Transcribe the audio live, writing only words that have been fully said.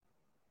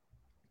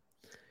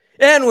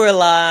And we're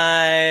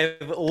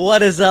live.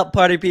 What is up,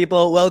 party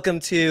people? Welcome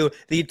to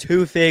the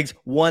Two Figs,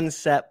 One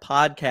Set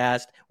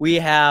podcast. We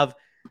have,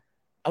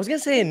 I was going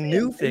to say a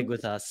new fig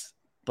with us,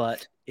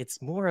 but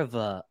it's more of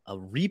a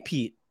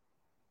repeat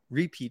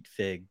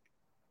fig.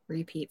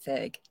 Repeat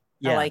fig.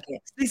 Yeah. I like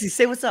it. Stacey,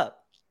 say what's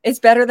up. It's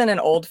better than an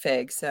old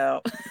fig,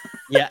 so.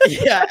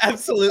 Yeah,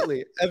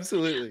 absolutely. What's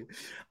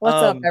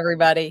up,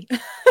 everybody?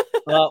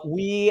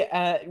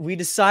 We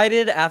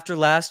decided after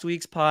last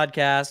week's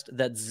podcast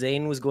that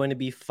Zane was going to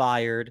be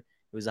fired.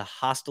 It was a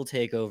hostile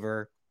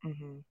takeover.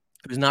 Mm-hmm.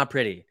 It was not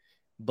pretty,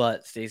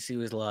 but Stacey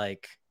was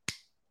like,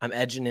 "I'm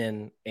edging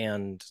in,"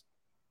 and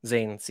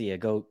Zane, see ya.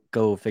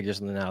 Go figure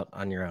something out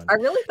on your own. I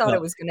really thought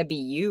it was going to be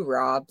you,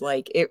 Rob.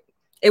 Like it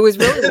was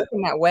really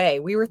looking that way.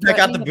 We were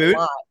threatening got the boot? a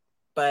lot,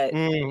 but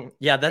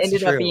yeah, that's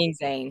ended true. up being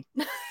Zane.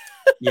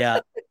 Yeah,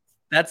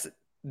 that's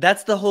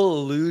the whole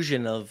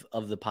illusion of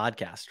the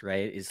podcast,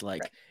 right? Is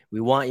like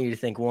we want you to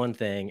think one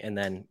thing, and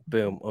then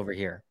boom, over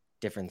here,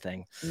 different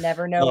thing.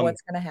 Never know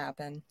what's going to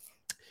happen.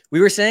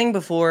 We were saying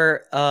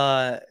before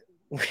I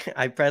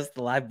pressed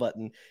the live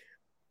button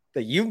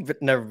that you've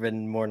never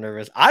been more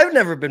nervous. I've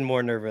never been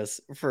more nervous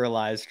for a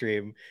live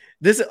stream.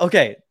 This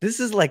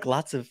is like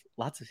lots of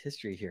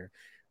history here.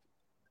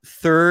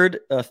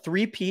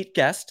 Three-peat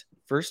guest,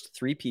 first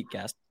three-peat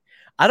guest.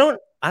 I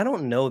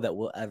don't know that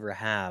we'll ever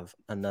have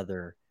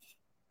another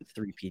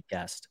three-peat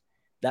guest.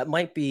 That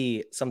might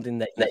be something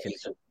that you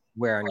can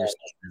wear on your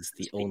sleeve as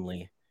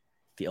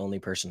the only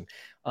person.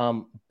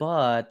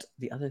 But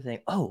the other thing,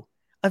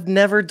 I've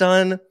never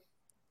done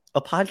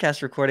a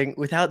podcast recording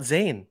without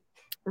Zane.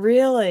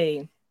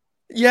 Really?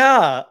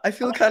 Yeah, I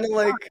feel kind of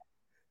like,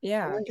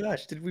 yeah. Oh my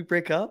gosh, did we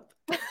break up?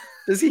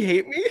 Does he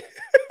hate me?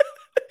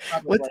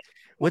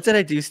 What did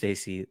I do,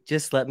 Stacey?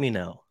 Just let me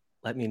know.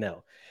 Let me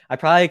know. I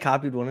probably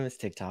copied one of his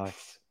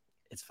TikToks.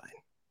 It's fine.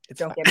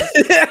 Don't get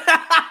me.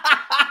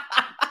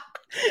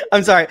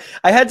 I'm sorry.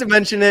 I had to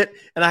mention it,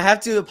 and I have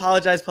to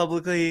apologize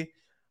publicly.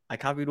 I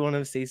copied one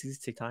of Stacey's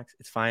TikToks.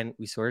 It's fine.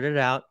 We sorted it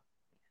out.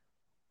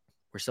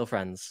 We're still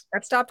friends.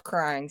 I've stopped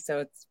crying,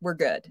 so we're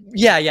good.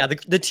 Yeah.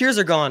 The tears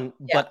are gone,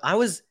 but I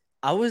was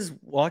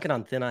walking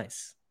on thin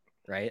ice,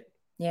 right?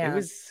 Yeah.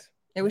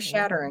 It was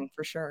shattering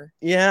for sure.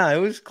 Yeah, it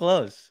was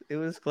close.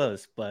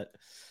 But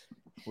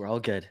we're all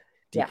good.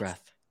 Deep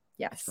breath.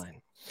 Yes. It's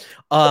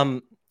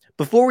fine.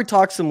 Before we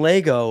talk some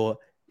Lego,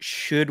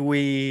 should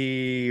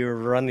we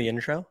run the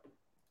intro?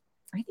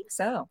 I think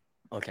so.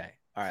 Okay.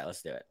 All right,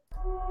 let's do it.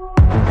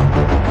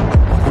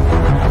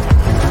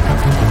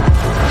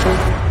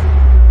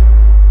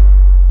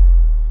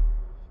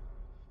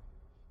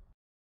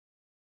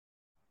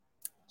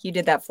 You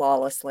did that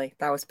flawlessly.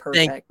 That was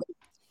perfect.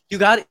 You're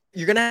gonna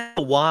have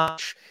to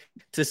watch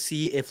to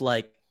see if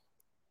like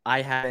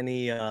I had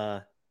any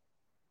what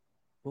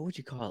would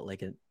you call it,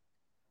 like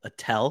a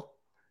tell,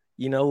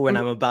 when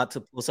I'm about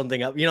to pull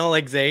something up,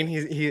 like Zane,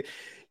 he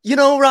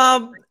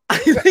Rob, I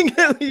think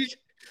that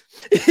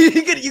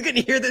you can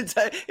hear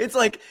it's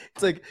like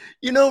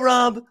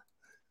Rob,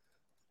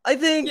 I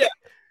think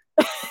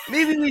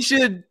maybe we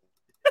should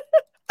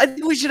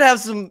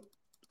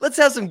let's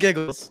have some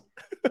giggles.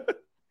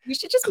 We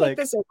should just make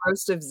this a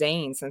roast of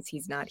Zane since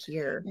he's not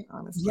here,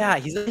 honestly. Yeah,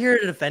 he's not here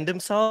to defend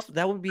himself.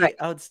 That would be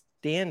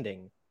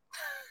outstanding.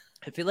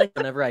 I feel like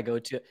whenever I go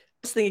to, I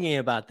was thinking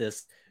about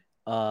this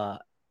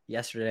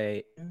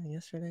yesterday,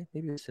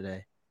 maybe it was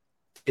today.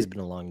 It's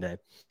been a long day.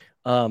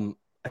 I feel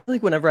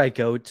like whenever I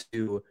go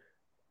to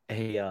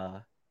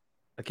a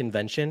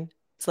convention,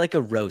 it's like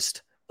a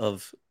roast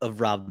of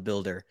Rob the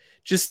Builder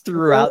just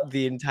throughout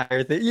the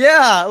entire thing.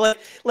 Yeah,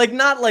 like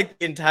not like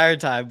the entire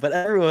time, but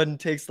everyone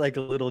takes like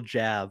a little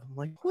jab. I'm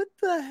like, what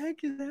the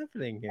heck is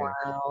happening here?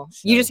 Wow.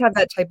 So, you just have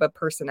that type of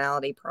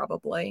personality,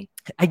 probably.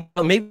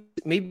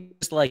 Maybe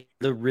just like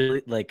the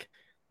really like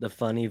the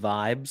funny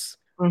vibes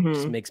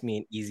just makes me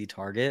an easy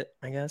target,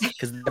 I guess,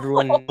 because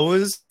everyone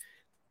knows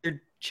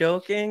you're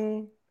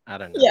joking. I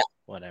don't know. Yeah.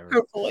 Whatever.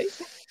 Hopefully.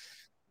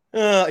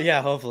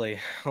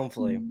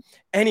 Hopefully.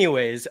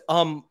 Anyways,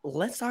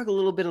 let's talk a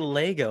little bit of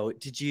Lego.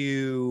 Did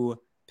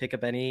you pick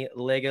up any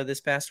Lego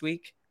this past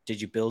week? Did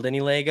you build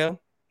any Lego?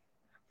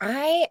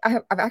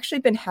 I've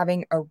actually been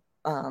having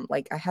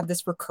I have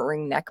this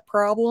recurring neck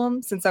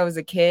problem since I was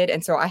a kid,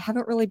 and so I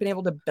haven't really been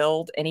able to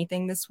build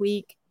anything this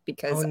week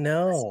because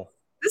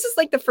this is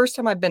like the first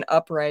time I've been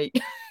upright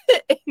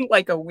in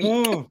like a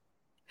week.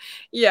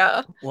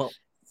 Yeah. Well,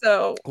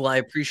 I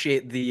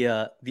appreciate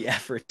the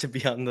effort to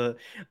be on the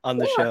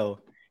show.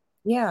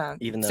 Yeah.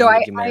 Even though so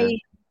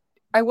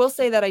I will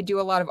say that I do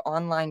a lot of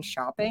online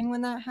shopping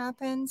when that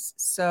happens.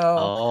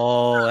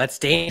 So that's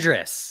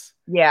dangerous.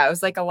 Yeah, it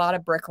was like a lot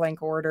of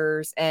Bricklink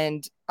orders,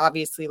 and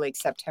obviously like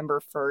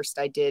September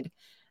 1st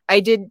I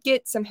did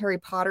get some Harry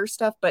Potter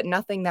stuff, but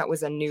nothing that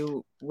was a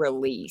new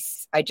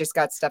release. I just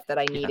got stuff that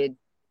I needed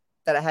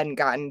that I hadn't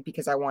gotten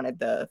because I wanted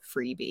the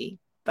freebie.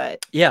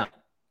 But yeah.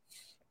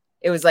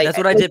 It was like that's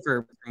what I did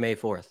for May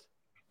 4th.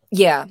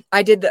 Yeah,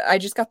 I did. I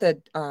just got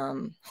the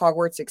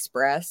Hogwarts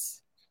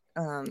Express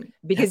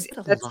because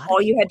that's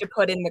all you had to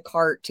put in the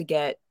cart to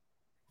get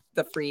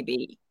the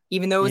freebie.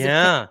 Even though it was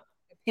a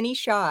penny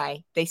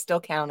shy, they still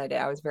counted it.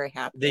 I was very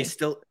happy.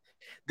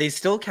 They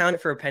still count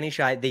it for a penny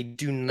shy. They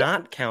do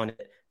not count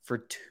it for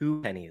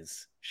 2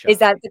 pennies shy. Is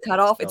that the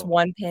cutoff? So, it's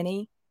 1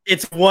 penny?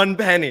 It's 1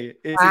 penny.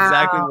 It's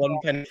exactly 1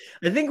 penny.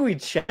 I think we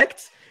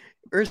checked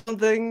or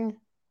something.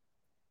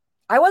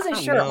 I wasn't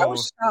sure. I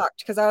was shocked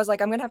because I was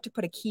like, I'm going to have to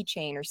put a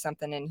keychain or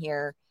something in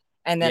here.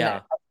 And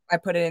then I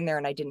put it in there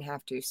and I didn't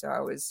have to. So I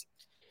was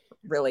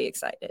really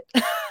excited.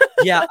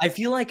 Yeah, I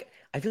feel like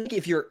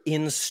if you're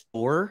in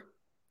store,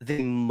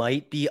 they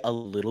might be a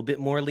little bit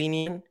more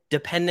lenient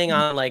depending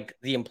on like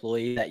the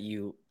employee that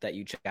you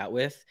check out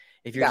with.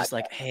 If you're just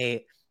like,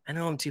 hey, I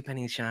know I'm 2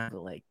 pennies shy,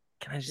 but like,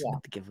 can I just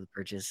make the gift with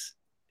purchase?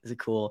 Is it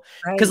cool?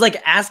 Because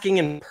like asking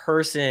in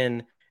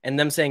person and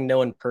them saying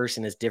no in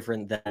person is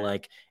different than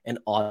like an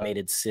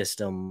automated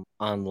system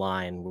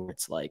online where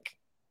it's like,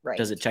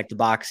 does it check the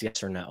box,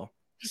 yes or no?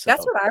 So,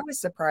 that's what I was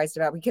surprised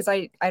about because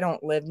I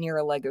don't live near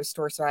a Lego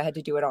store, so I had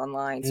to do it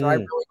online. So I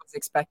really was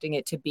expecting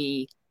it to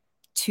be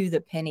to the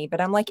penny. But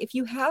I'm like, if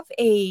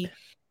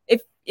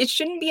it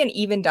shouldn't be an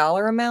even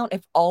dollar amount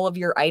if all of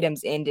your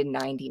items end in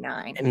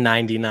 99.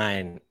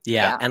 99.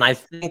 Yeah. And I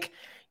think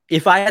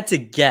if I had to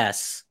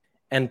guess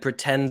and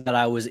pretend that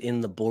I was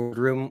in the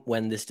boardroom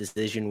when this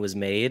decision was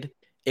made,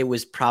 it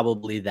was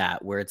probably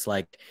that where it's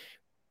like,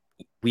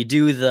 we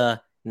do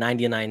the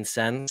 99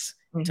 cents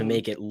to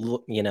make it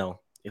look,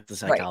 it's the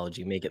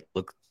psychology, make it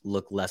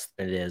look less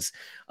than it is.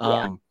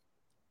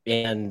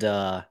 And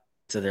so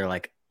they're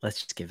like,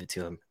 let's just give it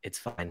to him. It's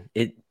fine.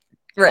 It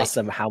costs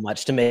them how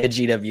much to make a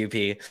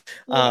GWP.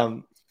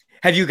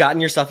 Have you gotten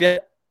your stuff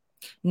yet?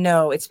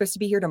 No, it's supposed to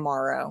be here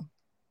tomorrow.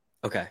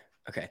 Okay.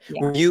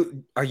 Yeah.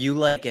 Are you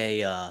like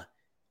a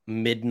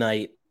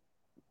midnight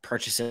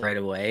purchase it right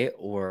away,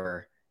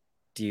 or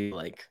do you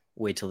like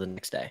wait till the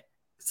next day?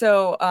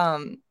 So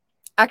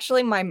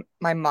actually my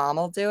mom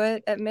will do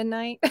it at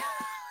midnight.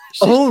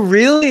 Oh,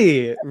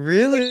 really?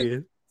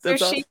 Really?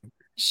 That's awesome.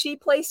 She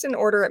placed an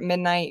order at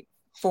midnight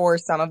for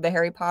some of the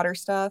Harry Potter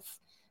stuff.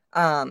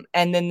 And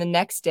then the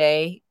next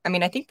day, I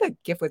mean, I think the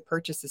gift with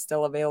purchase is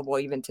still available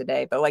even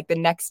today, but like the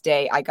next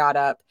day I got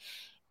up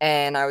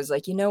and I was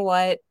like, you know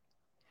what?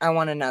 I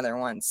want another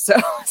one. So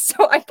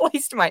I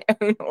placed my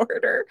own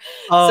order.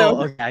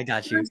 Oh, okay. I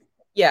got you.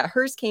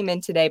 Hers came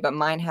in today, but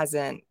mine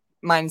hasn't.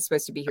 Mine's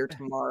supposed to be here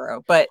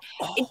tomorrow. But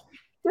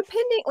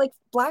depending, like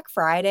Black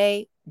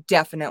Friday,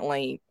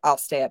 definitely I'll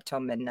stay up till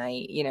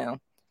midnight, Yeah.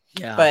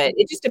 But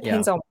it just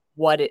depends on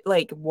what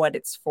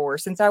it's for.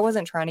 Since I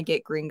wasn't trying to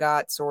get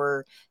Gringotts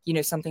or,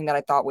 something that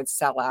I thought would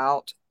sell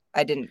out,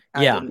 I didn't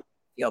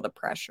feel the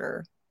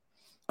pressure.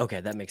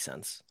 Okay, that makes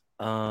sense.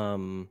 But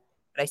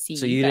I see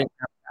so you didn't.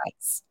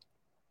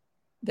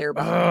 They're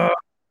behind.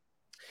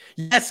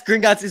 Yes,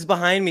 Gringotts is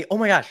behind me. Oh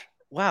my gosh.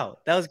 Wow.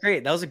 That was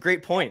great. That was a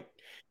great point.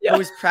 Yeah. I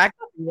was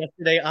practicing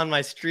yesterday on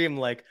my stream,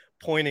 like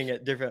pointing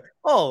at different,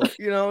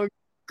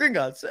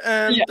 Gringotts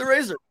and the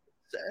Razor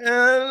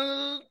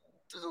and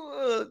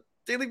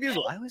Daily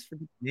Bugle. I always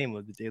forget the name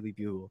of the Daily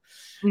Bugle.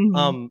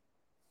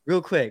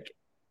 Real quick,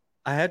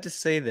 I have to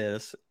say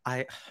this.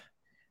 I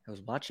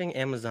was watching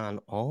Amazon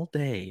all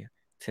day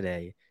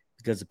today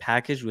because the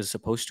package was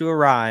supposed to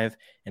arrive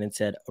and it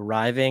said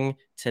arriving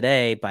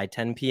today by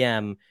 10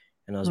 p.m.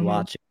 And I was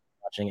watching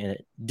and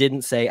it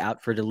didn't say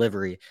out for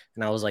delivery.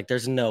 And I was like,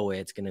 there's no way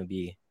it's going to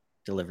be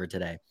delivered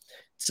today.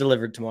 It's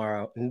delivering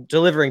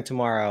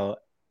tomorrow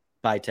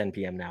by 10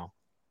 p.m. now.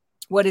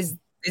 What is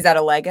that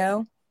a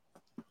Lego?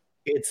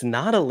 It's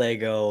not a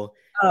Lego.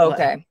 Oh,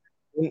 okay.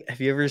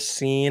 Have you ever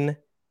seen,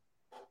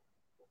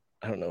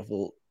 I don't know if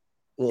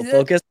we'll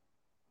focus.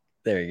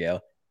 There you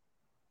go.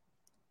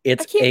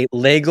 It's a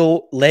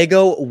Lego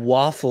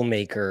waffle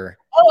maker.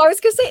 Oh, I was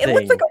gonna say it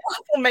looks like a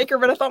waffle maker,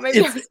 but I thought maybe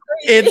it was crazy.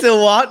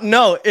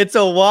 It's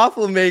a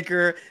waffle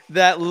maker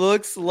that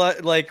looks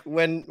like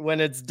when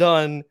it's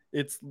done,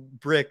 it's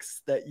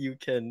bricks that you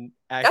can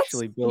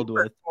actually build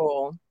with.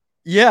 Cool.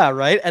 Yeah,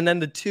 right. And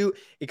then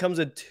it comes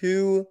with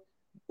 2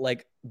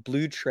 like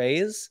blue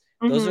trays.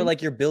 Those are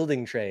like your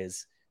building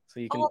trays, so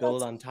you can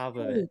build on top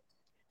of it.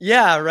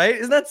 Yeah, right.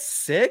 Isn't that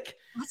sick?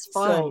 That's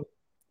fun. So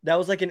that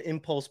was like an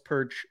impulse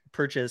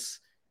purchase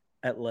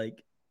at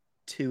like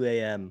 2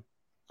 a.m.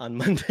 on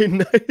Monday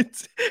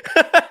night.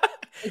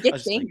 It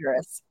gets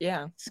dangerous.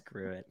 Yeah.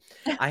 Screw it.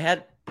 I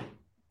had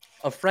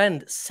a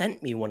friend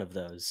sent me one of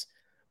those,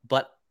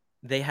 but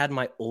they had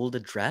my old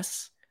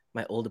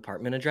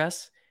apartment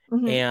address.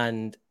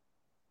 And,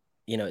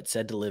 it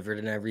said delivered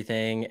and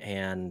everything.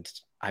 And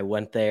I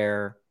went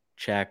there,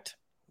 checked,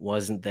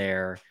 wasn't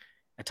there.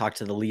 I talked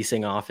to the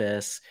leasing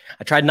office.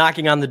 I tried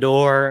knocking on the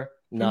door,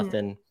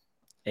 nothing.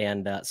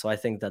 And so I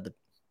think that the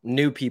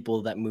new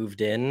people that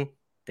moved in,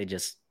 they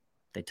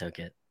took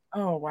it.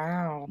 Oh,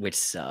 wow. Which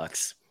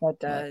sucks. That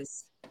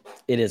does.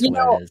 It is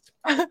what it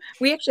is.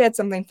 We actually had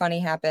something funny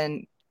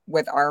happen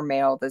with our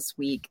mail this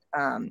week.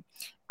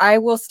 I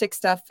will stick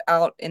stuff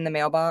out in the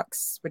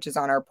mailbox, which is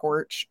on our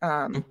porch,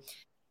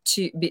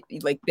 to be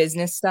like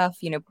business stuff,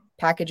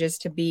 packages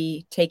to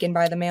be taken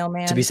by the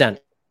mailman. To be sent.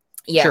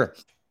 Yeah. Sure.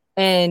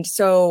 And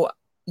so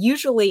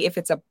usually if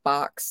it's a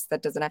box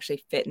that doesn't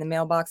actually fit in the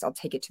mailbox, I'll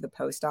take it to the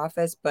post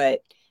office.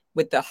 But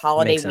with the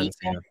holiday Makes sense,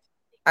 weekend,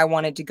 I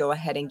wanted to go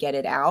ahead and get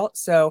it out.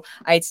 So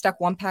I had stuck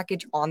one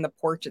package on the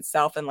porch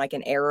itself and like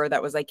an arrow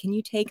that was like, can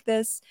you take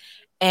this?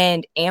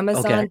 And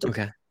Amazon,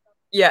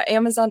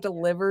 Amazon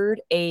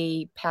delivered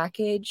a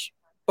package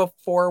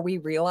before we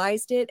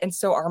realized it. And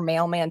so our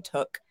mailman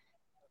took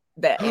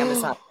the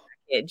Amazon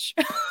package.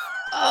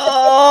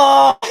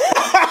 Oh,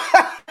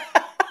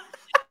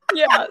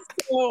 yeah.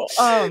 So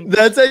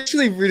that's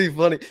actually pretty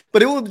funny.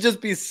 But it will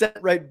just be sent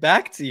right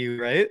back to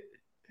you, right?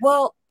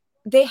 Well,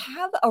 they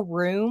have a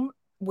room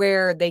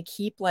where they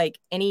keep like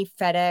any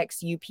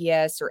FedEx,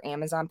 UPS, or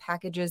Amazon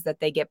packages that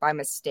they get by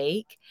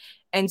mistake.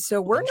 And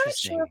so we're not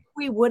sure if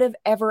we would have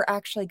ever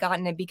actually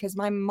gotten it because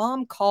my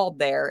mom called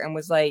there and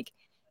was like,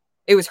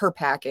 it was her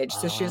package.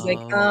 So she was like,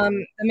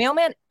 the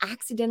mailman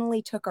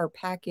accidentally took our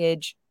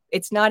package.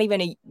 It's not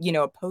even a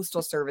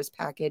postal service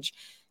package.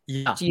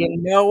 Yeah. Do you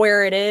know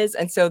where it is?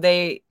 And so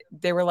they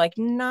were like,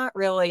 not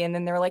really. And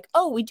then they were like,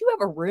 oh, we do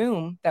have a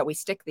room that we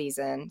stick these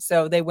in.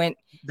 So they went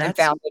and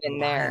found it in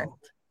there.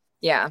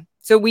 Yeah.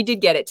 So we did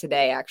get it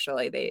today,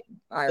 actually.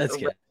 Our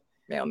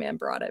mailman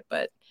brought it,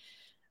 but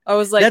I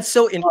was like, that's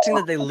so interesting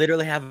that they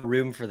literally have a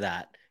room for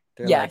that.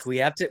 They're like, we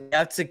have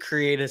to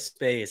create a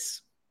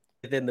space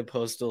within the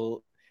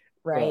postal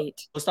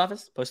post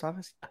office?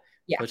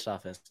 Yeah. Post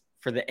office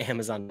for the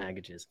Amazon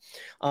packages.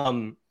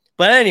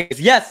 But anyways,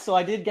 yes, so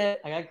I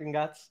got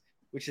Gringotts,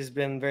 which has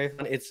been very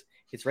fun. It's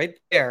right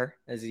there,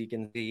 as you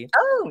can see.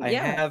 Oh,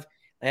 yeah.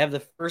 I have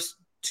the first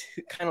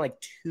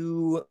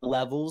two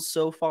levels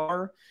so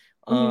far.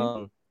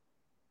 Mm-hmm.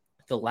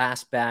 The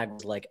last bag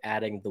was like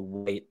adding the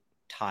white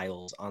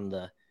tiles on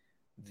the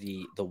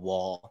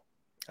wall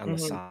on the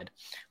side.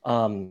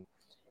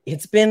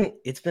 It's been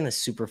a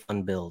super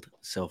fun build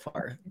so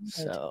far.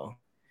 So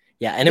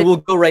yeah, and it will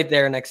go right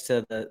there next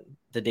to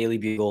the Daily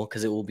Bugle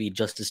because it will be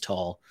just as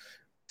tall.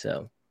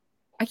 So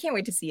I can't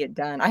wait to see it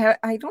done.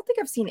 I don't think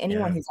I've seen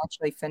anyone who's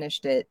actually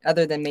finished it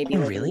other than maybe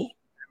really?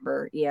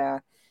 Yeah.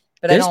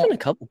 But there's been a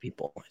couple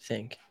people, I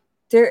think.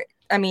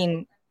 I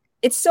mean,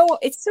 it's so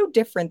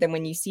different than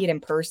when you see it in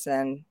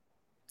person.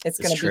 It's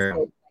going to be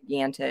so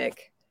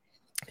gigantic.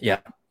 Yeah.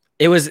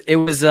 It was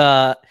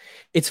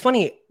it's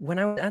funny, when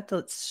I was at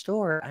the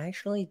store, I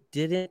actually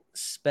didn't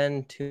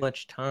spend too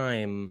much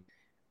time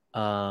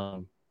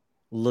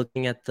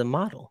looking at the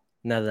model,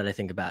 now that I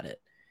think about it.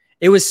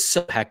 It was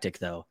so hectic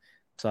though.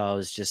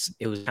 So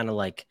it was kind of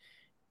like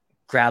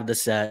grab the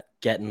set,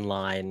 get in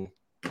line,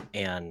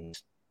 and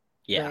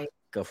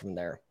go from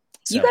there.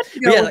 So, you got to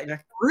go with a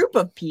group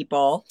of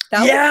people.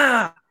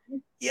 Yeah,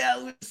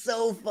 it was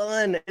so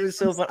fun.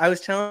 I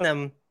was telling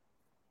them,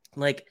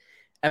 like,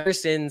 ever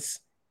since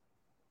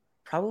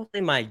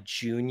probably my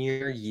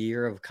junior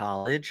year of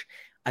college,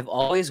 I've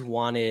always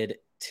wanted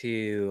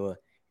to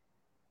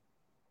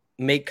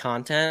make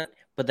content,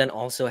 but then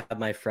also have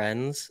my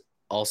friends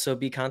also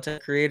be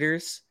content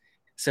creators.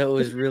 So it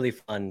was really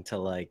fun to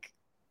like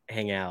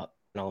hang out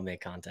and all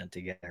make content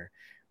together.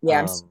 Yeah,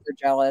 I'm super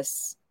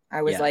jealous.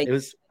 I was like,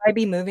 should I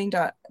be moving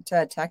to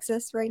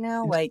Texas right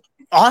now? Like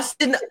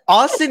Austin,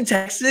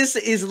 Texas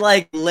is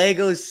like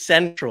Lego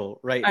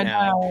Central right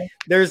now.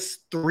 There's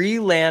 3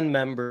 land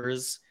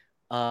members,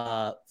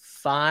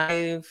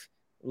 5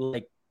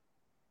 like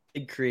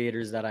big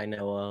creators that I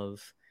know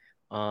of.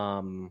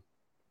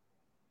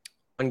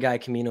 One guy,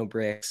 Camino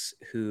Bricks,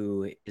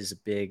 who is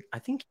big. I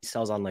think he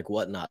sells on like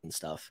Whatnot and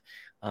stuff.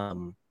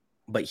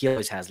 But he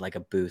always has like a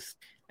booth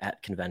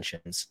at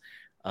conventions.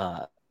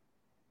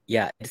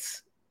 Yeah,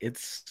 it's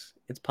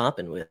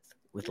popping with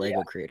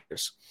Lego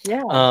creators.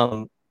 Yeah.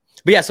 But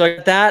yeah, so I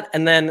got that,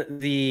 and then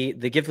the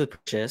gift with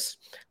purchase.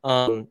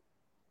 I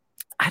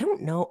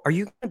don't know. Are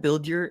you gonna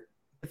build your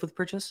gift with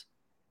purchase?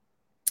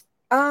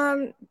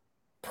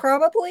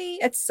 Probably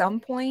at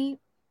some point.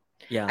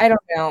 Yeah. I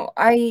don't know.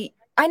 I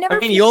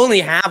mean, you only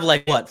have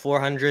like what,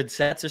 400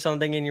 sets or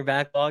something in your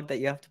backlog that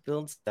you have to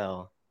build.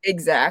 So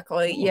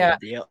exactly. Yeah.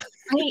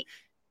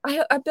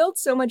 I build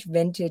so much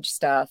vintage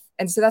stuff,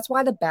 and so that's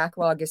why the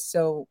backlog is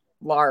so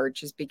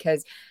large, is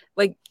because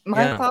like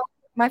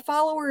my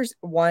followers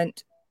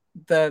want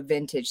the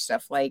vintage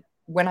stuff. Like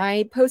when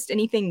I post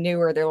anything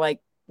newer, they're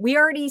like, we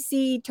already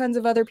see tons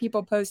of other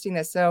people posting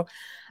this. So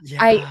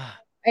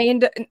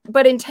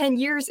but in 10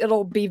 years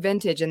it'll be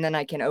vintage, and then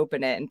I can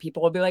open it and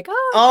people will be like,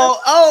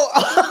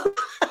 oh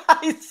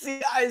I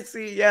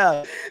see.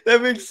 Yeah,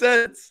 that makes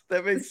sense.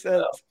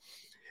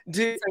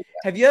 Dude,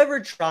 have you ever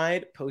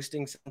tried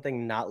posting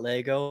something not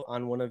Lego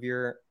on one of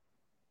your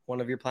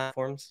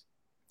platforms?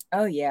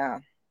 Oh yeah.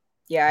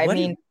 I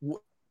mean,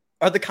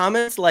 are the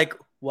comments like,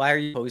 why are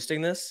you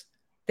posting this?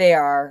 They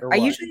are.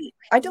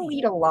 I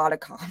delete a lot of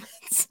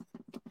comments.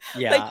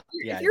 Yeah.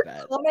 If your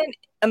comment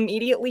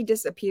immediately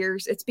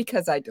disappears, it's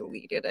because I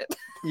deleted it.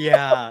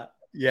 Yeah.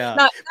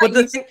 not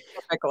you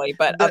specifically,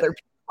 but other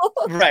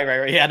people.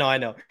 Right. Yeah, no, I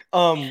know.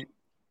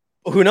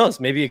 Who knows?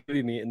 Maybe it could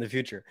be me in the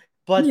future.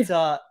 But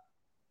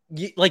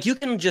you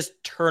can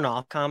just turn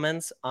off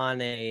comments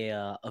on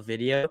a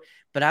video,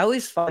 but I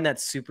always find that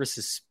super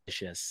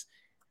suspicious.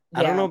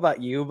 I don't know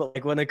about you, but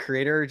like when a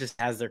creator just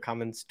has their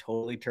comments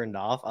totally turned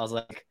off, I was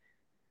like,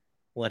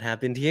 what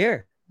happened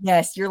here?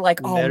 Yes, you're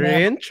like, oh Very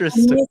man,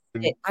 interesting.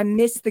 I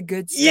missed the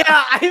good stuff.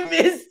 Yeah, I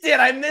missed it.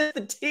 I missed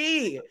the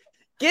tea.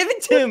 Give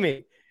it to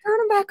me. Turn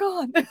them back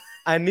on.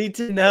 I need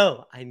to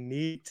know. I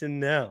need to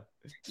know.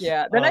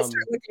 Yeah. Then I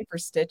start looking for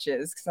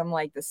stitches because I'm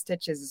like, the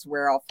stitches is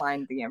where I'll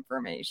find the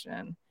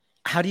information.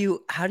 How do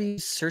you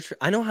search for?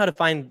 I know how to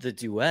find the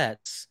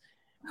duets.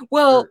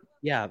 Well,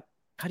 yeah.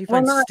 How do you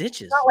find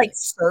stitches? Not like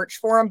search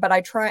for them, but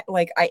I try,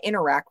 like, I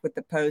interact with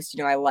the post.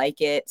 You know, I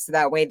like it, so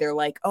that way they're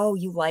like, "Oh,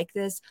 you like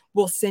this?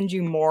 We'll send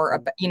you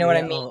more." You know what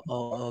I mean?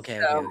 Okay.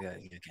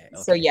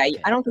 So yeah,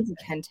 I don't think you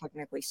can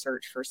technically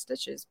search for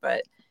stitches,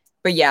 but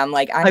yeah, I'm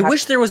like, I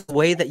wish there was a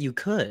way that you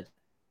could.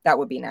 That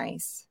would be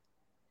nice.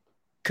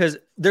 Because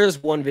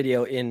there's one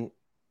video in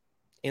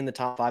the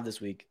top 5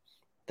 this week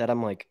that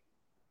I'm like,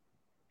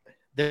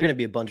 there are going to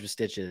be a bunch of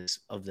stitches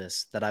of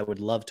this that I would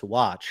love to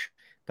watch,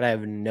 but I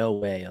have no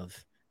way of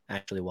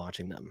actually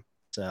watching them.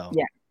 So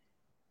yeah,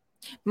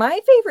 my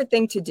favorite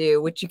thing to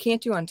do, which you can't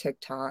do on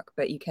TikTok,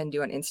 but you can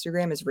do on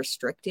Instagram, is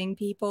restricting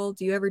people.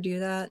 Do you ever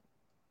do that?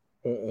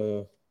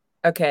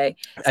 Okay.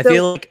 I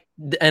feel like,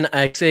 and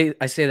I say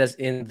this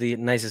in the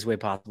nicest way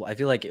possible. I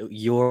feel like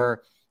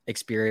your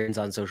experience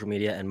on social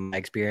media and my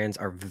experience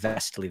are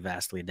vastly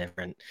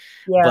different.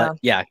 Yeah. But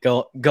yeah,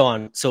 go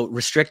on. So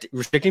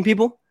restricting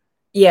people?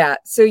 Yeah.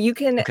 So you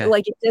can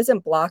like, it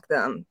doesn't block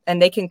them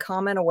and they can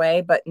comment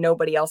away, but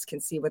nobody else can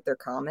see what they're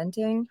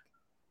commenting.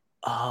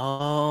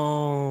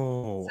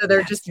 Oh. So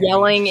they're just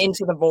yelling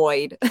into the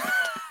void.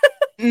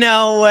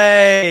 No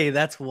way.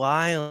 That's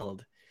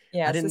wild.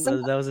 Yeah. I didn't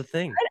know that was a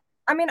thing.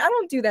 I mean, I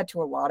don't do that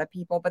to a lot of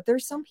people, but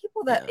there's some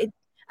people that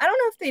I don't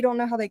know if they don't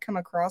know how they come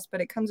across, but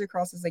it comes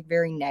across as like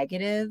very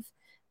negative.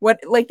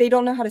 Like they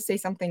don't know how to say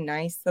something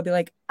nice. They'll be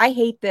like, I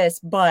hate this,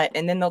 but,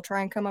 and then they'll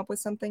try and come up with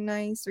something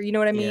nice, or you know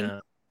what I mean?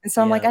 Yeah. And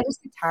so I'm like, I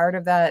just get tired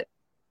of that.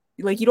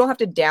 Like, you don't have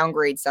to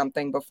downgrade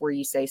something before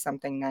you say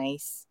something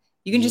nice.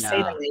 You can just say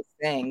the nice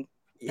thing.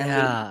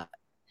 Yeah.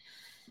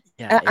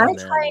 Yeah. I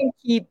try and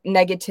keep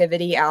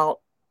negativity out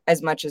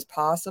as much as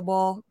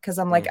possible because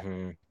I'm like,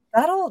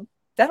 that'll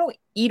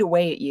eat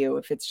away at you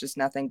if it's just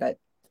nothing but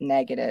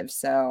negative.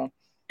 So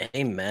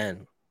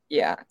amen.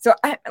 Yeah. So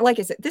like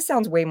I said, this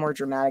sounds way more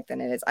dramatic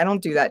than it is. I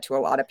don't do that to a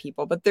lot of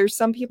people, but there's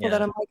some people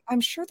that I'm like,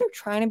 I'm sure they're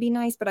trying to be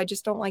nice, but I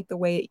just don't like the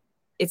way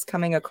it's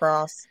coming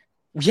across.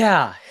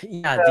 Yeah.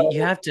 So,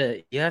 you have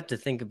to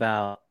think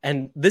about,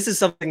 and this is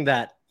something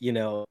that, you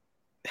know,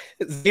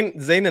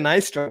 Zane and I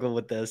struggle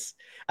with this.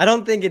 I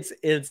don't think it's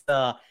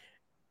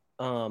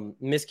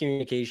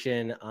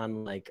miscommunication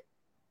on like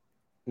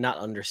not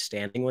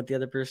understanding what the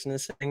other person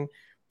is saying,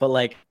 but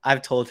like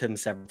I've told him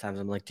several times,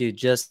 I'm like, dude,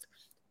 just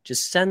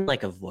send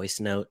like a voice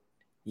note,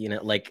 you know,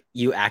 like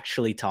you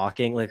actually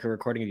talking, like a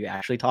recording of you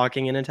actually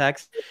talking in a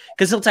text,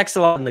 because he'll text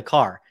a lot in the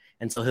car,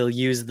 and so he'll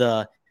use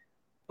the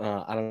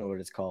I don't know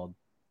what it's called,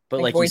 but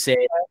like you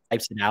say,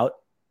 types it out.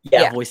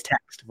 Voice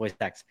text.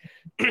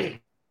 And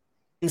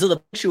so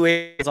the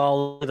punctuation is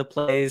all over the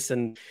place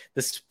and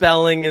the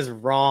spelling is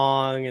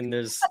wrong and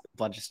there's a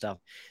bunch of stuff.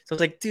 So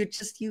it's like, dude,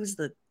 just use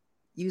the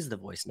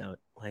voice note.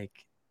 Like,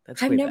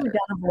 that's I've never done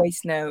a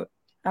voice note.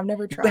 I've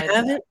never tried. You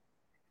haven't?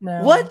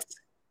 No. What?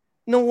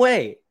 No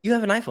way. You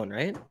have an iPhone,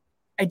 right?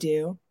 I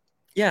do.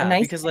 Yeah,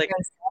 nice, because like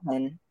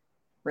 7,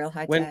 real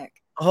high tech.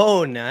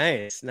 Oh,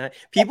 nice.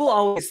 People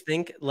always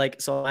think like,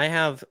 so I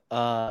have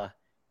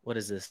what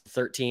is this?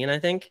 13, I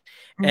think.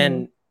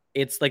 And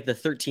it's like the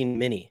 13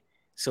 mini.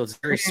 So it's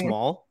very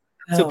small.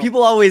 So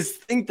people always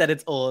think that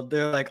it's old.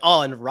 They're like,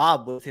 oh, and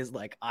Rob with his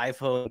like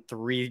iPhone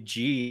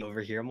 3G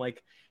over here. I'm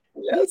like,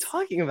 what are you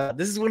talking about?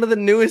 This is one of the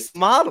newest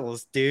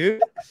models,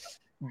 dude.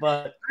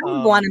 But I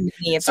would want a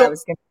mini if I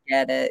was going to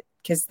get it,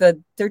 because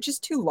they're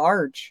just too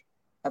large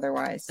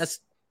otherwise. That's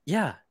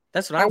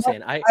what I'm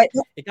saying.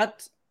 It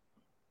got.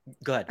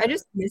 Go ahead. I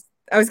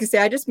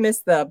just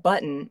missed the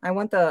button. I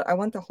want the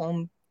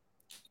home.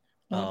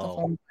 The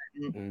home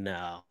button.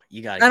 No,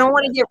 you got. I don't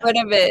want to get rid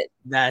of it.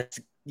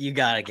 You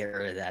gotta get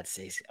rid of that,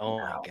 Stacey. Oh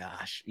my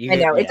gosh. I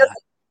know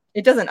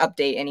it doesn't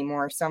update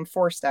anymore, so I'm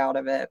forced out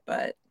of it.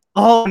 But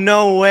oh,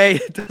 no way,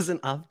 it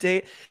doesn't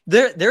update.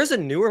 There's a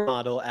newer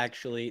model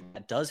actually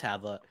that does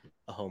have a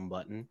home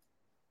button.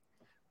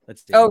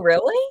 Let's see. Oh,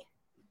 really?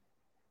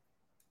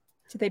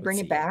 Did they bring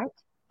it back?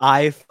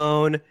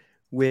 iPhone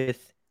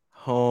with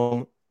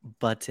home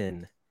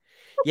button.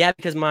 Yeah,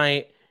 because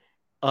my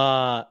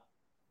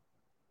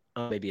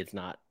maybe it's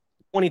not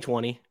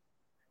 2020,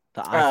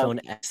 the iPhone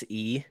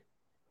SE.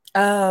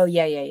 Oh,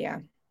 yeah.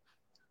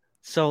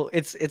 So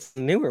it's a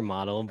newer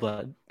model,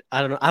 but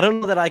I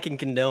don't know that I can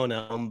condone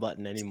a home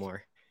button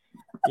anymore.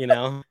 You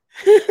know?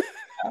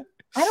 I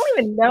don't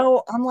even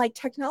know. I'm like,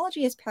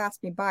 technology has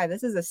passed me by.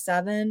 This is a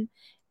 7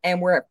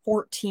 and we're at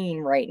 14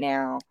 right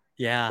now.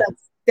 Yeah.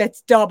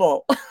 That's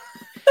double.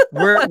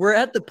 we're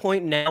at the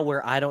point now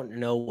where I don't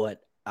know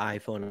what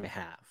iPhone I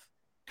have.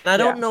 And I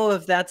don't know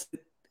if that's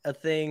a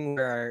thing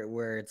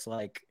where it's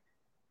like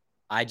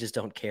I just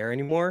don't care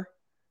anymore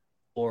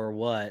or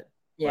what.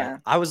 Yeah.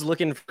 I was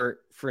looking for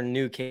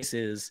new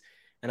cases,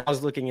 and I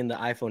was looking in the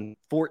iPhone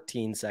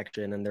 14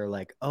 section, and they're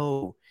like,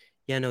 "Oh,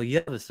 yeah, no, you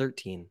have a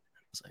 13." I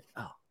was like,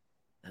 "Oh,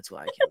 that's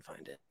why I can't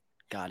find it."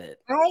 Got it.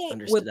 I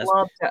Understood. would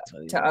love That's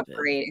to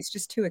upgrade. It's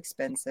just too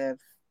expensive.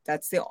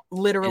 That's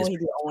literally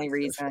the only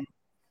reason.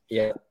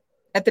 Yeah.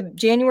 At the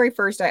January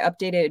 1st, I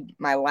updated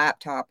my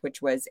laptop,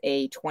 which was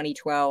a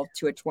 2012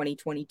 to a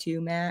 2022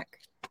 Mac.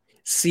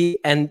 See,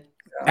 and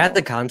as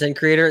a content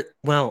creator,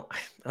 well,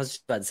 I was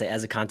just about to say,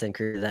 as a content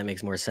creator, that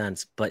makes more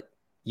sense. But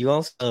you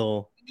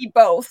also need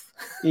both.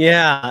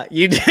 Yeah,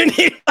 you do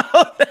need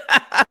both.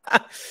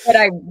 But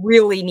I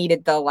really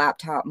needed the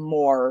laptop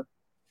more.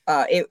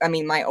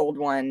 My old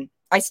one,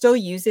 I still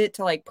use it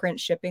to like print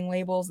shipping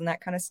labels and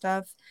that kind of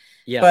stuff.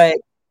 Yeah. But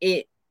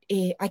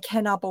I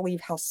cannot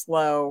believe how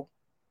slow,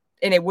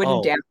 and it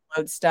wouldn't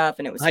download stuff,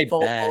 and it was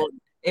full.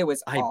 It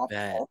was awful.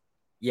 Bet.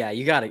 Yeah,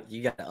 you gotta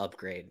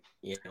upgrade.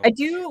 You know? I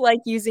do like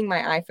using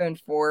my iPhone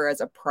 4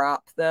 as a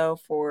prop though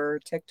for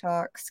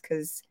TikToks,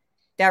 because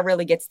that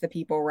really gets the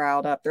people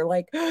riled up. They're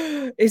like,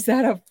 "Is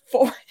that a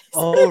voice?"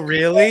 Oh,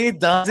 really?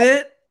 Does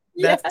it?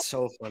 Yeah. That's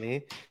so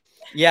funny.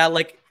 Yeah,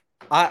 like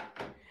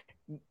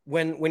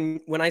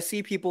when I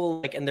see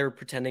people like and they're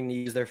pretending to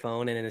use their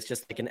phone and it's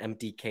just like an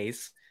empty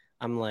case,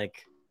 I'm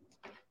like,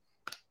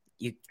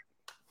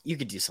 you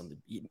could do something,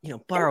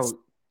 borrow.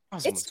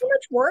 It's too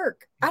much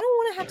work. I don't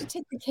want to have to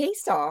take the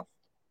case off.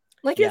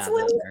 Like it's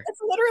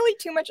literally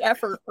too much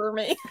effort for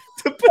me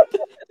to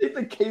take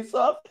the case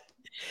off.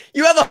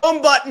 You have a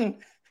home button.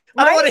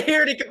 I don't want to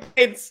hear any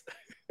complaints.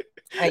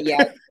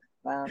 Yeah.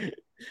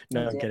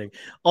 No, I'm kidding.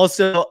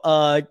 Also,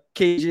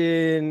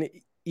 Cajun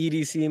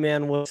EDC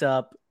man, what's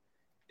up?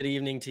 Good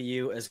evening to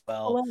you as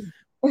well.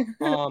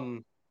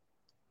 I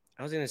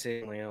was gonna say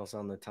something else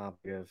on the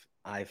topic of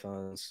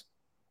iPhones.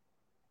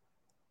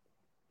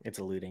 It's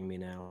eluding me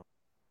now.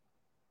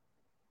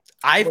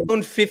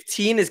 iPhone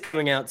 15 is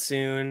coming out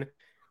soon.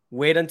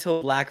 Wait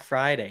until Black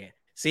Friday.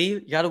 See, you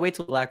gotta wait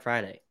till Black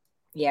Friday.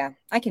 Yeah,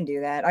 I can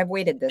do that. I've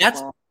waited this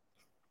long.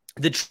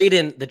 The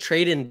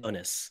trade-in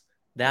bonus.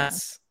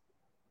 That's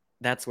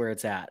where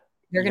it's at.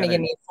 You're gonna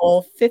give me a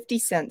full 50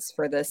 cents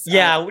for this.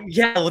 Yeah.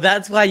 Well,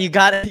 that's why you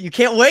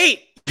can't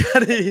wait.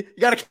 You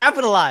gotta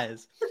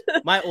capitalize.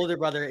 My older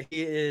brother,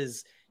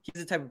 he's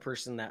the type of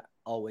person that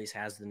always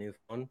has the new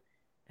phone,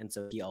 and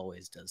so he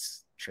always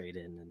does trade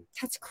in. And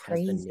that's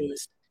crazy.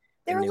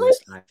 They're like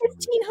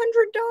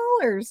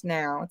 $1,500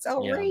 now. It's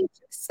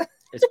outrageous. Yeah.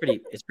 It's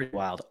pretty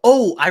wild.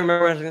 Oh, I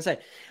remember what I was gonna say.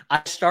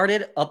 I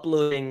started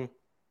uploading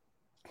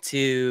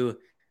to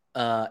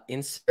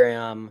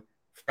Instagram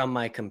from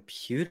my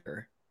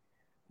computer,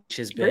 which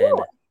has been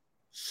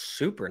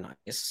super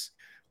nice.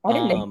 I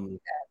didn't know that.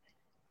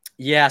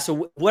 Yeah,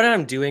 so what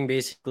I'm doing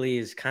basically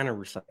is kind of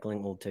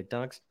recycling old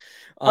TikToks.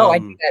 I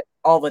do that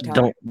all the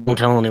time. Don't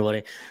tell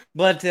anybody.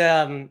 But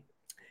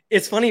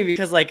it's funny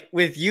because like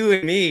with you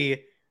and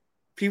me,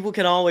 people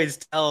can always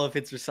tell if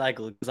it's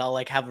recycled because I'll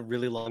like have a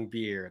really long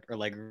beard or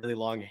like really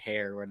long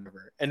hair or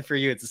whatever. And for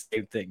you, it's the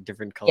same thing,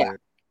 different color. Yeah.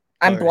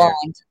 I'm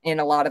blonde in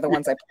a lot of the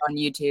ones I put on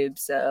YouTube,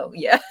 so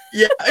yeah.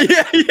 Yeah.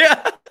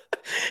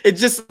 It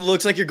just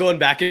looks like you're going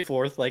back and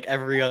forth like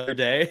every other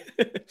day.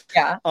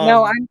 Yeah.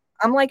 No,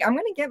 I'm like, I'm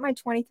gonna get my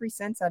 23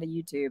 cents out of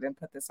YouTube and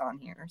put this on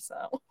here.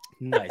 So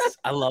nice.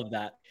 I love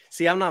that.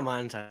 See, I'm not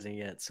monetizing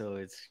yet, so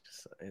it's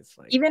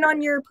like even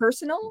on your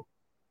personal?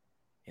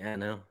 Yeah,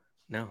 no.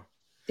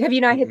 Have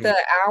you not hit the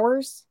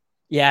hours?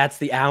 Yeah, it's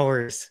the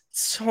hours.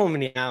 So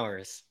many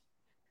hours.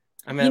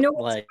 I'm at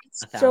like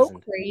it's so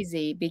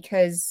crazy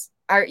because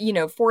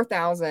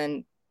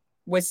 4,000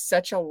 was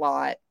such a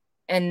lot,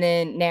 and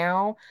then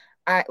now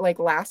I like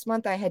last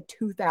month I had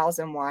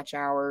 2,000 watch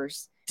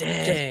hours.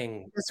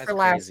 Dang, just for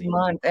last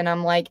month, and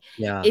I'm like,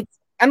 yeah.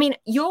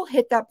 You'll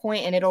hit that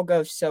point and it'll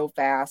go so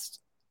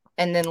fast,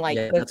 and then like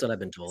that's what I've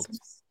been told.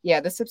 Yeah,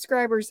 the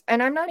subscribers,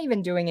 and I'm not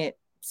even doing it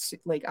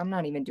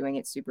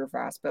super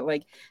fast, but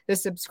like the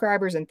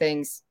subscribers and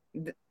things,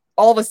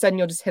 all of a sudden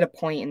you'll just hit a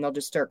point and they'll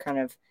just start kind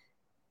of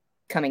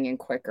coming in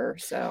quicker.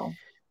 So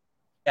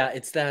yeah,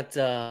 it's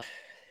that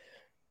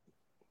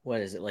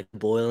what is it, like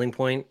boiling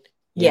point,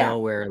 you know,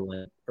 where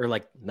or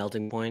like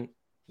melting point,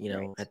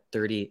 at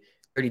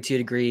 32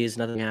 degrees,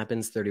 nothing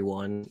happens.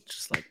 31,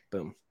 just like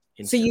boom.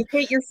 Instant. So you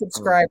hit your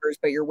subscribers,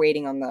 but you're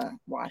waiting on the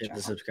watch.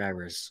 The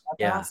subscribers.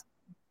 That's awesome.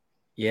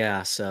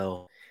 Yeah.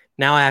 So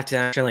now I have to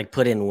actually like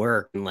put in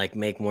work and like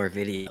make more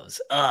videos.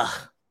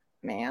 Ugh,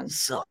 man,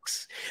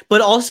 sucks.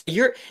 But also,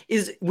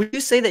 would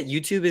you say that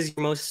YouTube is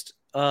your most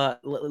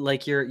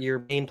like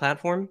your main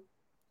platform,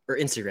 or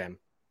Instagram?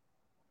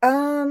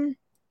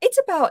 It's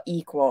about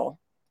equal,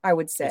 I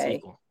would say. It's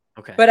equal.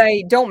 Okay. But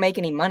I don't make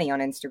any money on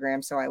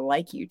Instagram, so I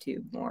like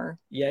YouTube more.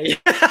 Yeah.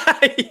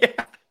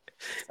 Yeah.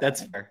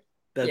 That's fair.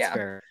 That's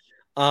fair.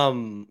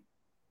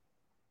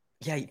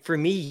 Yeah, for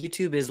me,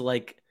 YouTube is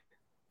like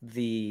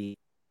the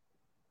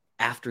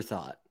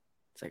afterthought.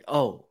 It's like,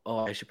 oh,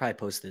 I should probably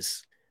post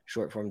this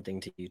short form thing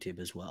to YouTube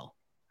as well.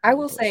 I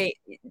will say,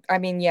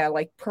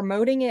 like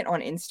promoting it on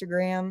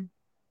Instagram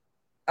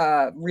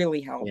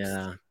really helps.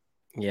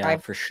 Yeah,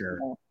 for sure.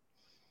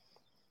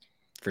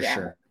 for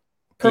sure.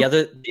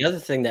 The other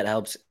thing that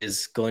helps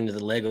is going to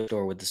the Lego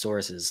store with the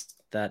sources.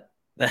 That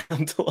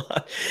helped a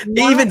lot.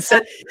 They even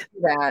said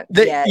that.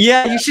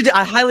 Yeah, you should.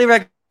 I highly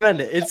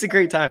recommend it. It's a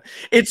great time.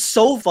 It's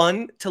so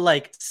fun to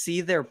like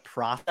see their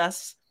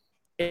process.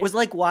 It was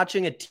like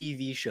watching a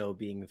TV show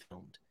being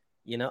filmed.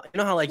 You know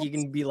how like you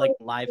can be like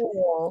live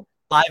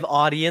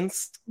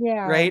audience,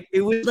 right?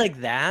 It was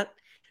like that,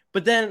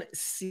 but then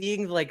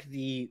seeing like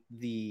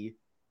the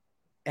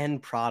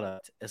end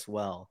product as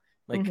well.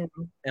 Like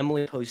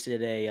Emily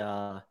posted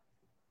a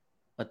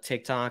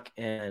TikTok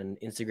and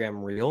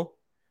Instagram reel,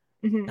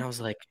 and I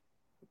was like,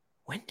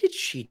 when did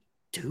she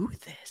do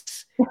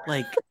this?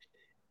 Like,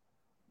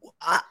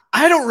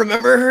 I don't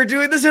remember her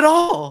doing this at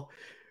all.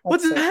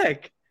 What the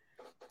heck?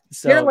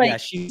 So like, yeah,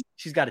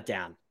 she's got it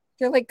down.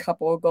 They're like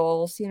couple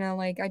goals, you know,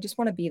 like I just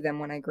want to be them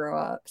when I grow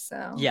up.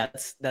 So yeah,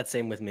 that's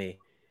same with me.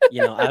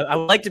 You know, I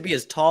would like to be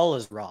as tall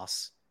as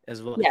Ross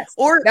as well. Yes.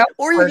 Or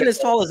even as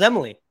tall as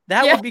Emily.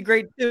 That would be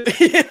great too.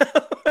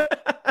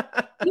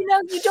 You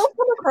know, you don't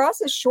come across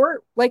as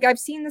short. Like I've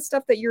seen the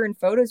stuff that you're in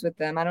photos with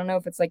them. I don't know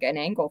if it's like an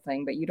angle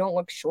thing, but you don't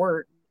look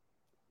short.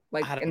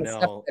 Like in the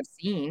stuff I've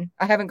seen.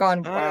 I haven't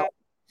gone, wow,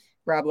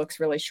 Rob looks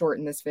really short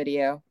in this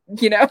video,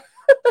 you know?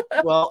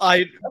 Well,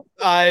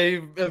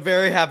 I'm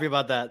very happy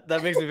about that.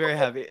 That makes me very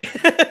happy.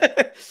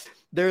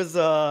 There's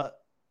a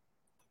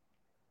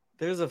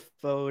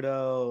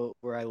photo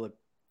where I look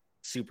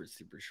super,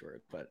 super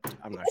short, but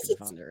I'm not gonna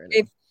find it right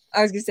now.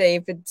 I was gonna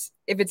say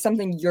if it's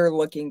something you're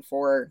looking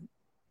for,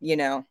 you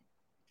know,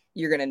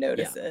 you're gonna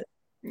notice it.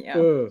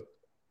 Yeah.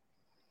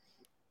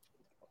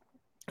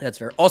 That's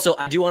fair. Also,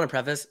 I do want to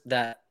preface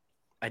that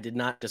I did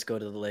not just go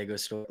to the Lego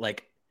store.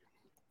 Like,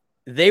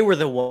 they were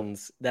the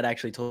ones that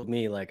actually told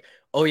me, like,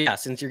 oh yeah,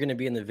 since you're gonna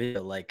be in the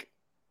video, like,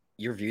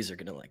 your views are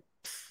gonna like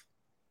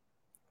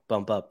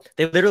bump up.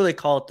 They literally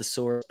call it the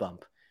source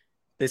bump.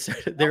 They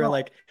were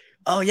like,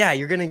 oh yeah,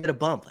 you're gonna get a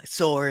bump, like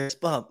source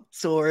bump.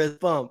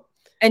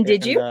 And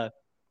did you?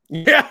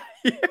 Yeah.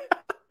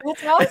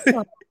 That's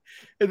awesome.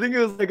 I think it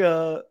was like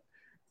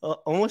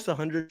almost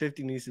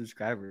 150 new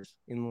subscribers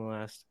in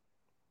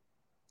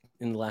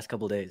the last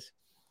couple of days.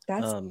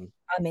 That's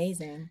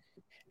amazing.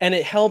 And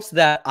it helps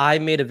that I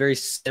made a very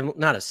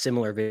not a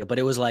similar video, but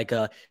it was like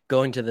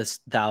going to this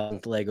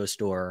 1000th Lego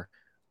store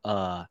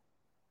vlog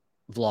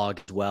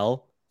as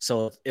well.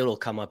 So it'll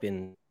come up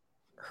in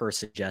her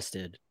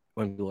suggested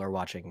when people are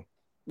watching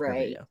her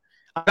video.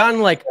 I've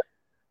gotten like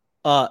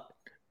when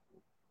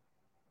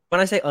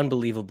I say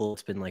unbelievable,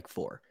 it's been like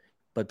 4.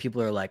 But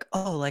people are like,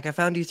 oh, like I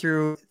found you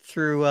through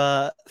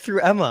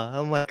Emma.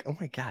 I'm like, oh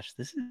my gosh,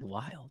 this is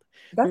wild.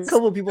 There's a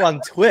couple of people on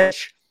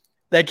Twitch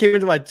that came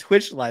into my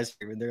Twitch live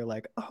stream and they're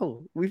like,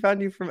 oh, we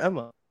found you from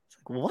Emma. It's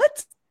like,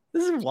 what?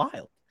 This is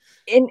wild.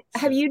 And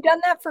have you done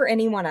that for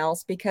anyone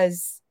else?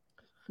 Because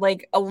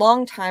like a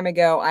long time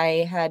ago,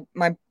 I had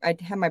my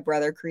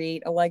brother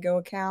create a Lego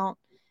account.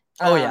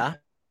 Oh yeah.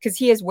 Because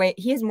he has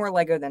more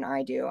Lego than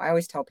I do. I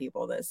always tell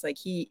people this. Like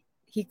he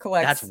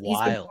collects. That's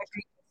wild.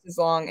 As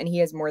long, and he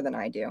has more than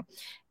I do.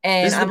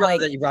 And this is I'm the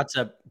like, that you brought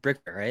to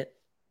Brickfair, right?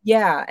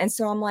 Yeah. And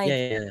so I'm like,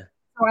 yeah.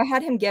 So I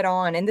had him get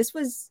on, and this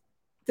was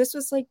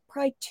like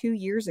probably 2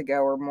 years ago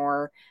or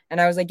more.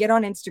 And I was like, get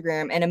on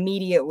Instagram, and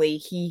immediately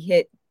he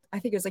hit, I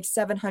think it was like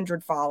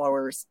 700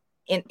 followers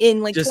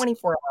in like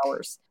 24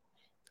 hours.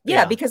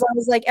 Yeah, because I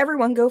was like,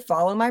 everyone go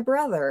follow my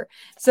brother.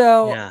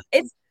 So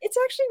it's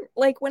actually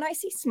like when I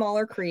see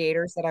smaller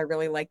creators that I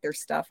really like their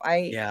stuff,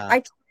 I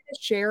try to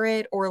share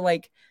it, or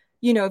like,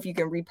 you know, if you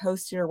can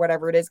repost it or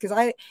whatever it is.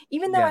 Because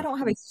even though I don't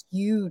have a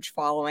huge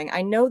following,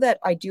 I know that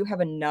I do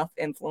have enough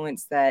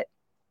influence that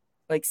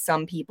like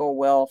some people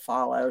will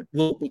follow.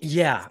 Well,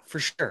 yeah, for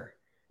sure.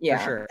 Yeah.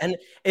 For sure. And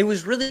it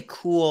was really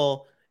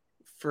cool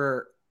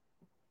for,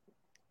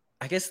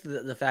 I guess,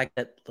 the fact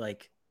that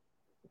like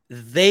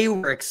they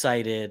were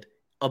excited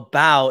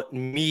about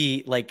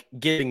me, like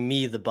giving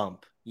me the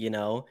bump, you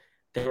know?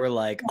 They were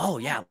like, oh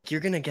yeah,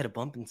 you're going to get a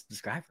bump in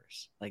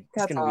subscribers. Like,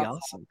 it's going to be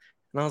awesome.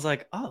 And I was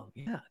like, oh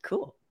yeah,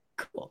 cool.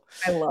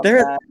 I love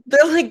that.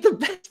 They're like the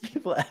best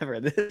people ever.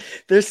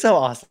 They're so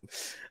awesome.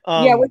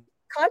 With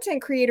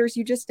content creators,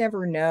 you just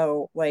never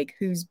know like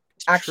who's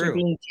actually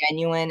being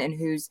genuine and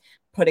who's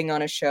putting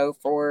on a show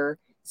for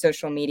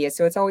social media.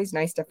 So it's always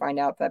nice to find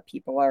out that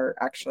people are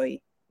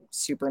actually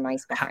super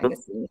nice behind the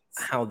scenes.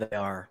 How they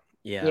are.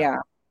 Yeah,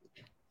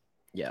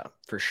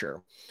 for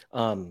sure.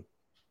 So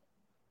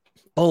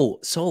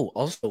also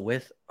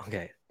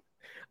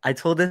I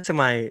told this to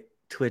my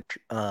Twitch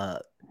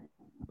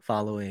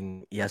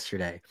following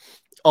yesterday.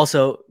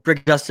 Also,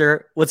 Brick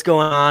Duster, what's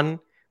going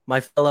on? My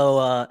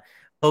fellow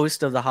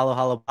host of the Hollow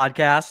Hollow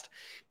podcast.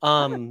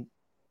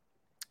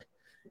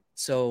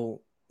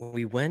 So when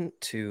we went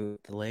to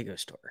the Lego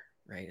store,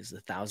 right? It's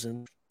the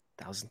 1000th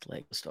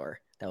Lego store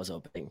that was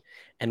opening,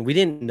 and we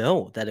didn't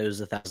know that it was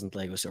the 1000th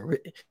Lego store.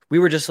 We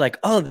were just like,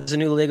 oh, there's a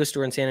new Lego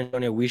store in San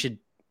Antonio. We should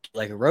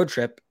like a road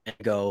trip and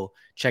go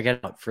check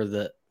it out for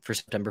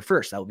September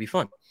 1st. That would be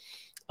fun.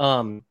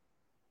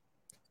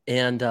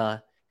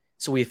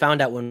 So we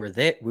found out when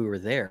we were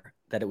there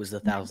that it was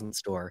the 1000th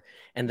store,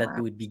 and that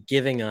they would be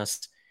giving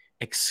us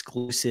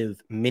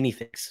exclusive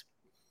minifigs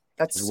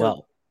as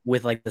well,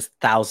 with like this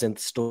 1000th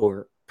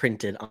store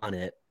printed on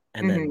it,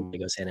 and then we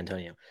go San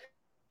Antonio.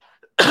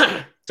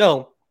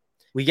 So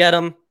we get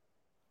them.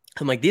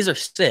 I'm like, these are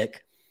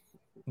sick,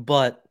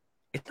 but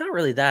it's not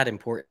really that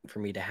important for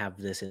me to have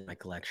this in my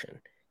collection.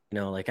 You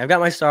know, like I've got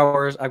my Star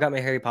Wars, I've got my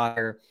Harry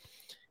Potter.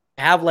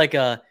 I have like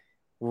a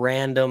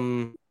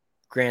random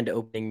grand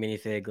opening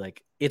minifig.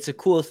 Like it's a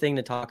cool thing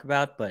to talk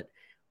about, but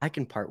I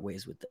can part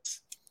ways with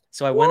this.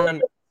 So I went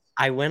on.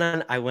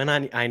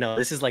 I know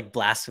this is like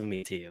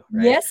blasphemy to you,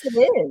 right? Yes, it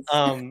is.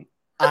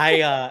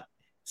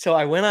 So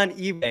I went on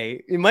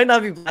eBay. It might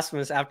not be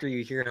blasphemous after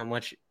you hear how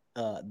much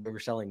they were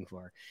selling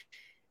for.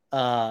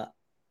 I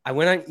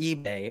went on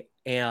eBay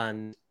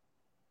and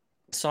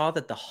saw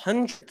that the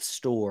 100th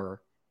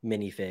store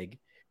minifig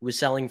was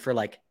selling for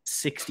like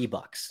 $60,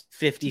 $50,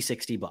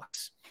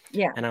 $60.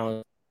 Yeah.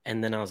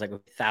 And then I was like,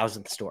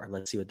 1000th store.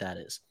 Let's see what that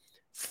is.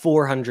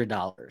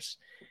 $400.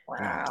 Wow.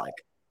 And I was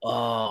like,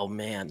 oh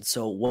man.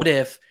 So what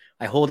if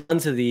I hold on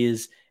to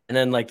these and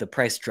then like the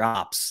price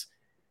drops?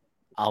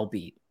 I'll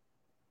be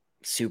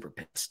super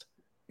pissed.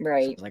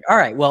 Right. So I was like, all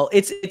right, well,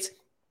 it's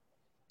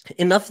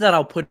enough that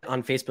I'll put it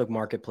on Facebook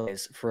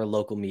Marketplace for a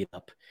local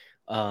meetup.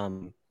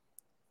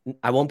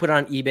 I won't put it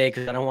on eBay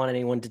because I don't want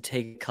anyone to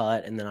take a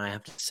cut and then I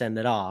have to send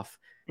it off.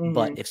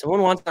 But if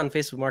someone wants it on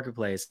Facebook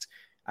Marketplace,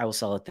 I will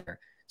sell it there.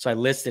 So I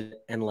listed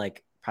it, and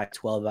like probably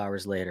 12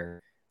 hours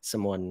later,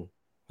 someone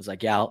was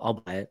like, "Yeah, I'll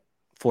buy it,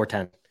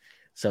 $410."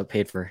 So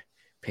paid for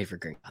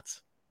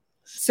Gringotts.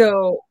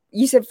 So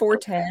you said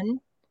 $410?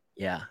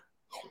 Yeah.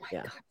 Oh my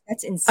God,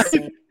 that's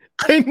insane.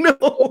 I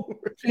know.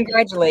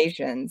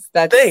 Congratulations.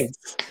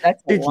 Thanks.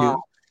 That's a lot.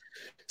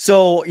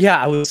 So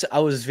yeah, I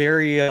was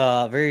very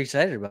very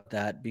excited about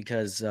that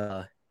because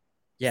so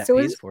it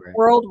pays for it.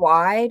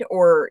 Worldwide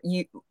or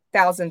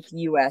 1000th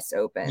US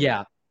Open?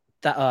 Yeah,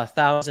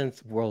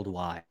 1000th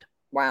worldwide.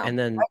 Wow. And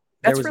then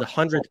there was the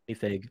 100th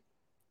minifig.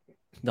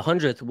 The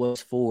 100th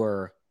was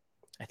for,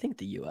 I think,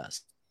 the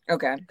US.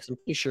 Okay. Because I'm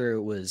pretty sure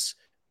it was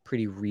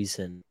pretty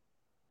recent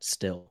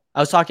still. I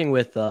was talking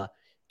with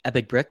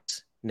Epic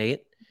Bricks,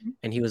 Nate,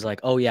 and he was like,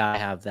 "Oh yeah, I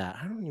have that."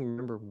 I don't even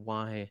remember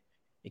why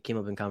it came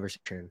up in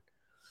conversation.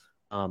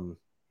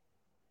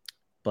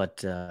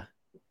 But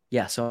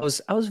yeah, so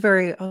I was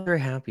very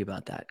happy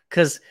about that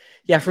because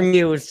yeah, for me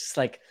it was just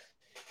like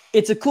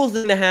it's a cool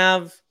thing to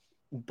have,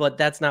 but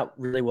that's not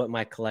really what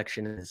my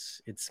collection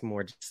is. It's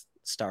more just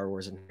Star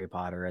Wars and Harry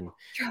Potter and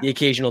the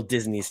occasional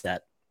Disney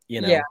set,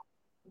 you know. Yeah.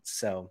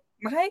 So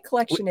my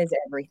collection is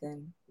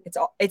everything. It's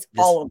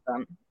all of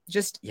them.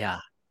 Just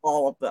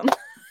all of them.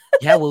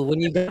 Yeah, well, when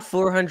you got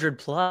 400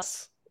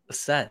 plus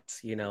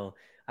sets, you know,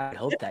 I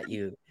hope that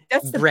you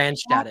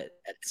branched out at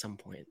some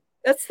point.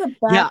 That's the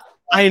best. Yeah,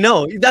 I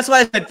know. That's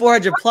why I said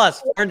 400 plus,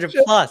 400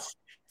 plus,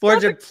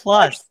 400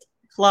 plus.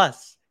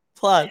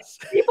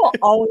 People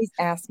always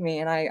ask me,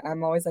 and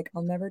I'm always like,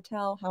 I'll never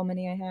tell how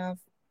many I have.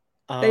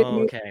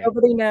 Okay.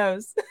 Nobody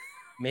knows.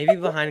 Maybe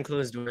behind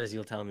closed doors,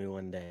 you'll tell me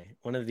one day,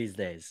 one of these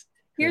days.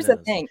 Here's the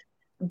thing: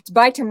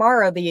 by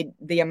tomorrow,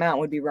 the amount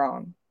would be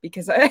wrong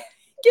because I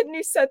get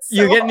new sets.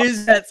 You get new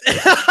sets.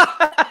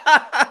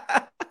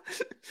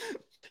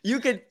 You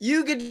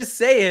could just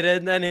say it,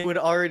 and then it would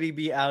already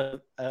be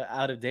out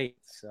of date.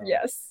 So.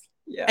 Yes.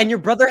 Yeah. And your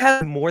brother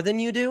has more than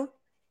you do?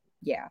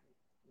 Yeah.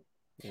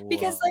 Whoa.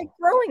 Because like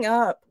growing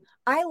up,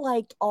 I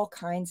liked all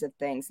kinds of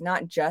things,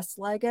 not just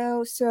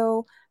Lego.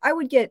 So I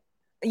would get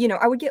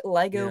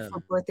Lego for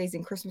birthdays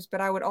and Christmas,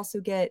 but I would also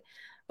get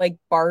like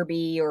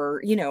Barbie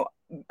or,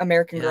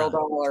 American Girl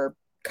doll or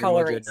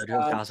coloring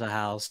stuff. Casa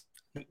House.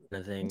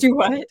 Do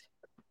what?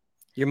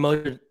 Your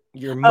Mojo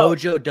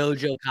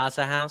Dojo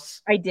Casa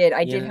House. I did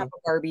have a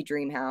Barbie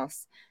dream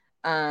house.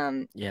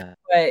 Yeah.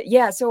 But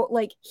yeah, so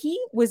like he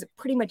was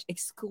pretty much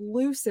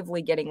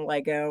exclusively getting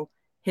Lego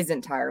his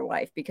entire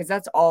life because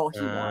that's all he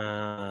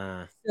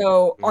wanted.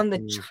 So on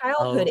the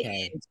childhood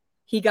end,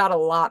 he got a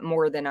lot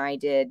more than I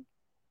did,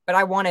 but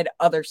I wanted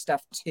other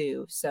stuff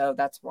too, so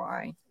that's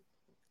why.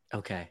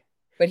 Okay.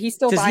 But he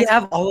still does he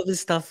have all of his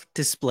stuff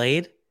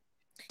displayed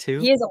too?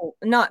 He has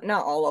not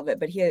all of it,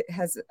 but he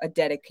has a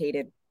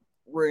dedicated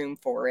room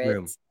for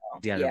it. So,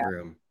 a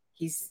room.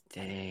 He's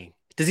dang.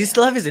 Does he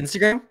still have his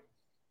Instagram?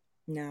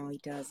 No, he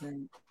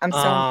doesn't. I'm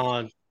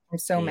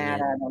so mad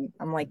at him.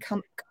 I'm like,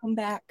 come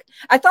back.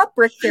 I thought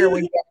Brick Fair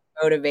would get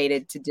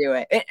motivated to do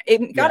it.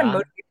 It got him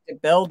motivated to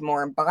build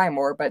more and buy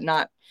more, but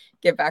not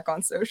get back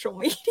on social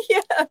media.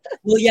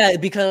 Well, yeah,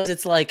 because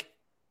it's like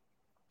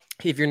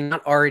if you're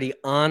not already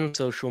on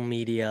social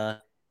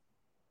media,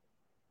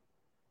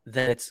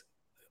 then it's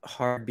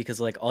hard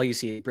because like all you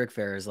see at Brick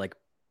Fair is like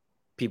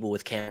people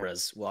with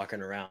cameras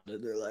walking around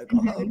and they're like,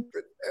 "Oh,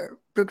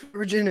 Brick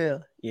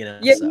Virginia," Yeah,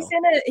 so.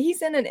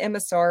 he's in an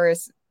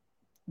Emissarius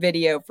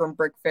video from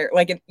Brick Fair,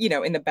 like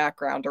in the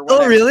background or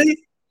whatever. Oh, really?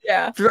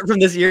 Yeah. From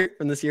this year?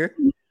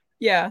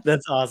 Yeah.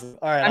 That's awesome.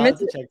 All right, I'll have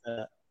to check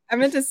that out. I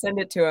meant to send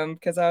it to him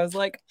because I was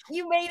like,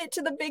 "You made it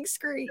to the big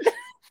screen."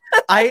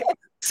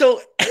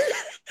 So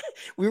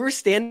we were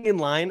standing in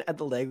line at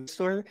the Lego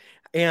store,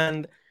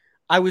 and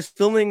I was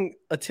filming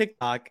a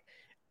TikTok,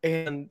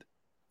 and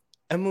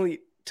Emily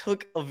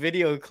took a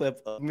video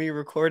clip of me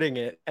recording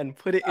it and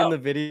put it in the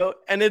video,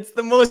 and it's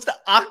the most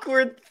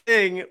awkward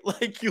thing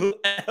like you'll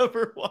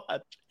ever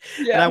watch.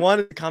 Yeah. And I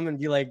wanted to come and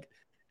be like,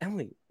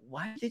 Emily,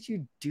 why did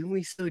you do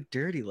me so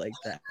dirty like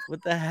that?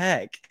 What the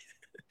heck?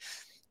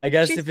 I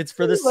guess if it's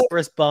for the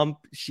first bump,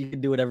 she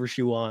can do whatever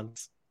she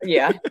wants.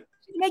 Yeah.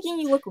 She's making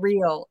you look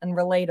real and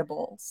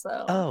relatable.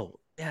 So. Oh,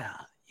 yeah.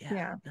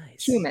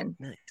 Nice. Human.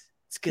 Nice.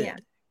 It's good. Yeah.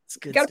 It's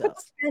good Gotta stuff. put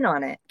the spin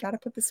on it. Gotta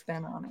put the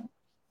spin on it.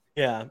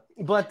 Yeah.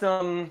 But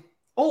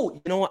oh,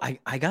 you know what?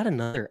 I got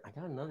another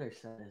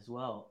set as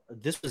well.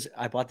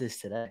 I bought this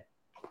today.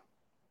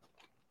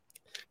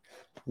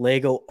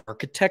 Lego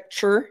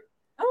architecture.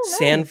 Oh, nice.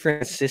 San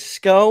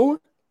Francisco.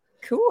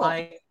 Cool.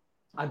 I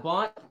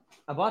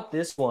bought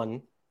this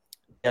one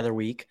the other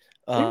week.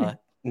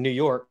 New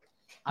York.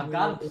 I've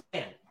got a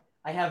plan.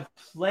 I have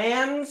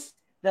plans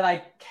that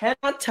I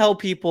cannot tell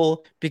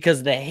people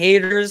because the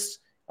haters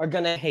are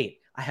gonna hate.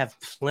 I have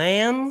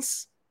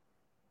plans,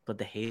 but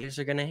the haters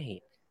are gonna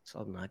hate. So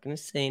I'm not gonna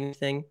say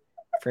anything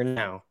for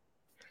now.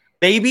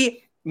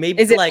 Maybe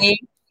is it like me?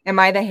 Am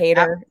I the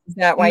hater? Is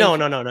that why? No.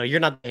 You're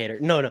not the hater.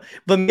 No.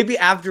 But maybe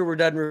after we're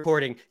done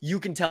recording, you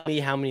can tell me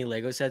how many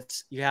Lego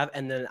sets you have,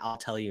 and then I'll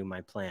tell you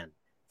my plan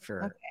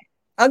for. Okay.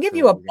 I'll give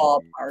you a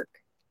ballpark.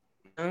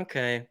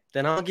 Okay.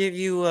 Then I'll give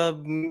you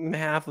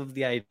half of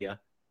the idea.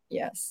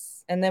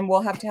 Yes. And then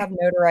we'll have to have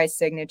notarized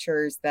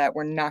signatures that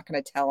we're not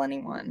going to tell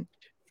anyone.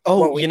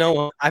 Oh, you know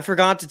what? I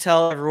forgot to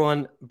tell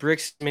everyone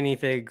Bricks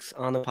Minifigs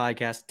on the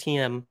podcast.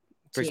 TM.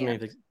 Bricks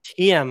Minifigs.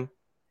 TM.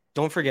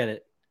 Don't forget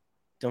it.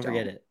 Don't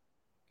forget it.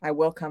 I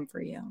will come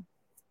for you.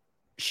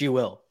 She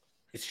will.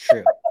 It's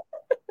true.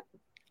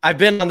 I've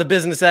been on the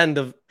business end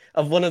of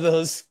one of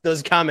those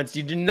comments.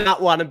 You do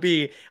not want to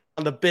be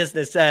on the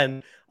business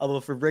end of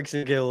a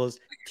Forbricksandgiggles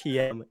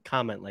TM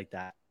comment like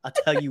that. I'll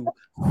tell you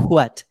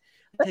what.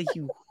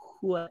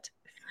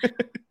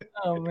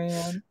 Oh,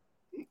 man.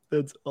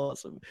 That's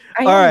awesome.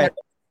 All right.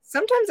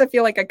 Sometimes I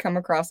feel like I come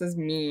across as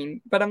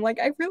mean, but I'm like,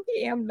 I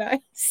really am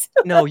nice.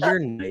 No, you're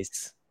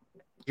nice.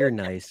 You're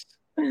nice.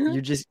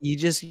 You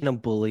just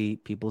bully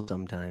people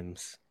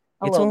sometimes.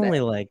 It's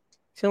only like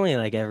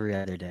every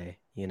other day,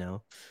 you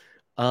know.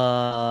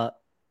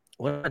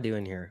 What am I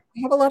doing here?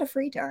 I have a lot of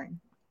free time.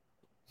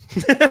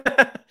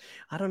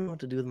 I don't know what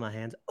to do with my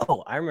hands.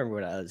 Oh, I remember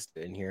what I was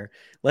doing here.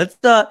 Let's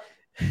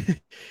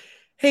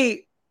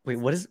Hey, wait,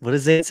 what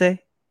does it say?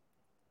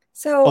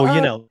 So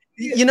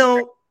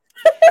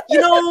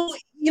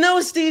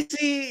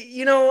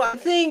Stacey, I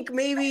think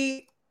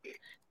maybe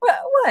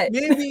what?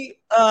 Maybe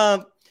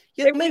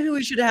maybe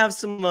we should have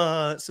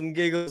some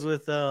giggles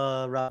with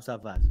Rob's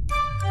Top 5.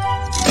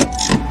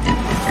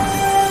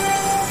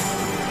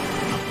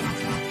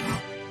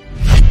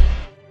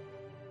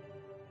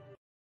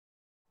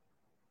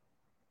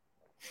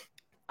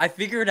 I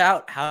figured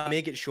out how to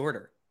make it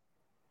shorter.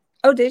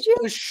 Oh, did you?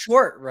 It was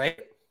short, right?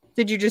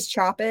 Did you just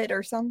chop it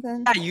or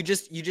something? Yeah, you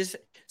just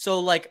so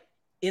like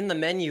in the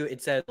menu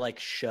it said like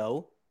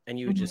show, and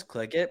you would just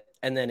click it,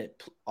 and then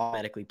it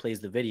automatically plays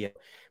the video.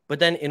 But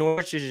then in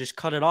order to just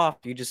cut it off,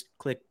 you just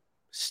click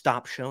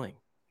stop showing.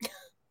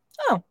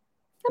 Oh,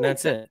 and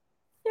that's it.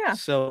 Yeah.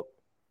 So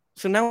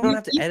now we don't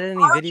have to edit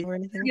any video or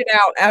anything. Get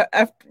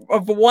out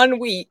of 1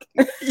 week.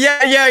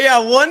 Yeah.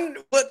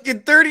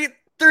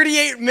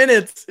 38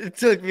 minutes it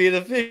took me to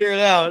figure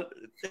it out.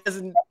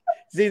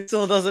 Zane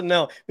still doesn't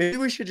know. Maybe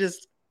we should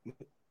just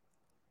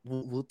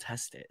we'll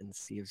test it and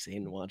see if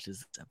Zane watches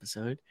this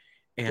episode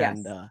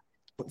and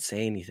don't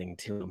say anything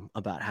to him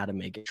about how to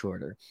make it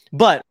shorter.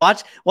 But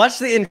watch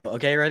the intro.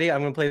 Okay, ready?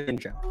 I'm gonna play the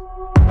intro.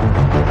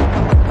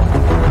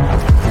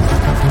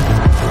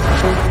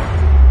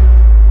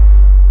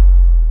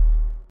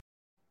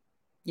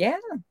 Yeah,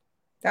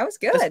 that was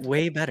good. That's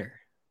way better.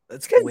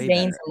 That's because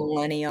Zane's a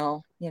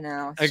millennial,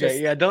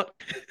 Okay, don't.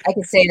 I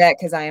can say that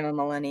because I am a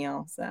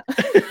millennial. So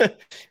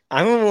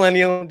I'm a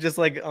millennial, just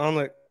like on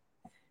the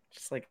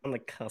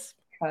cusp.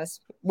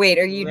 Wait,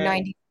 are you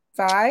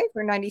 95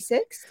 or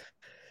 96?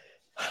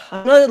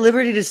 I'm not at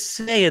liberty to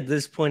say at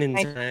this point in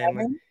 97?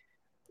 Time.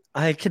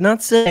 I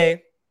cannot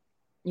say.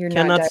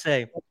 Cannot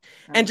say. Oh.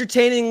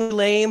 Entertainingly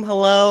lame.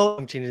 Hello.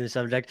 I'm changing the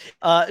subject.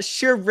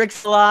 Sure,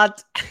 bricks a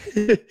lot.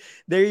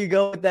 There you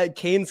go with that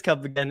Canes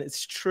Cup again.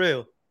 It's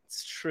true.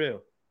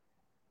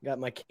 Got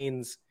my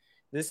Canes.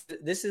 This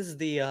is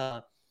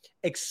the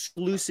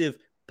exclusive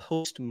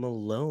Post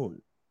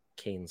Malone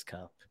Canes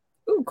Cup.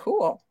 Ooh,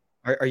 cool.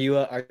 Are you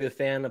a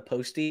fan of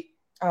Posty?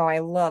 Oh, I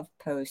love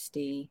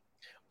Posty.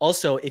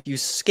 Also, if you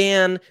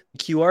scan the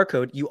QR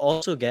code, you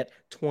also get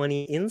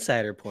 20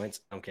 insider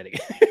points. I'm kidding.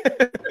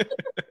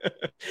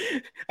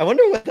 I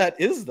wonder what that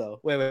is, though.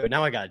 Wait.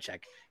 Now I gotta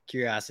check.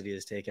 Curiosity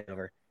is taking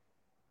over.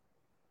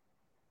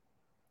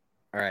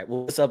 All right.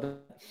 Well, what's up?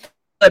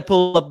 I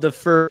pull up the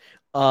first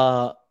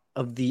of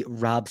the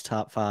Rob's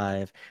Top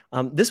 5.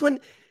 This one,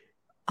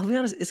 I'll be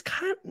honest,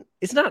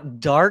 it's not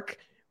dark,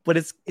 but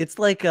it's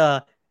like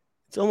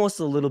it's almost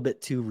a little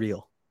bit too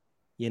real.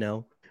 you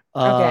know.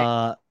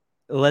 Okay.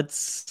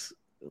 Let's.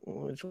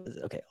 Which one is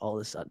it? Okay, all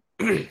of a sudden.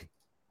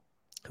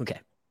 Okay,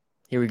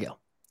 here we go.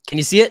 Can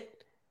you see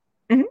it?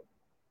 Mm-hmm.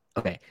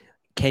 Okay.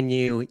 Can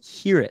you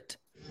hear it?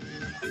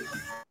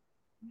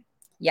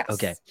 Yes.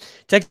 Okay.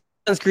 Text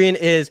on screen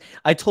is,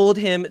 I told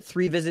him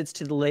 3 visits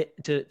to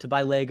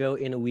buy Lego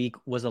in a week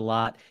was a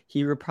lot.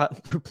 He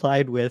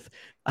replied with,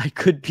 I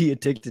could be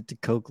addicted to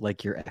Coke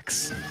like your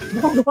ex.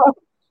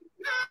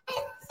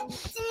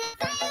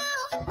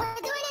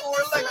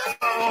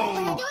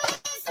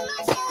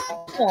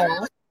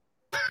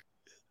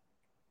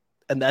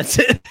 And that's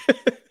it.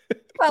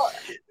 Well,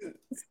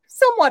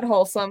 somewhat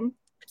wholesome,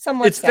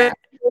 somewhat sad.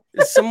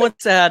 It's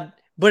somewhat sad,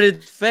 but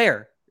it's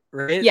fair,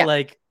 right? Yeah.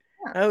 Like,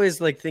 I always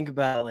like think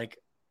about like,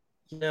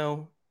 you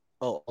know.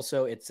 Oh,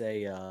 also it's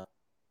a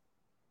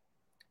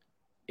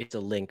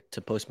link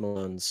to Post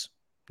Malone's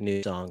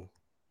new song,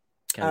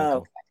 Chemical.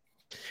 Okay.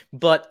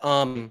 But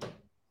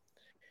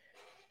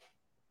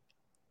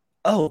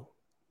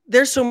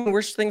there's so many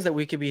worse things that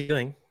we could be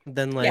doing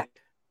than like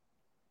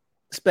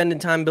spending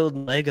time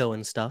building Lego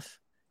and stuff.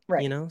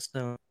 Right. You know,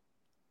 so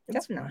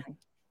it's fine.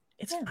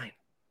 It's fine.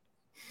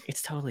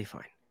 It's totally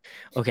fine.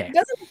 Okay. It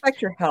doesn't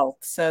affect your health,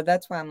 so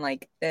that's why I'm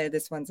like,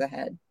 this one's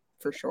ahead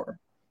for sure.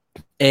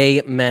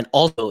 Amen.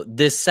 Also,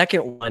 this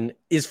second one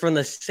is from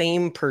the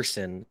same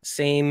person,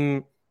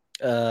 same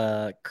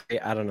I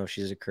don't know if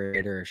she's a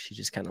creator or she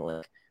just kind of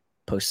like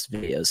posts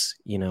videos,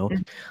 you know.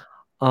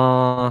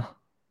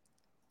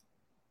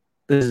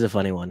 This is a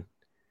funny one.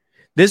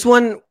 This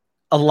one,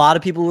 a lot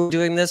of people were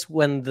doing this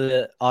when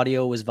the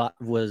audio was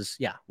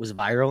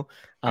viral.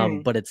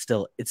 But it's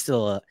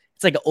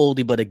like an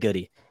oldie but a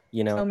goodie,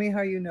 you know. Tell me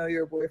how you know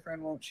your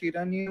boyfriend won't cheat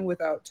on you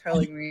without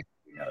telling me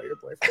you know your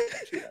boyfriend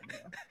won't cheat on you.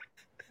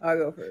 I'll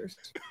go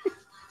first.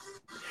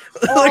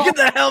 Look at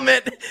the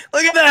helmet.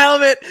 Look at the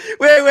helmet.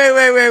 Wait.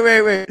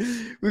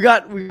 We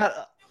got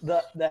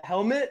the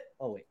helmet.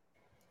 Oh wait.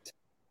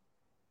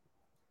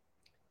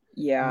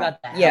 Yeah. We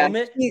got the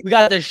helmet. We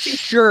got the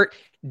shirt.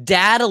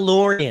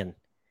 Dadalorian.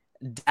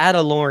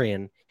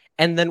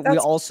 And then we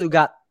also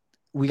got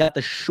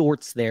the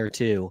shorts there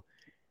too.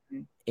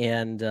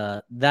 And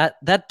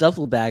that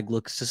duffel bag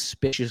looks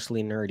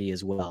suspiciously nerdy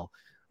as well.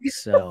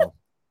 So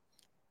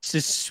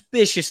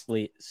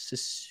suspiciously.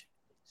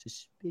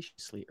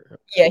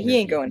 Yeah, he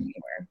ain't going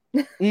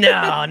anywhere.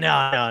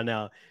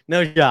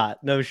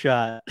 No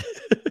shot.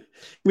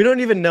 We don't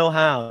even know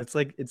how. It's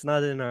like it's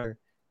not in our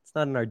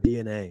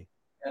DNA.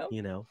 Nope.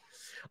 You know.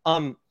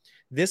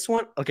 This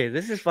one, okay,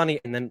 this is funny,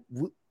 and then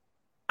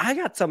I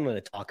got something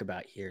to talk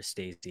about here,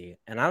 Stacey,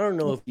 and I don't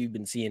know if you've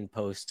been seeing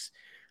posts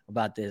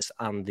about this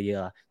on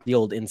the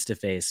old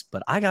Instaface,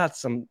 but I got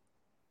some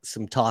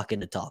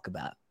talking to talk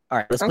about. All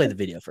right, let's play the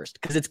video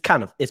first because it's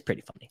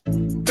pretty funny.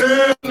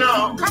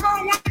 No, come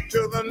on,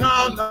 to the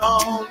no. Come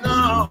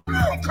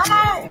on,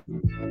 hell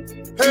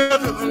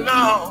to the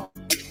no.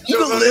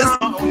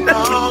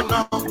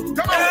 No.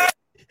 Come on.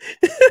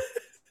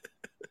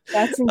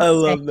 That's insane.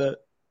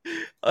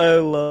 I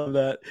love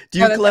that. Do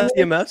you collect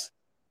EMFs?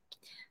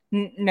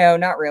 No,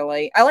 not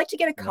really. I like to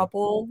get a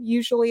couple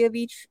usually of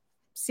each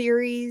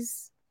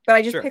series, but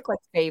I just pick like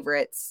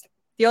favorites.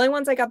 The only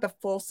ones I got the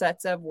full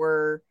sets of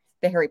were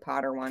the Harry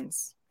Potter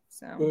ones.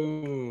 So,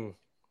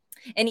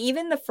 and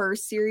even the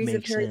first series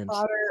of Harry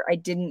Potter, I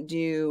didn't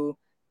do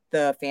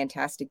the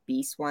Fantastic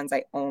Beasts ones.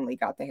 I only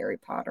got the Harry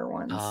Potter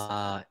ones.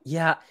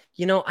 Yeah,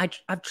 you know,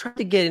 I've tried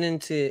to get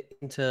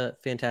into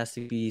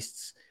Fantastic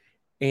Beasts,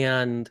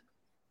 and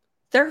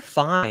they're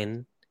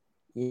fine,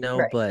 you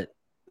know, but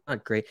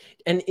not great.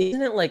 And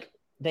isn't it like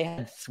they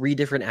had 3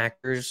 different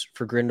actors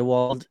for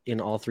Grindelwald in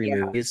all 3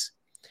 movies?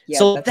 Yeah,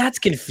 so that's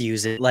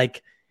confusing.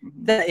 Like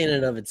that in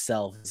and of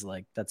itself is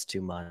like that's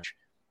too much.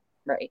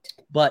 Right.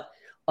 But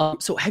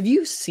so have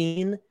you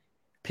seen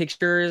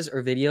pictures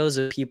or videos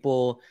of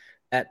people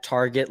at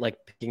Target like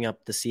picking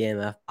up the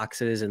CMF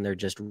boxes and they're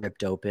just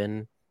ripped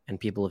open and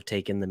people have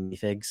taken the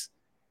minifigs?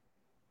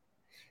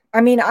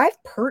 I mean, I've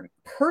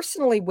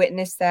personally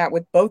witnessed that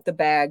with both the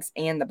bags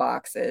and the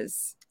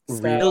boxes.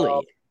 So,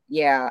 really?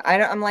 Yeah.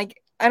 I'm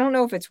like, I don't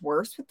know if it's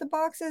worse with the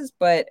boxes,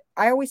 but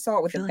I always saw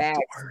it with the bags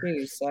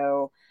too.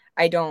 So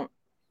I don't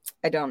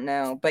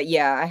know. But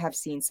yeah, I have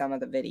seen some of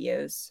the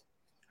videos.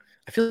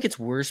 I feel like it's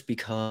worse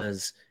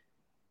because,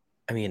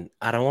 I mean,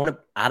 I don't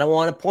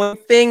want to point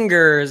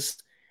fingers,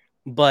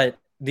 but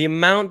the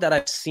amount that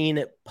I've seen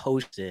it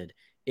posted,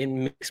 it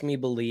makes me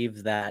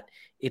believe that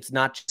it's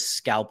not just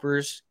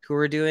scalpers who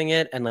are doing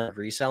it and like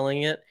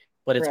reselling it,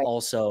 but it's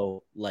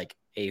also like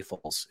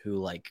AFOLs who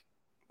like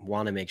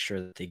want to make sure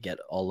that they get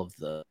all of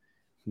the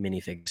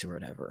minifigs or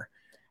whatever.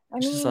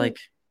 It's just like,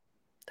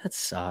 that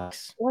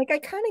sucks. Like, I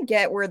kind of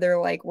get where they're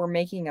like, we're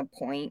making a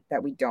point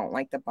that we don't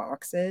like the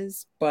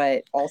boxes,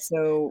 but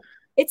also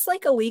it's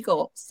like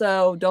illegal.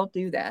 So don't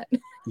do that.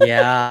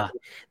 Yeah.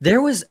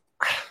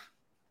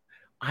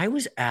 I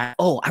was at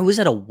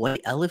a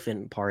white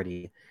elephant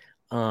party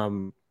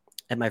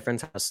at my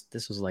friend's house.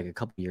 This was like a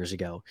couple years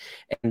ago.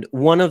 And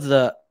one of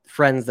the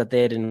friends that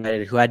they had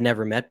invited who I'd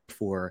never met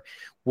before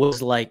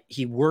was like,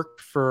 he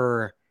worked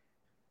for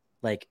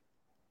like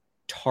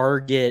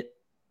Target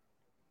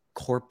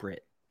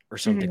corporate or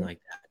something like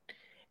that.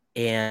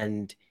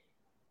 And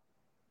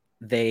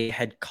they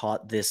had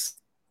caught this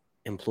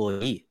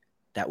employee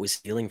that was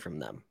stealing from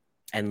them.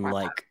 And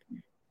like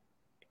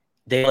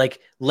they like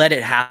let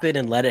it happen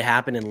and let it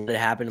happen and let it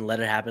happen and let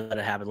it happen, let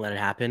it happen, let it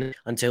happen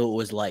until it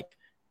was like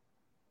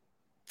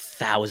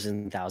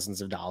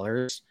thousands of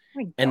dollars.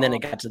 And then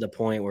it got to the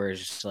point where it's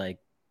just like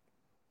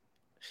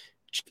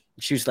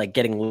she was like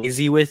getting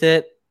lazy with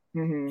it.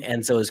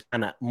 And so it was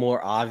kind of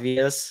more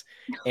obvious.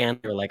 And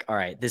they're like, all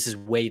right, this is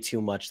way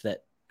too much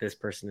that this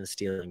person is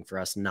stealing for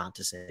us not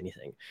to say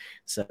anything.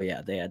 So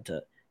yeah, they had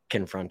to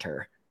confront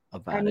her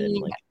about it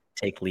and like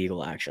take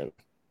legal action.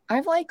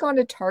 I've like gone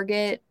to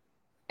Target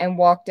and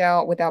walked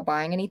out without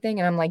buying anything,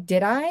 and I'm like,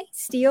 did I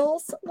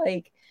steal?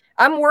 Like,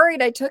 I'm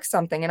worried I took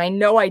something, and I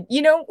know like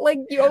you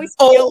always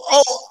feel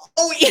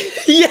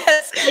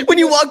yes. When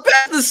you walk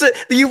past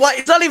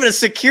it's not even a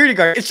security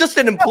guard, it's just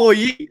an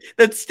employee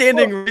that's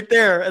standing right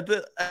there at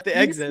the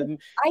exit.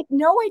 I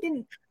know I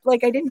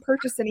didn't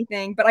purchase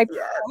anything, but I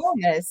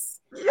promise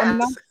I'm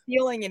not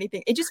stealing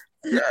anything. It just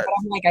I'm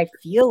like, I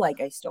feel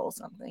like I stole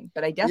something,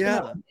 but I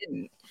definitely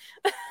didn't.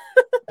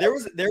 There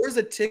was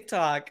a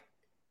TikTok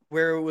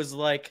where it was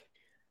like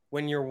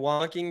when you're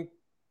walking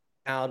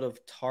out of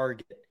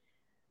Target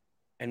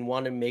and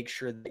want to make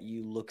sure that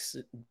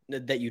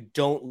you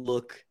don't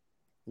look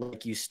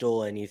like you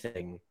stole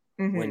anything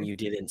when you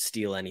didn't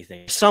steal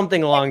anything.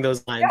 Something along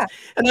those lines. Yeah.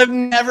 And I've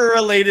never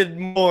related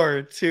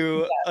more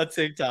to a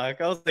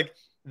TikTok. I was like,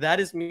 that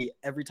is me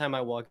every time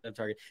I walk out of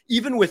Target.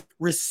 Even with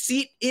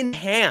receipt in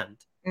hand,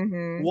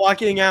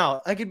 walking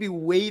out, I could be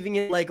waving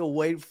it like a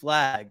white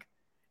flag.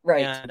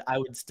 Right. And I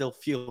would still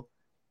feel,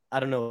 I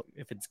don't know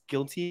if it's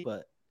guilty,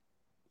 but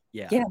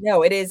yeah. Yeah,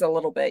 no, it is a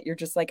little bit. You're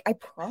just like, I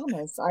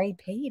promise I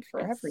paid for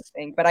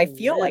everything, but I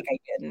feel like I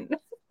didn't.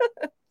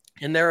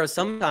 And there are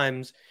some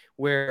times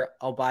where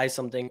I'll buy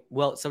something.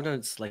 Well, sometimes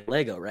it's like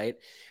Lego, right?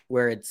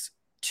 Where it's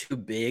too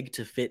big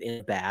to fit in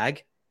a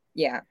bag.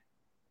 Yeah.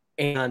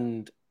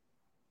 And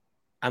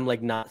I'm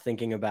like not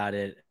thinking about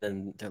it.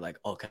 And they're like,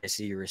 oh, can I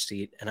see your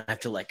receipt? And I have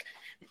to like,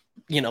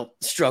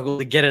 struggle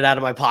to get it out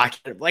of my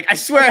pocket. Like, I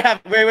swear I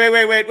have. Wait.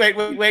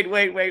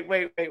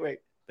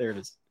 There it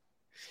is.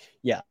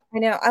 Yeah. I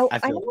know.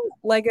 I know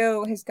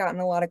Lego has gotten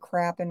a lot of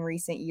crap in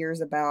recent years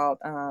about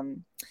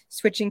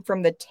switching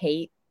from the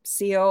tape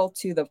seal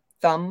to the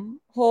thumb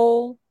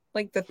hole,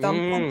 like the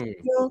thumb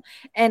seal.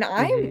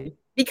 And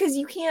because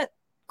you can't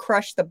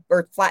crush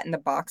or flatten the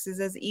boxes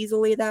as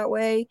easily that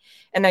way.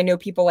 And I know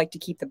people like to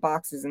keep the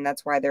boxes, and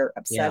that's why they're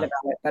upset about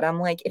it. But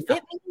I'm like, if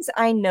it means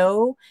I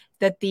know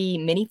that the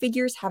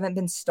minifigures haven't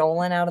been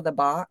stolen out of the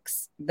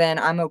box, then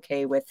I'm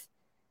okay with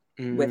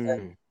it.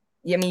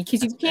 I mean,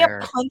 because you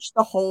can't punch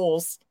the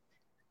holes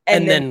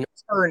and then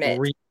turn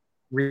it.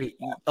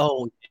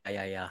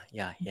 Yeah.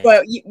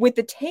 But with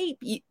the tape,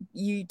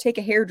 you take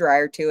a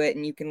hairdryer to it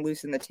and you can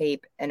loosen the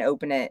tape and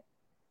open it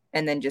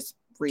and then just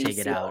take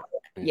it out.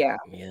 Yeah.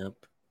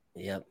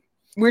 Yep.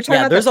 We're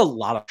talking about there's a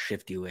lot of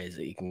shifty ways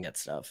that you can get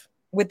stuff.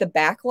 With the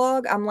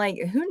backlog, I'm like,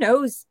 who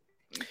knows?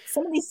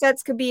 Some of these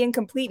sets could be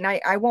incomplete, and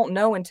I won't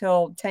know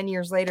until 10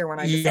 years later when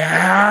I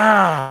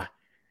decide.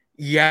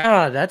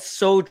 Yeah, that's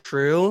so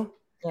true.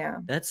 Yeah.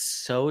 That's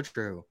so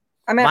true.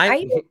 I mean, I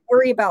even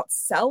worry about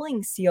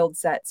selling sealed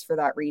sets for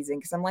that reason,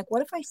 because I'm like,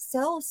 what if I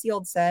sell a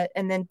sealed set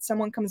and then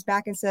someone comes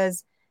back and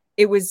says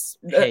it was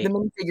the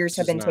minifigures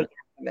have been taken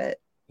out of it?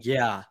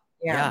 Yeah.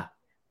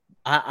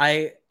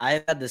 I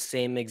had the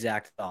same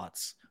exact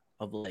thoughts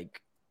of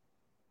like,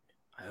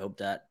 I hope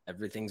that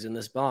everything's in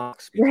this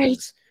box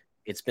because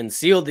it's been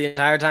sealed the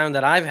entire time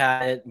that I've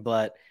had it,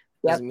 but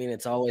doesn't mean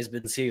it's always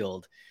been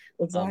sealed.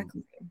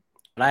 Exactly.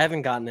 But I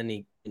haven't gotten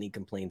any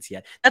complaints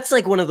yet. That's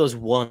like one of those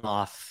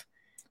one-off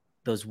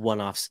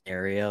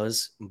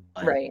scenarios.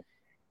 But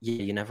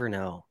yeah, you never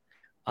know.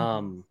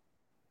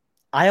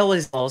 I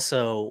always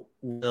also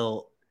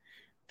will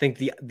think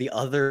the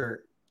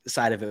other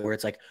side of it where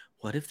it's like,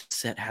 what if the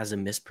set has a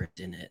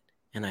misprint in it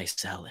and I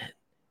sell it?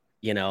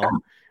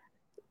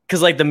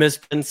 Because like the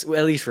misprints,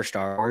 at least for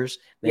Star Wars,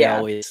 they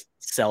always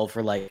sell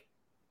for like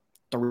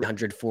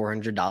 $300,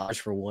 $400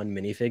 for one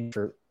minifig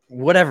for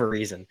whatever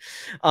reason.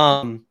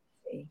 So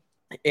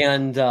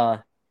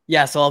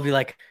I'll be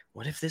like,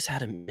 what if this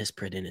had a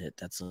misprint in it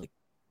that's like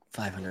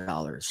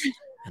 $500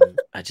 and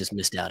I just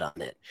missed out on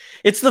it?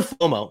 It's the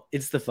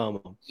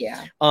FOMO.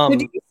 Yeah. So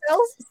do you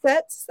sell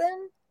sets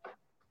then?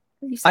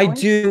 I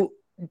do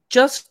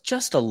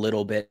just a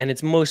little bit, and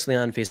it's mostly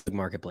on Facebook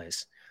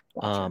Marketplace.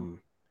 Gotcha.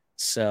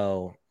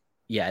 So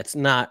yeah, it's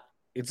not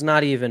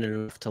even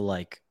enough to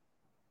like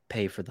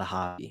pay for the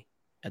hobby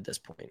at this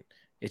point.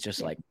 It's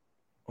just like,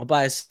 I'll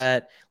buy a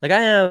set. Like I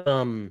have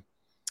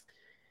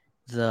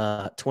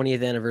the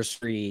 20th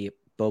anniversary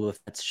Boba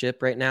Fett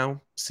ship right now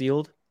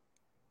sealed,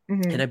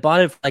 and I bought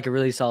it for like a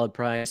really solid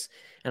price,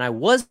 and I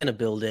was gonna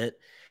build it,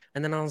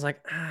 and then I was like,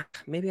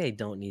 maybe I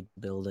don't need to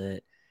build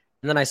it.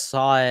 And then I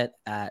saw it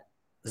at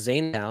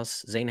Zane's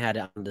house. Zane had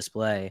it on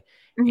display,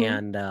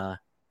 and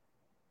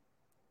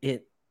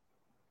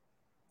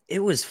it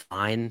was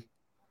fine.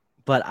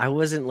 but I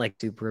wasn't like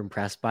super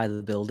impressed by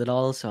the build at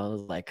all. So I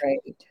was like,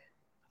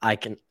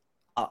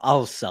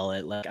 I'll sell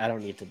it. Like I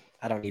don't need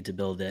to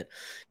build it.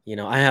 You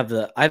know, I have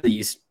the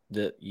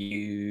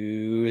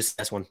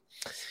USS one.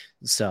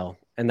 So,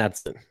 and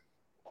that's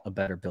a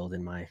better build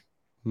in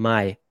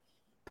my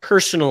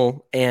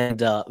personal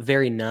and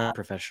very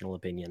non-professional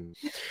opinion.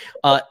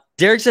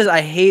 Derek says,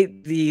 I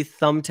hate the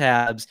thumb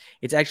tabs.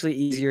 It's actually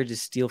easier to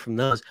steal from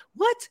those.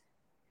 What?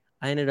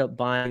 I ended up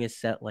buying a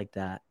set like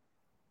that.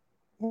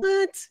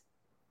 What?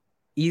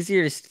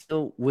 Easier to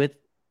steal with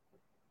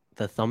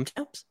the thumb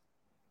tabs?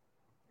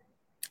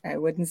 I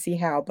wouldn't see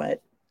how,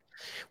 but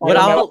what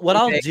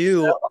I'll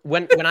do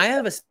when I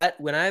have a set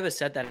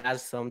that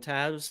has thumb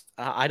tabs,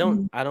 I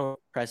don't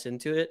press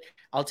into it.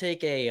 I'll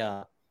take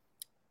a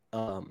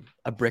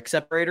brick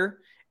separator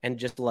and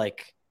just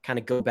like kind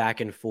of go back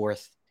and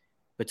forth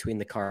between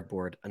the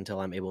cardboard until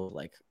I'm able to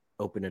like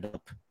open it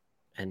up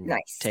and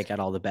take out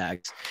all the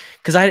bags.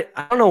 Because I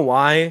don't know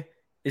why.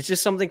 It's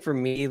just something for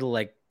me,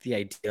 like the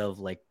idea of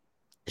like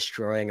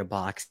destroying a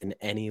box in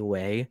any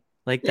way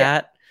like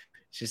that.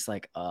 It's just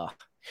like,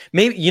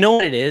 maybe, you know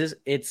what it is?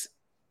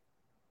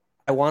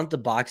 I want the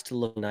box to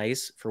look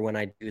nice for when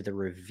I do the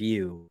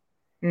review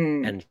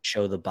and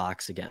show the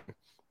box again.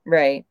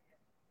 Right.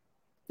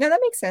 No, that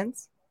makes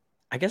sense.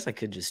 I guess I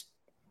could just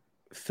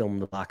film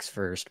the box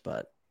first,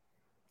 but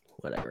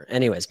whatever.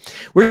 Anyways,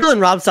 we're still in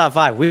Rob's top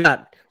 5. We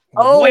got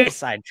way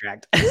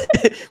sidetracked.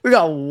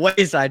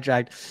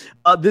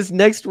 This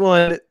next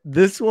one,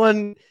 this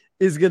one's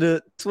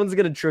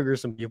gonna trigger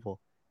some people.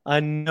 I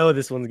know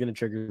this one's gonna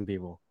trigger some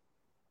people.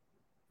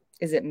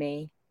 Is it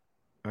me?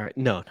 All right,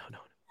 no. All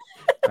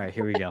right,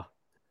 here we go.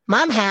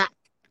 Mom hat.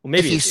 Well,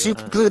 maybe if you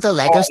super glue the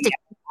Lego stick,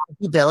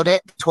 you build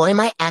it. The toy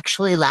might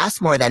actually last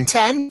more than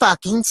 10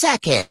 fucking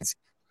seconds.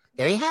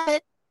 There you have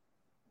it.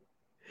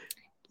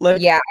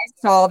 Yeah, I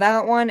saw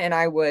that one and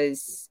I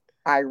was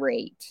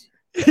irate.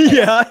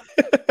 Yeah.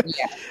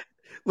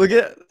 Look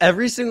at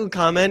every single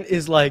comment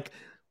is like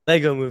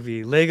Lego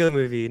movie,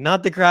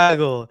 not the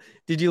Craggle.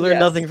 Did you learn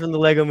nothing from the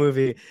Lego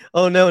movie?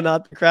 Oh no,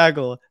 not the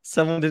Craggle.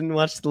 Someone didn't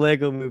watch the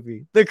Lego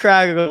movie. The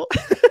Craggle.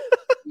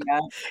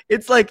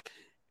 It's like,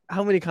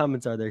 how many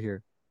comments are there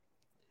here?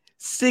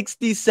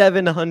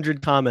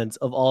 6,700 comments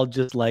of all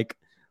just like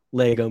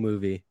Lego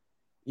movie,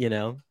 you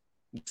know?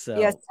 So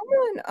yeah,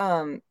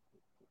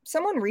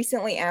 someone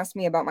recently asked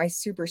me about my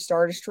Super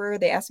Star Destroyer.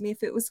 They asked me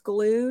if it was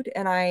glued,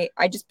 and I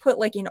just put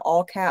like in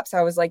all caps,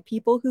 I was like,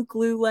 people who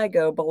glue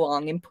Lego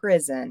belong in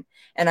prison.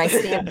 And I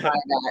stand by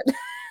that.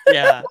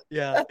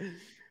 Yeah.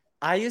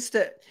 I used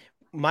to,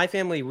 my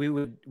family, we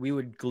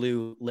would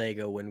glue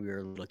Lego when we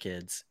were little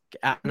kids.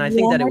 And I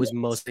think that it was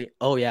mostly, it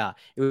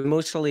was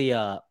mostly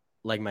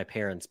like my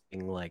parents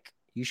being like,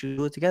 you should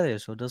glue it together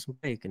so it doesn't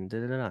break and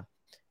da-da-da-da.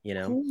 You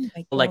know,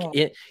 like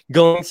it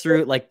going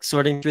through, like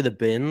sorting through the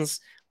bins.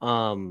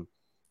 I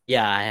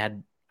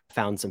had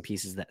found some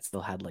pieces that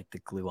still had like the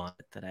glue on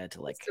it that I had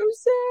to like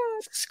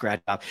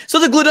scratch off. So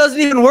the glue doesn't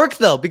even work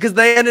though, because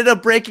they ended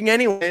up breaking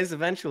anyways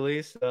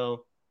eventually.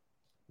 So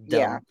dumb.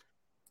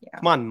 Yeah.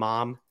 Come on,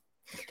 Mom.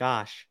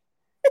 Gosh.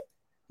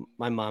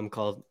 My mom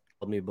called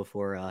me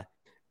before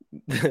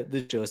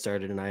the show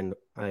started and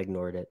I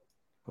ignored it.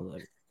 I was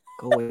like,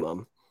 go away,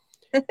 Mom.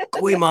 Go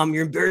away, Mom.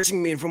 You're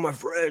embarrassing me in front of my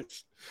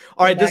friends.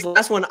 All right, this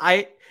last one,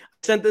 I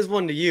sent this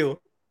one to you.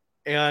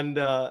 And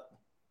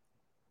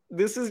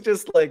this is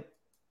just like,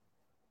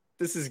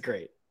 this is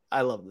great.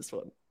 I love this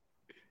one.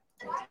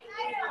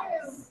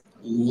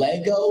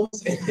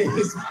 Legos in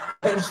his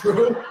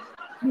bedroom.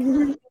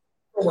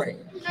 Right.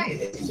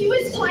 He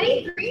was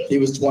 23. He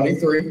was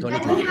 23. And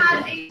he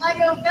had a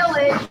Lego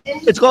village.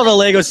 It's called a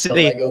Lego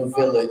City. The Lego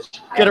Village.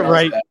 Get it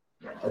right.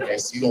 Okay,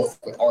 so you don't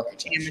with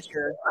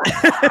architecture.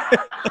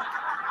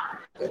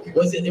 It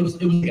was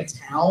like a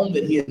town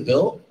that he had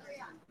built.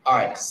 All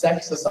right,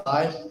 sex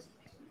aside,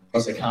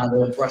 was it kind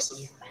of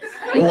impressive?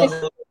 It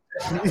wasn't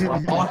what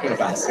I'm talking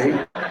about, see?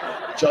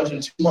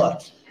 Judging too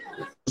much.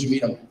 Did you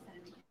meet him?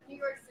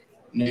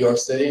 New York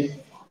City.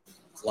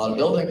 It's a lot of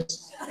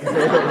buildings.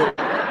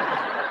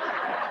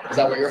 Is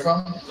that where you're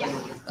from? Yeah.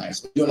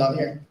 Nice. What are you doing out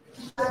here?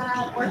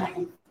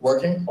 Working.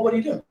 Working? Oh, what do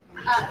you do?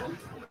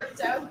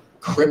 Crypto.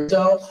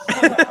 Crypto?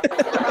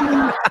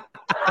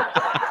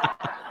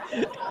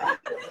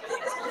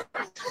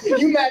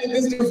 You mad at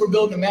this dude for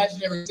building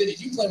imaginary cities.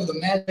 You play with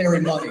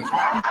imaginary money.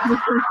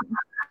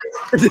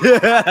 He's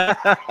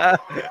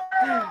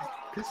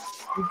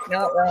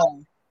not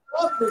wrong.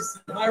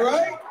 Am I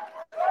right?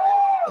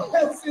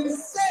 That's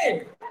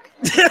insane.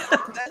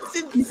 That's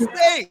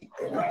insane.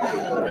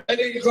 I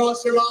didn't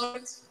cross your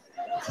minds.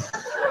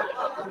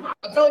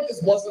 I felt like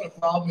this wasn't a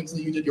problem until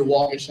you did your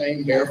walk of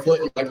shame barefoot.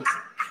 You're like,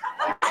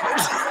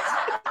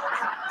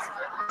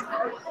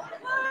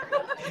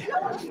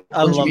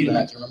 where'd you meet him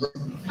at? Do you remember?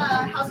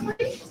 House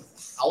party.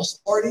 House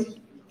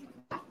party?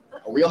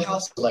 A real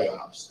house or Lego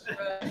house?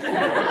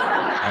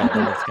 I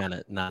think it's kind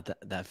of not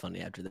that funny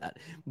after that,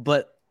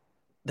 but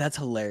that's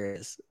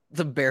hilarious.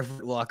 The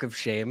barefoot walk of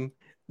shame.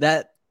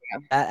 That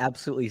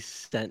absolutely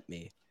sent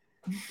me.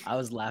 I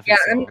was laughing.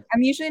 Yeah,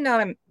 I'm usually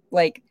not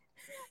like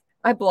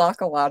I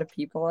block a lot of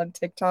people on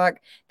TikTok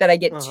that I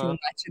get too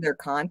much of their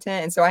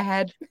content, and so I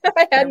had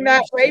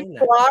Matt Ray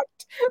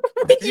blocked.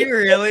 Did you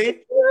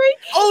really?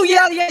 Oh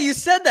yeah, you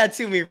said that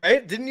to me,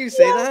 right? Didn't you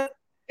say that?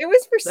 It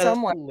was for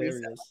someone,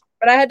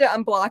 but I had to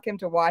unblock him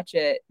to watch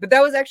it. But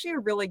that was actually a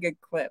really good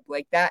clip.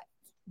 Like that,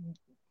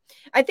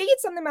 I think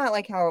it's something about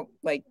like how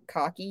like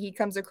cocky he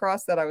comes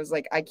across that I was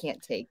like, I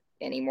can't take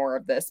any more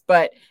of this.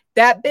 But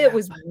that bit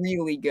was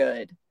really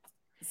good.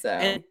 So.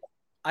 And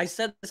I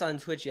said this on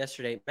Twitch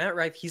yesterday. Matt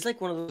Rife, he's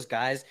like one of those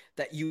guys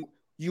that you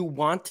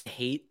want to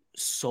hate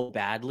so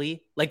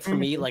badly. Like for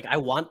me, like I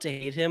want to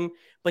hate him,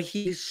 but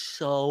he's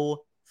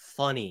so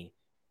funny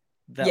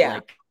that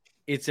like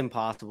it's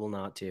impossible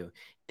not to.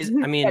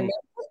 I mean,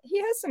 he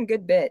has some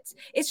good bits.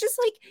 It's just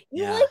like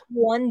you like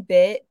one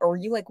bit or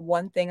you like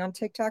one thing on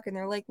TikTok, and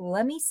they're like,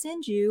 "Let me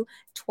send you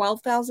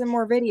 12,000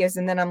 more videos,"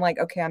 and then I'm like,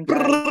 "Okay, I'm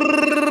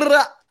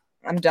done.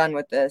 I'm done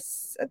with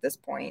this at this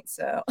point."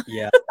 So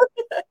yeah.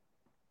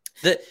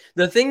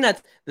 The things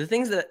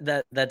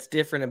that's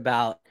different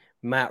about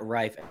Matt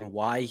Rife and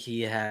why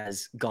he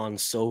has gone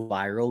so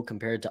viral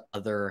compared to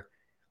other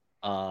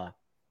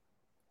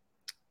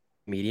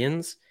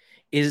comedians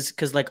is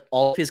because like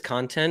all of his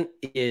content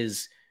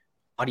is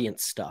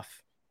audience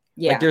stuff.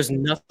 Yeah. Like there's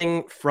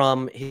nothing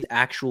from his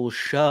actual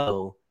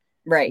show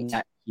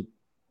that he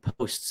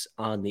posts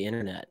on the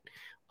internet.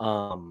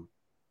 And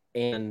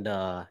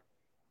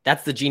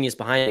that's the genius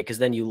behind it, because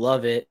then you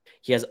love it.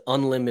 He has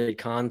unlimited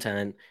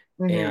content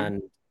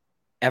and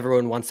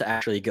everyone wants to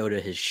actually go to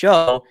his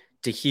show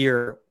to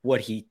hear what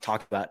he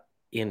talked about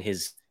in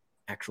his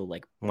actual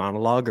like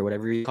monologue or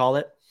whatever you call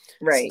it.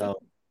 Right.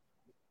 So,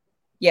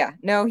 yeah.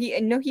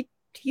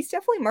 He's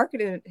definitely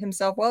marketed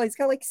himself well. He's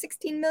got like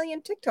 16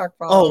 million TikTok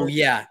followers. Oh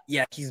yeah.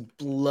 Yeah. He's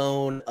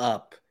blown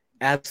up.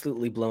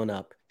 Absolutely blown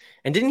up.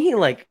 And didn't he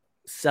like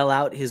sell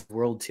out his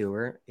world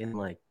tour in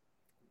like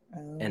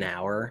an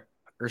hour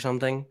or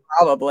something?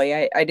 Probably.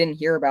 I didn't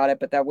hear about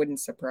it, but that wouldn't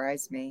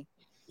surprise me.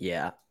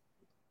 Yeah.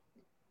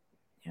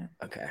 Yeah.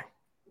 Okay.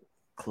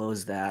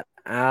 Close that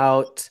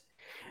out.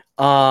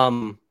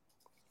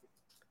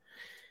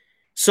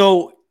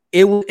 So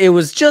it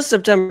was just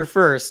September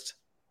 1st,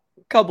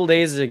 a couple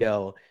days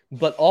ago,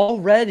 but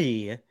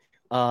already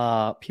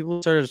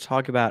people started to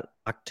talk about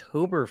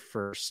October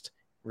 1st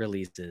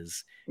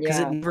releases because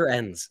it never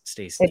ends,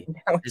 Stacey.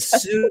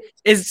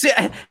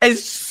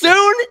 As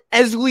soon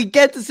as we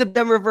get to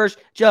September 1st,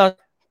 just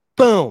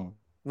boom.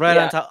 Right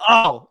on top.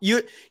 Oh,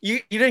 you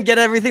didn't get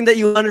everything that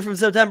you wanted from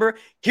September.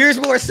 Here's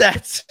more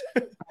sets.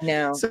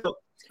 No. So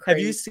have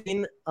you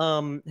seen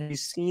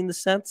the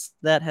sets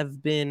that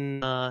have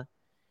been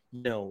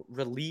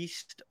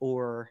released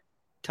or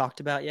talked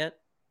about yet?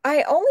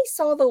 I only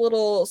saw the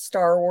little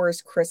Star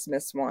Wars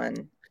Christmas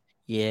one.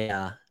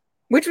 Yeah.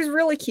 Which was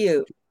really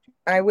cute.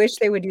 I wish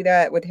they would do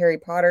that with Harry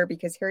Potter,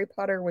 because Harry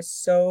Potter was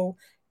so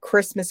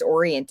Christmas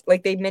oriented.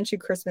 Like they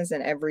mentioned Christmas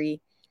in every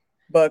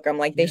book. I'm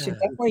like, they should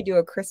definitely do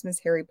a Christmas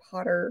Harry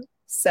Potter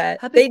set.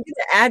 They did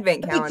the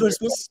Advent calendar.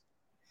 Christmas.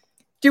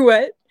 Do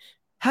what?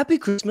 Happy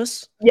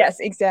Christmas. Yes,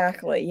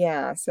 exactly.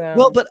 Yeah. So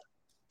well, but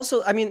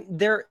also, I mean,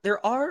 there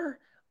are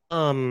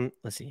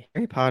let's see,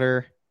 Harry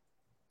Potter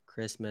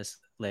Christmas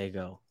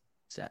Lego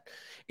set.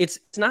 It's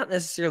not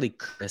necessarily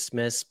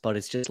Christmas, but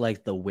it's just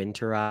like the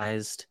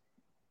winterized,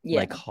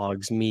 like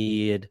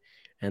Hogsmeade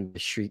and the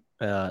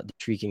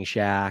Shrieking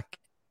Shack.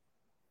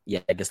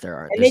 Yeah, I guess there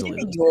are. And they did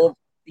the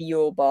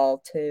Yule Ball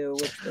too.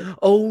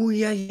 Oh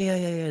yeah,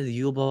 the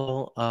Yule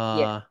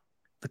Ball.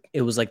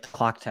 It was like the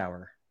clock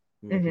tower.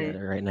 I'm looking at it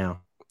right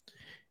now,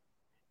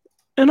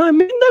 and I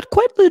mean that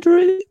quite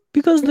literally,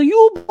 because the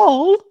Yule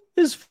Ball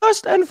is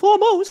first and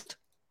foremost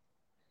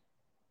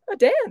a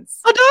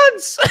dance. A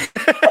dance.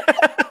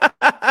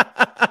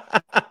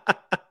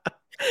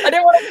 I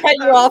didn't want to cut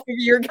you off if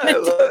you were going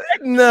to.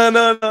 No.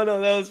 That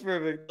was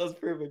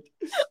perfect.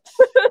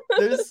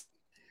 There's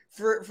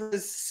for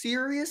as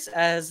serious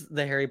as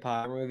the Harry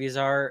Potter movies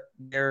are,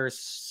 there's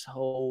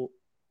so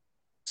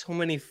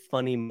many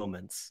funny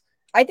moments.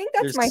 I think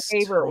that's my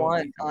favorite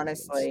one,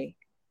 honestly,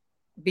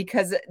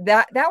 because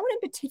that one in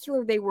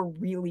particular, they were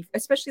really,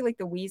 especially like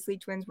the Weasley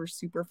twins were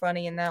super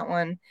funny in that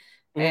one,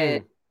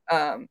 and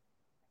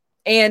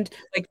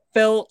like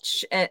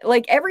Filch and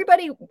like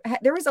everybody,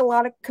 there was a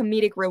lot of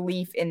comedic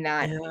relief in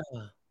that. Yeah.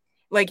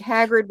 Like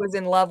Hagrid was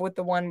in love with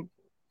the one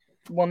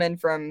woman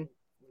from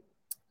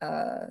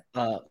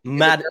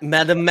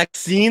Madame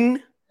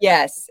Maxine.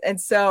 Yes, and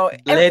so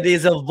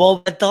Ladies of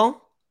Volveton.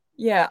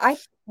 Yeah,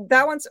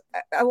 that one's,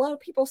 a lot of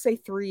people say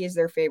 3 is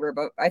their favorite,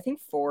 but I think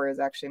 4 is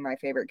actually my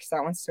favorite because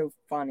that one's so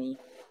funny.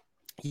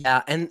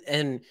 Yeah,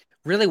 and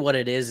really what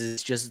it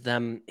is just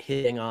them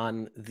hitting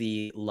on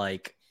the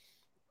like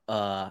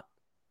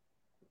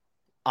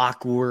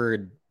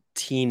awkward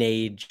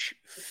teenage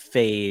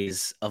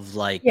phase of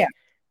like,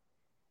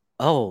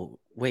 oh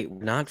wait,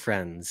 we're not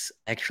friends.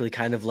 I actually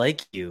kind of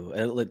like you.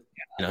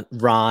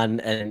 Ron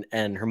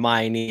and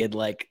Hermione, and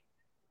like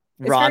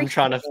Ron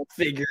trying to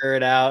figure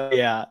it out.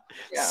 Yeah.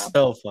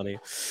 So funny.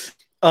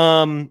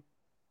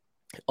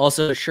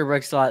 Also,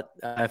 Sherbrooke thought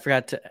I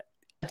forgot to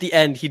at the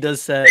end, he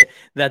does say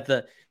that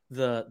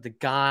the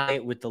guy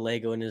with the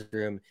Lego in his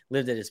room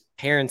lived at his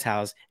parents'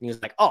 house, and he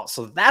was like, "Oh,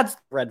 so that's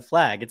the red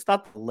flag. It's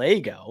not the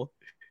Lego.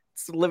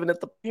 It's living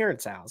at the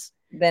parents' house."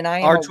 Then I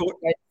am a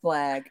red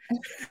flag.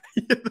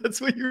 Yeah, that's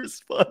what you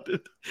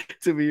responded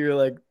to me. You're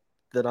like,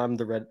 that I'm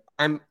the red.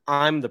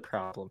 I'm the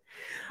problem.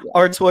 Yeah.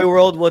 Our Toy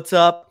World, what's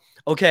up?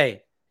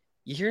 Okay,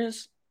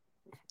 here's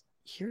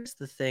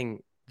the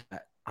thing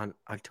that on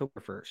October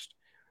 1st,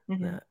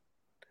 that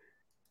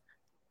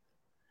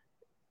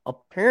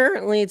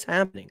apparently it's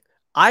happening.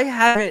 I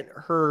haven't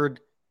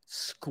heard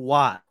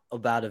squat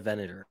about a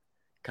Venator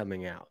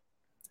coming out.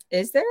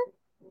 Is there?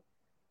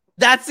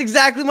 That's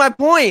exactly my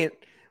point.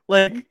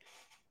 Like,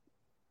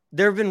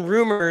 there have been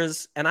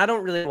rumors, and I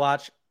don't really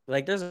watch.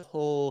 Like, there's a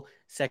whole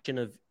section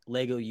of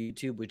Lego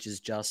YouTube which is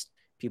just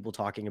people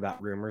talking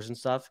about rumors and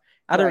stuff.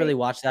 I don't really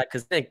watch that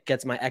because it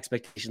gets my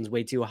expectations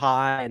way too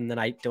high, and then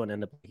I don't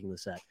end up liking the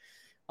set.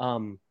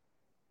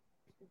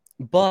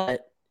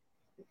 But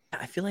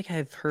I feel like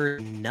I've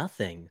heard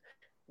nothing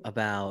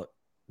about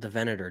the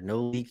Venator. No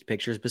leaked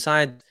pictures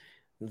besides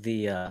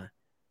the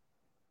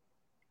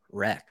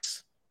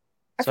Rex.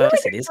 I feel like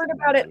I heard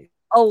about it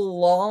a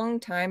long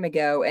time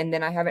ago, and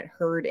then I haven't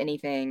heard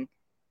anything.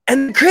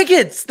 And the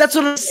crickets! That's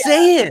what I'm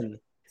saying!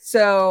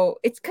 So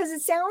it's because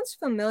it sounds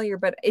familiar,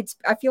 but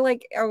I feel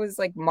like I was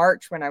like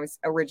March when I was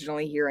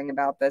originally hearing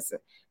about this,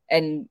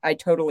 and I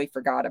totally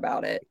forgot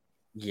about it.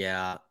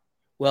 Yeah.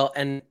 Well,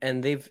 and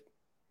they've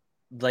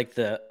like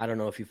I don't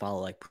know if you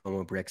follow like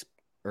Promo Bricks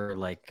or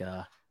like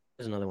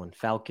there's another one,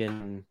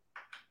 Falcon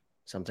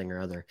something or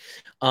other.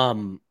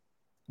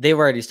 They've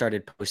already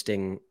started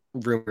posting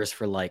rumors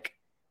for like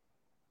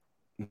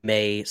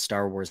May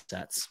Star Wars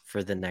sets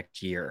for the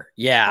next year.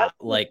 Yeah,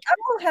 like I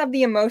don't have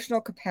the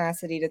emotional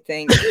capacity to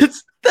think.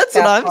 That's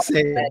what I'm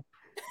saying.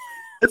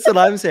 That's what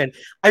I'm saying.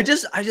 I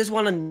just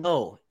want to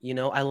know. You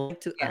know, I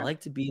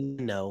like to be in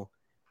the know.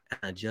 And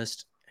I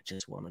just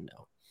want to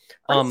know.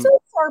 I'm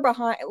so far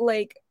behind.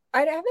 Like,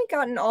 I haven't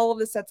gotten all of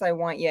the sets I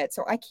want yet,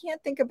 so I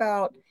can't think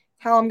about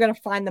how I'm gonna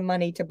find the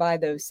money to buy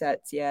those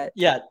sets yet.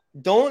 Yeah,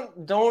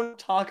 don't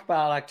talk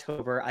about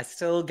October. I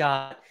still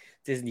got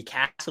Disney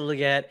Castle to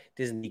get,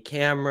 Disney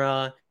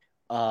Camera,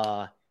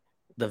 the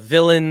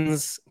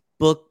Villains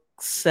book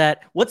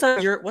set. What's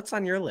on your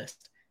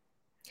list?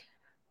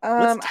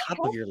 What's top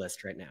of your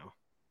list right now?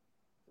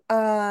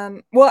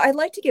 Well, I'd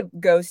like to give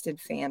Ghost and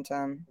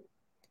Phantom.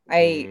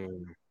 I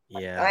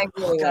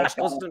really like Ghost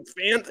and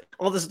Phantom.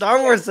 All the Star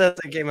Wars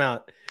sets that came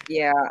out.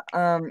 Yeah.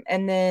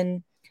 And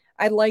then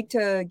I'd like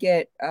to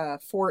get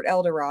Fort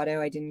El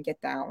Dorado. I didn't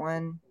get that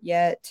one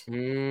yet.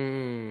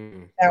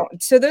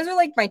 So those are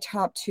like my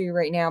top two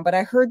right now. But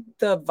I heard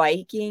I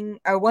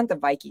want the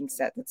Viking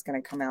set that's going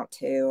to come out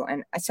too.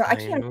 And so I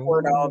can't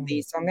afford all of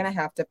these. So I'm going to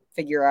have to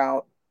figure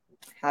out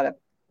how to,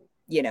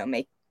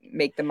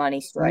 make the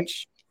money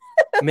stretch.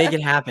 Make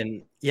it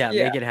happen. Yeah,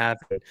 make it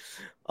happen.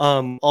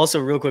 Also,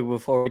 real quick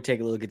before we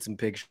take a look at some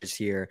pictures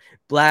here,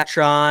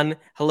 Blacktron,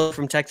 hello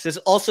from Texas.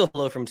 Also,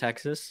 hello from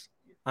Texas.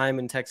 I'm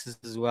in Texas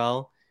as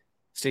well.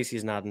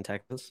 Stacy's not in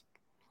Texas,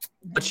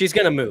 but she's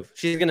gonna move.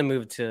 She's gonna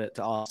move to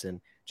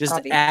Austin.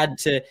 Just to add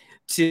to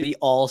the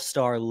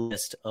all-star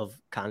list of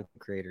content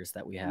creators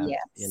that we have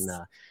in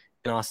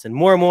Austin.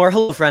 More and more.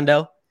 Hello,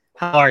 friendo.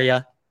 How are you?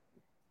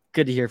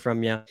 Good to hear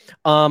from you.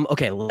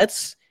 Okay,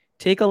 let's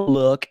take a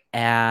look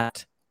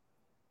at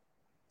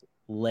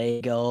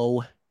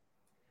Lego,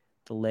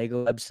 the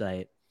Lego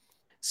website.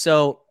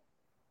 So,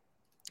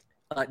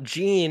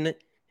 Gene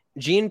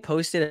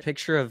posted a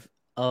picture of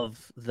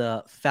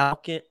the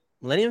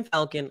Millennium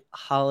Falcon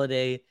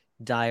holiday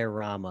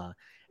diorama,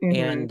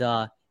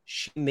 and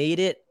she made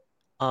it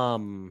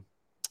Halloween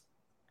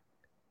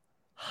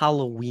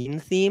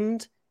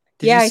themed.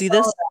 Did you see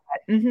this?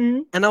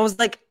 And I was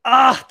like,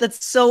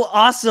 that's so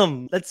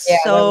awesome. That's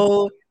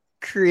so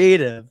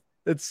creative.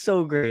 That's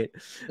so great.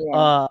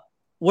 Yeah.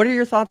 What are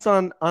your thoughts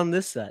on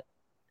this set?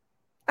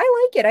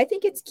 I like it. I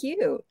think it's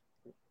cute,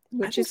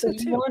 which is what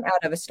you want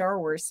out of a Star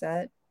Wars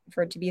set,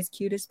 for it to be as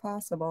cute as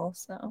possible.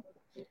 So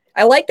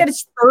I like that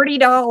it's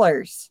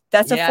 $30.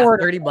 That's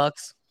affordable.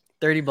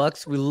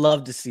 $30. We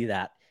love to see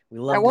that.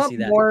 I want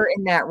more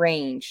in that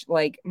range,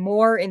 like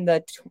more in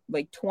the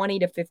 $20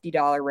 to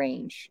 $50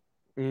 range.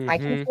 I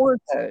can afford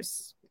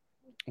those.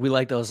 We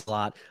like those a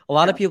lot. A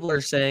lot of people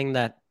are saying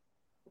that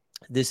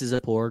this is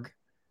a porg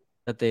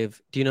that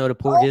they've. Do you know what a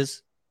porg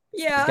is?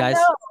 Yeah, guys.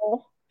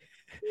 No.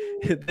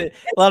 A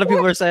lot of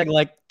people are saying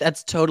like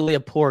that's totally a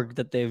porg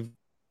that they've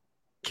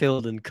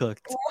killed and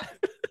cooked.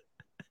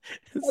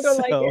 I don't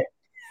like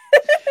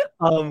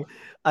it.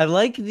 I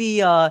like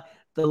the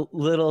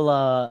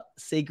little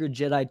sacred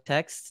Jedi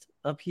text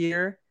up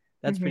here.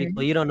 That's pretty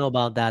cool. You don't know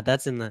about that.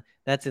 That's in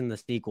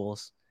the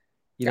sequels.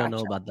 You don't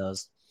know about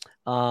those.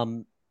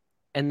 And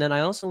then I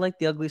also like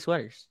the ugly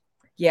sweaters.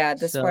 Yeah,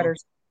 the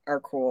sweaters are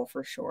cool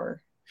for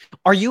sure.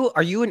 Are you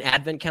an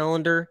advent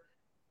calendar?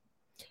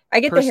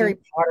 I get the Harry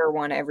Potter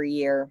one every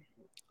year.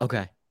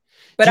 Okay.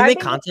 But do you make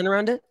content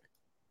around it?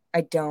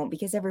 I don't,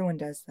 because everyone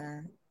does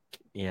that.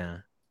 Yeah.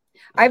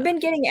 I've been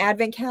getting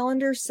advent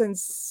calendars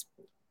since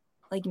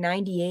like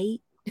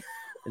 98.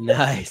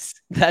 Nice.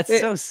 That's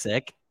so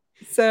sick.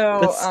 So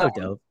that's so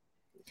dope.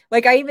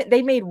 Like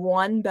they made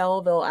one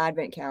Belleville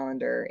advent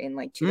calendar in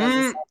like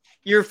 2007.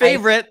 Your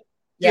favorite.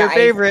 Your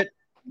favorite.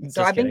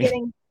 So I've been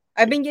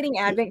getting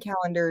advent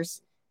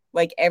calendars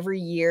like every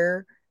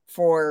year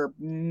for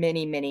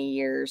many, many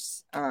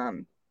years.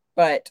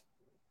 But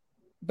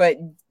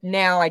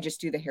now I just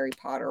do the Harry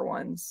Potter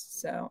ones.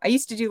 So I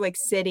used to do like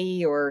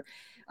City, or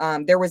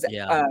there was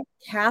a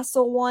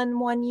Castle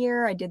one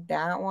year. I did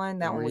that one.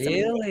 That one was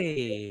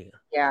amazing.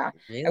 Yeah.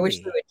 Really? I wish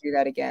we would do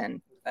that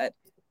again, but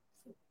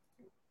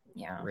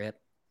yeah. Rip.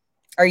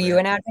 Are you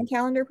an advent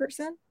calendar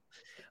person?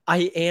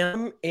 I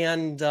am,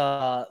 and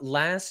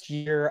last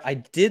year I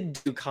did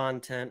do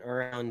content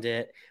around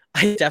it.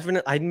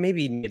 I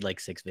maybe made like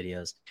 6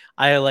 videos.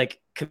 I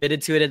like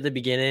committed to it at the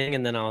beginning,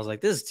 and then I was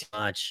like, this is too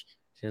much.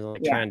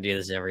 Like trying to do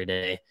this every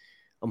day.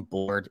 I'm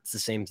bored. It's the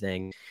same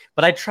thing.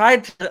 But I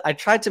tried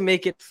to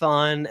make it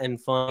fun and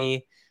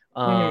funny.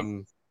 I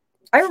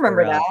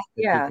remember that.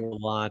 Yeah. People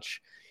to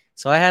watch.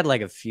 So I had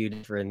like a few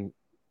different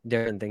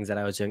things that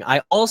I was doing.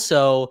 I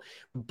also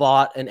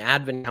bought an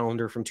advent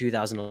calendar from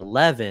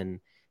 2011,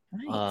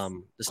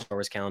 the Star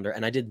Wars calendar,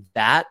 and I did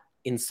that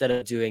instead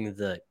of doing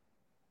the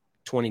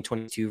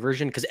 2022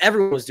 version because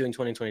everyone was doing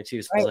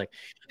 2022. So I was like,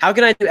 how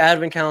can I do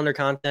advent calendar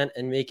content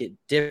and make it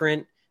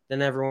different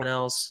than everyone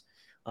else?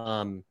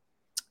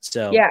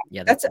 So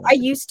that's I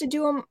used to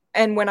do them,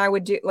 and when I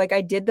would do, like,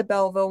 I did the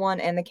Belleville one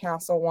and the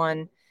Castle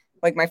one,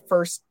 like my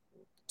first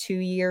 2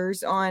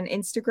 years on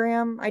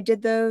Instagram. I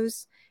did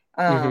those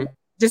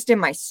just in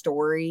my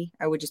story.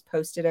 I would just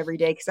post it every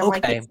day because I'm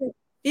like,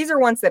 these are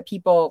ones that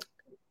people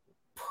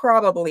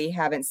probably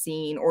haven't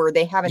seen, or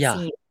they haven't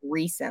seen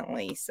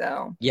recently.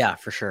 So yeah,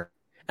 for sure.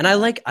 And I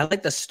like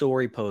the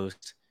story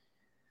post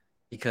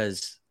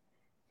because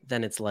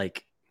then it's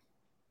like,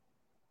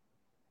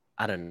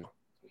 I don't know.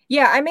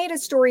 Yeah, I made a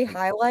story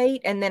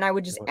highlight, and then I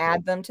would just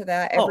add them to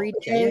that every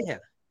day. Yeah.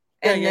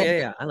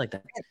 I like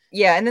that.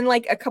 Yeah, and then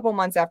like a couple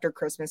months after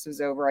Christmas was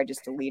over, I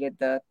just deleted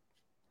the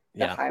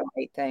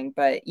highlight thing.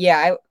 But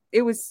yeah,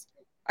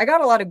 I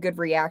got a lot of good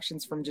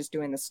reactions from just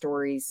doing the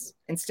stories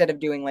instead of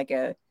doing like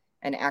an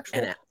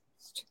actual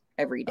post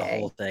every day. The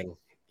whole thing.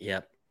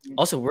 Yep.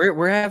 Also,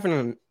 we're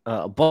having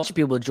a bunch of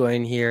people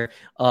join here.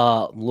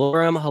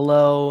 Lorem,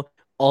 hello.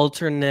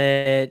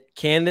 Alternate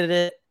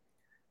candidate.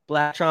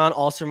 Blacktron,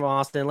 also from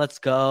Austin. Let's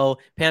go.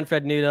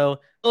 Panfred Nudo.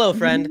 Hello,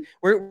 friend.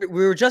 We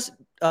were just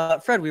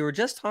Fred, we were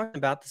just talking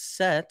about the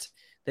set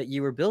that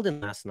you were building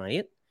last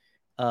night.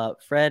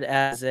 Fred,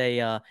 as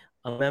a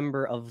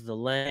member of the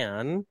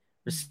LAN,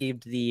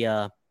 received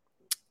the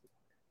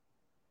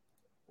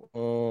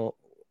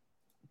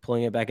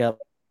pulling it back up.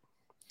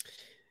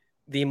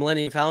 The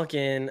Millennium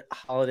Falcon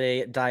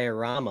holiday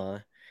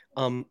diorama.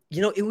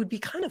 It would be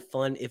kind of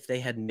fun if they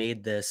had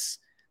made this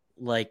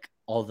like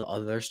all the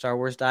other Star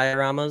Wars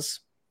dioramas.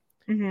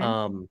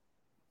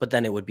 But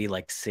then it would be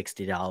like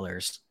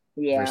 $60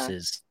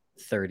 versus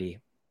 $30.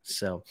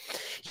 So,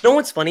 you know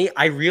what's funny?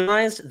 I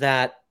realized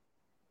that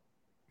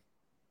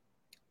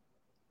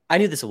I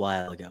knew this a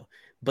while ago,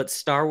 but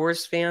Star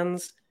Wars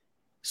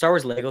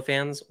Lego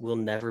fans will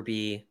never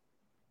be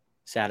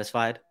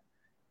satisfied,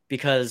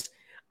 because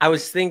I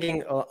was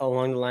thinking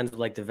along the lines of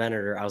like the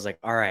Venator. I was like,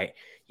 all right,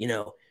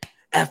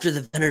 after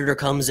the Venator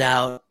comes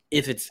out,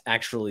 if it's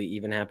actually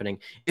even happening,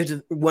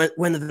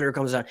 when the Venator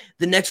comes out,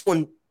 the next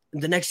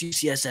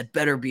UCS set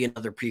better be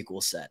another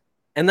prequel set.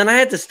 And then I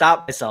had to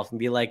stop myself and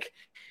be like,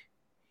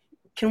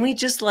 can we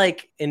just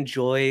like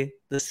enjoy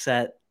the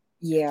set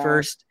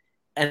first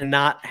and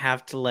not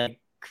have to like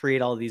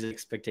create all these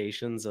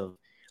expectations of,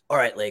 all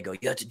right, Lego,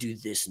 you have to do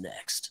this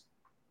next.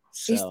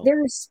 So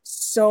there's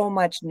so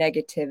much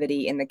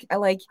negativity in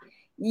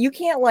you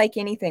can't like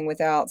anything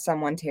without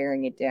someone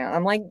tearing it down.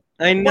 I'm like,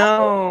 I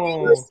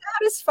know. You're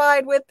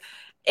satisfied with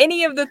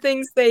any of the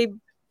things they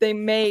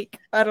make.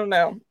 I don't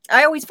know.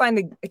 I always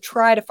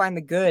try to find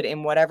the good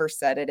in whatever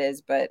set it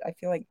is, but I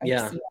feel like I see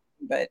nothing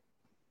but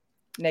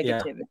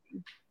negativity.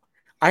 Yeah.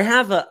 I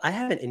have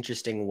an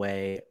interesting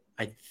way.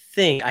 I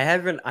think I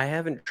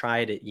haven't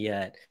tried it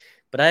yet,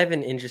 but I have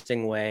an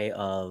interesting way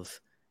of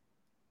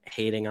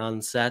hating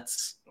on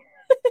sets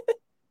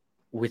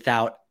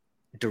without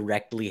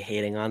directly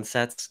hating on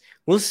sets.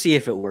 We'll see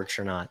if it works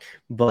or not.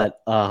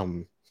 But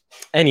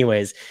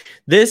anyways,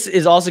 this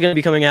is also going to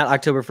be coming out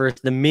October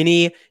 1st. The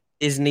mini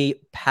Disney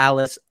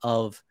Palace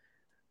of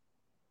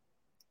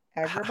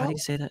Agrabah? How do you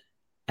say that?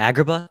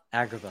 Agrabah,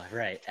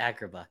 right?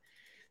 Agrabah.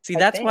 See,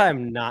 that's why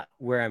I'm not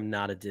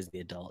a Disney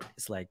adult.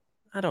 It's like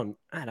I don't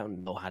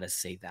know how to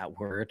say that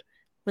word.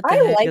 What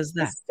the heck is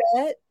that?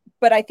 Set,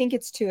 but I think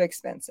it's too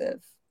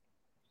expensive.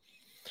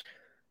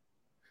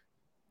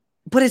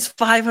 But it's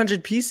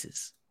 500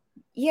 pieces.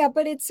 Yeah,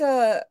 but it's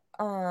a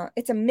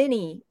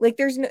mini. Like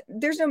there's no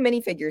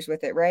minifigures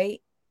with it,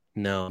 right?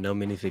 No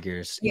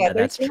minifigures. Yeah,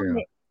 that's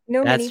true.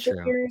 No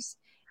minifigures.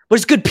 But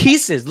it's good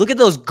pieces. Look at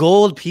those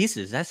gold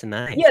pieces. That's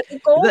nice. Yeah, the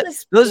gold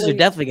is those are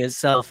definitely gonna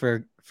sell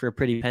for a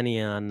pretty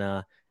penny on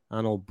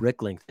old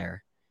Bricklink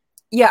there.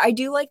 Yeah, I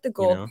do like the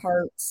gold know?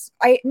 parts.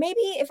 Maybe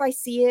if I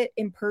see it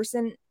in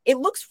person, it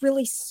looks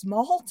really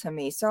small to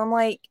me. So I'm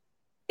like,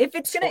 if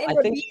it's gonna end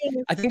up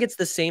being, I think it's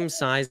the same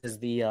size as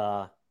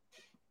the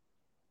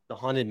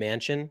Haunted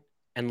Mansion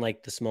and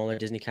like the smaller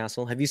Disney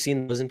Castle. Have you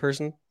seen those in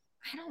person?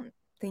 I don't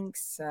think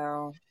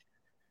so.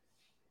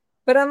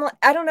 But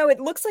I don't know. It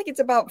looks like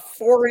it's about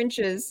 4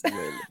 inches,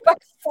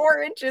 about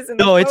 4 inches.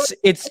 No,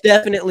 it's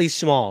definitely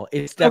small.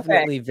 It's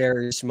definitely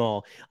very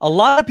small. A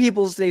lot of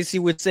people, Stacey,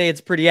 would say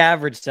it's pretty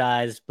average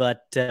size,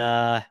 but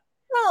well,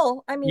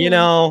 I mean, you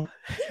know,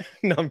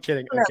 no, I'm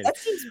kidding. No, that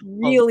seems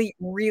really,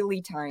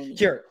 really tiny.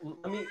 Here,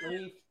 let me.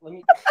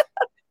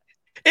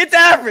 It's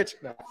average.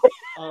 No.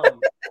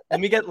 Let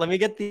me get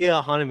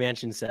the Haunted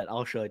Mansion set.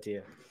 I'll show it to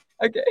you.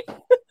 Okay.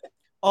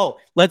 Oh,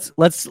 let's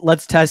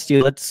test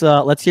you. Let's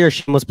hear a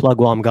shameless plug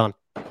while I'm gone.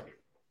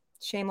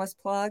 Shameless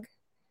plug.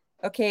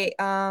 Okay.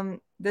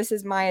 This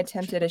is my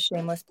attempt at a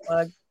shameless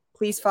plug.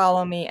 Please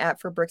follow me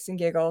at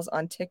Forbricksandgiggles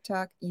on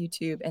TikTok,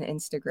 YouTube, and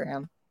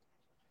Instagram.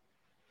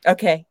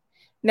 Okay.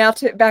 Now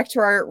back to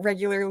our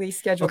regularly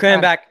scheduled. Okay,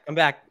 I'm back.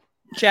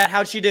 Chat,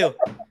 how'd she do?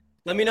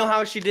 Let me know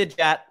how she did,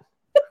 chat.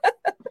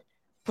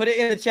 Put it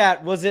in the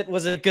chat. Was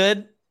it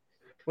good?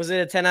 Was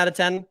it a 10 out of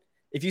 10?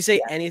 If you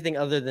say anything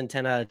other than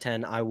 10 out of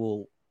 10, I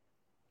will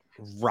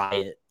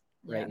riot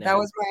right now. That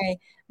was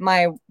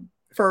my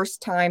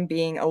first time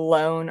being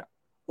alone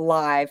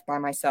live by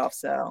myself.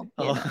 So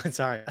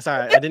sorry.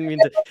 I didn't mean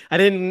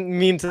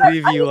to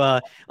leave you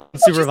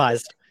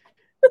unsupervised.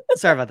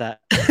 Sorry about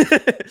that.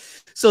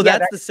 So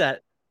that's the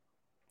set.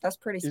 That's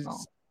pretty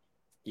small.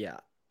 Yeah,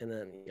 and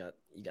then you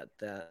got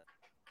that.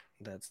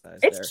 That's nice.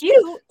 It's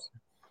cute.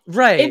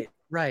 Right.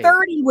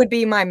 30 would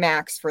be my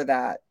max for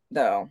that,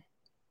 though.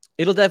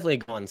 It'll definitely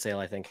go on sale,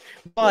 I think.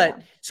 But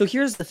so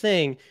here's the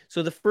thing.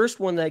 So the first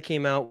one that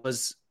came out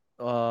was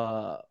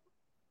I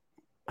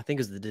think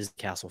it was the Disney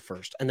Castle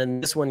first. And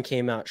then this one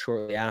came out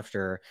shortly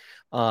after.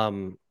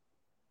 So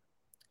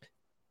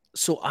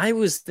I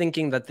was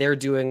thinking that they're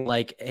doing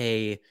like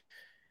a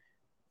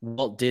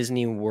Walt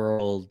Disney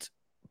World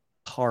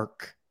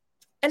park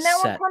and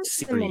that one comes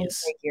with a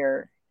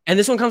minifigure. And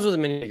this one comes with a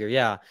minifigure,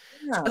 yeah.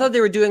 So I thought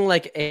they were doing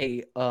like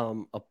a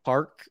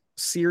park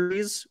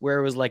series where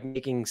it was like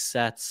making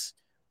sets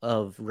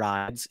of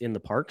rides in the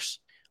parks.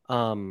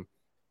 But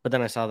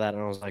then I saw that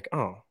and I was like,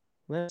 oh,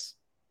 that's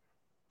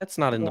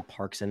not in the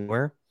parks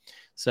anywhere.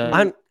 So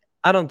I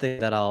don't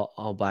think that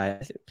I'll buy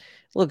it. It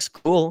looks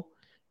cool.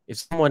 If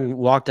someone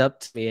walked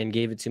up to me and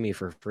gave it to me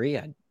for free,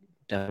 I'd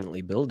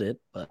definitely build it.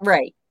 But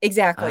right,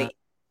 exactly.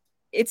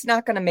 It's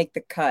not going to make the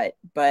cut,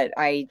 but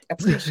I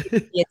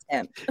appreciate the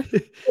attempt.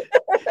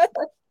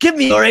 Give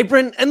me your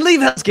apron and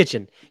leave Hell's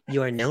Kitchen.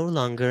 You are no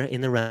longer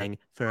in the running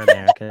for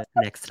America's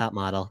Next Top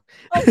Model.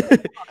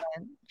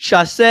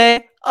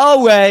 Chasse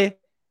away.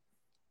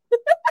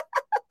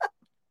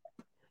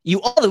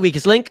 You are the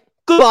weakest link.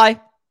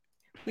 Goodbye.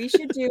 We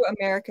should do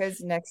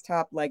America's Next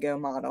Top Lego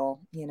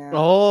model, you know.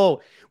 Oh,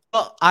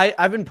 well,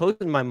 I've been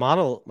posting my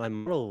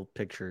model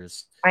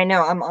pictures. I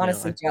know. I'm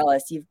honestly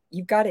jealous.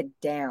 You've got it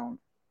down.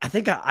 I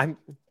think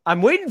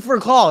I'm waiting for a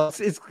call.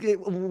 It's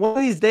one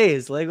of these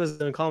days, Lego's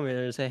gonna call me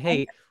and say,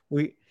 "Hey,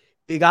 we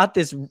got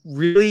this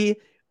really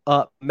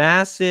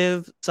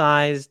massive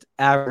sized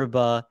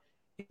Aruba.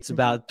 It's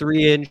about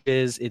 3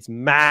 inches. It's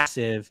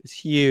massive. It's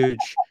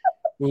huge.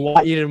 We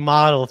want you to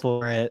model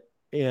for it."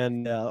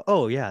 And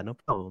oh yeah, no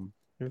problem.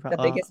 The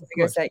biggest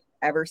Lego set you've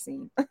ever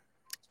seen.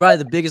 Probably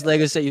the biggest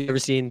Lego set you've ever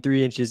seen.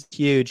 3 inches,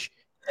 huge.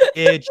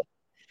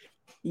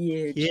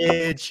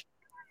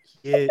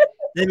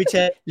 Let me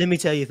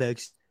tell you,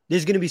 folks.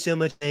 There's gonna be so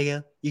much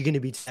Lego. You're gonna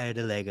be tired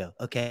of Lego.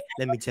 Okay,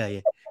 let me tell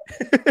you.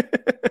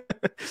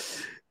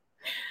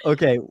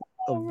 Okay,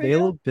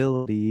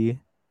 availability.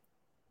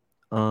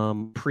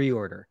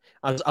 Pre-order.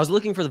 I was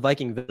looking for the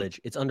Viking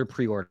Village. It's under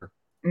pre-order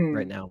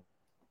right now.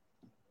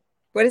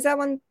 What is that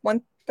one?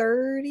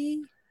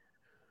 $130?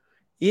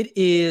 It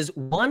is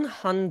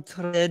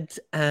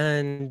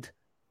 $130.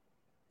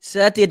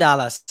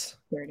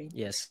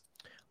 Yes.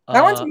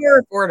 That one's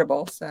more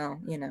affordable, so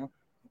you know.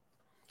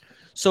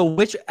 So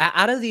which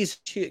out of these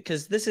two,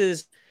 because this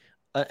is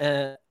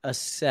a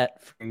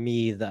set for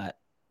me that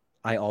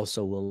I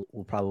also will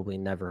probably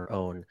never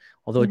own,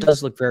 although it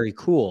does look very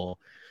cool.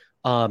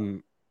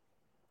 What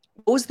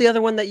was the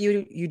other one that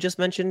you just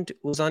mentioned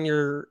was on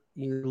your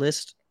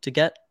list to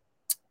get?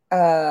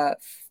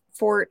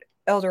 Fort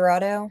El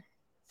Dorado.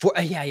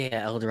 Yeah,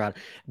 El Dorado.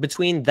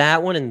 Between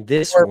that one and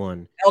this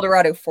one, El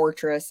Dorado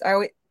Fortress.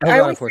 I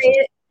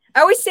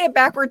always say it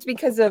backwards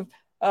because of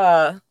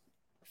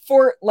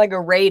Fort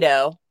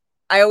Legorado.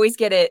 I always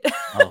get it.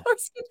 I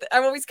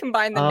always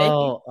combine the names.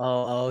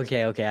 Oh,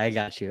 okay. I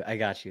got you.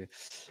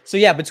 So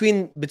yeah,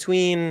 between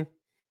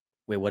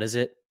wait, what is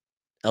it?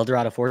 El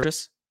Dorado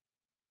Fortress?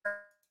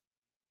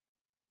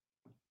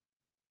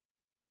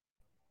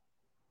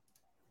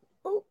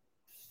 Oh.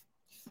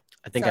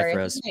 I think I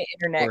froze. My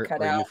internet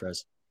cut out. You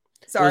froze.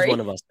 Sorry. It was one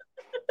of us.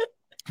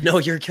 No,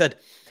 you're good.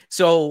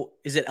 So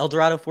is it El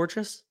Dorado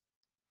Fortress?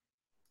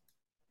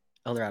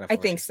 Eldorado I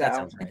Fortress. think so. That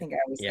sounds right. I think I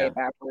always say it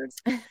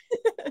backwards.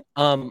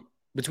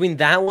 Between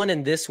that one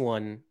and this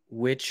one,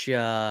 which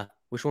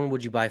one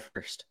would you buy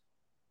first?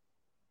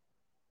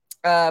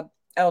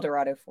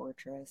 Eldorado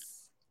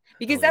Fortress.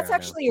 Because that's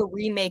actually a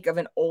remake of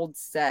an old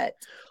set.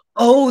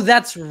 Oh,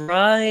 that's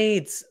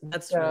right.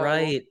 That's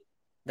right.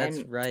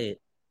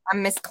 I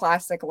miss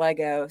classic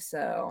Lego,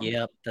 so.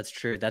 Yep, that's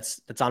true.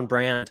 That's on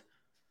brand.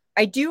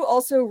 I do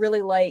also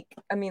really like,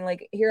 I mean,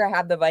 like here I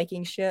have the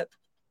Viking ship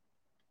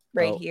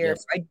right here. Yep.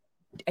 So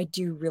I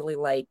do really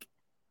like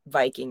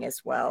Viking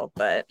as well,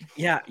 but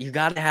yeah, you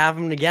got to have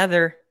them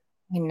together.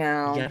 I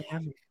know. You got to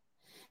have them.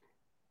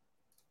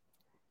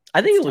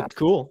 I think it looked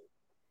cool.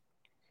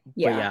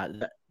 Yeah.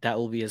 But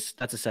yeah,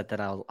 that's a set that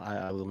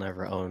I will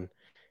never own.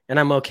 And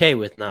I'm okay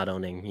with not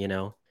owning, you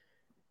know.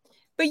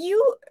 But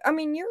I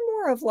mean, you're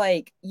more of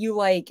like, you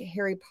like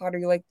Harry Potter,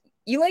 you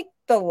like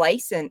the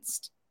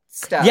licensed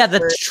stuff. Yeah,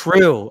 that's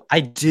true. I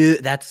do.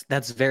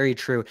 That's very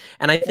true.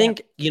 And I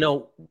think, you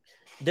know,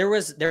 there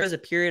was a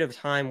period of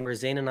time where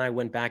Zane and I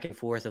went back and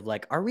forth of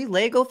like, are we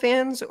Lego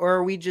fans or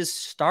are we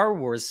just Star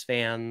Wars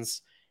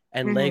fans?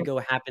 And Lego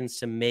happens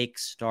to make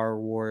Star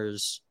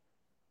Wars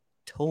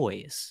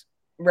toys.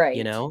 Right.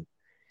 You know?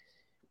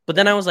 But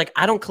then I was like,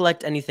 I don't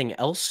collect anything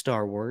else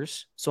Star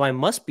Wars, so I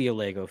must be a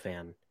Lego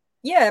fan.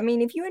 Yeah, I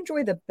mean, if you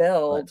enjoy the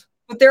build,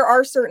 but there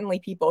are certainly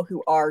people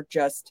who are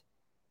just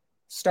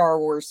Star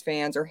Wars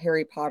fans or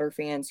Harry Potter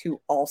fans who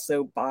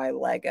also buy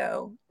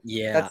Lego.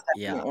 Yeah, that's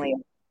definitely.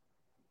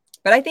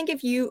 But I think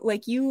if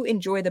you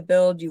enjoy the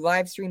build, you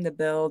live stream the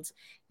builds,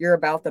 you're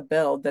about the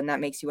build, then that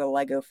makes you a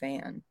Lego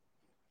fan.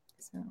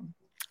 So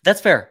that's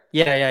fair.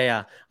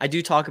 Yeah. I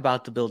do talk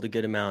about the build a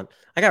good amount.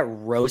 I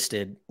got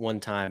roasted one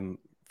time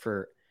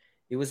for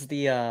it was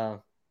the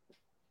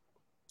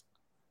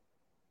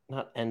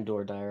not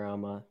Endor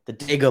diorama, the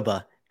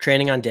Dagobah,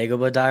 training on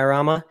Dagobah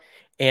diorama.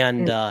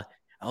 And I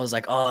was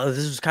like, oh,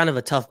 this was kind of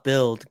a tough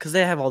build because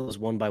they have all those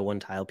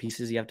 1x1 tile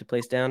pieces you have to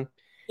place down.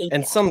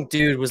 And some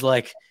dude was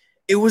like,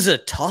 it was a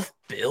tough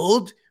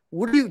build?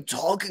 What are you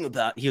talking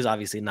about? He was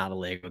obviously not a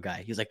Lego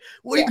guy. He was like,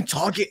 what are you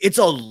talking? It's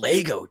a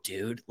Lego,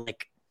 dude.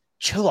 Like,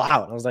 chill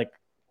out. I was like,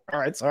 all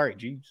right, sorry,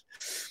 jeez.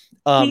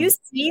 Do you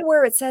see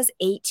where it says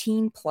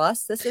 18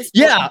 plus? This is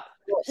yeah,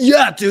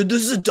 dude.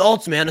 This is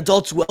adults, man.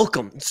 Adults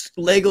welcome. It's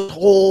Lego's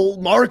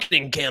whole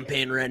marketing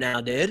campaign right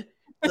now, dude.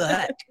 What the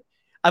heck?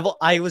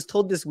 I was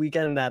told this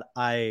weekend that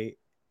I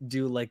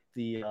do like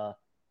the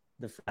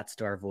frat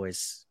star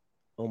voice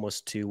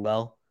almost too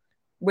well.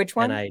 Which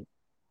one? And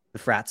the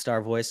frat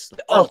star voice.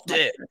 Oh,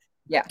 dude.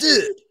 Yeah.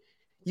 Dude,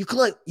 you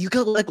collect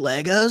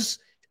Legos?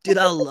 Dude,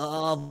 I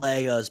love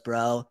Legos,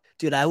 bro.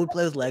 Dude, I would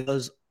play with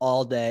Legos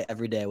all day,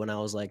 every day when I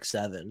was like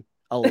 7.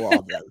 I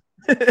love them.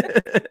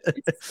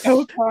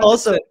 So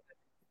also,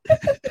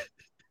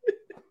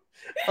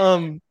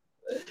 who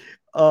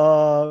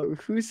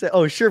said?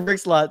 Oh, sure.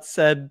 Brixlot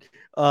said,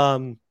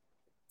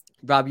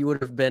 Rob, you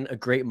would have been a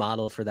great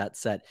model for that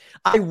set.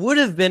 I would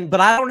have been, but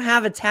I don't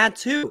have a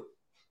tattoo.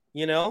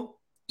 You know,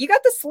 you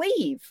got the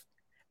sleeve.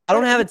 I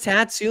don't have a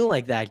tattoo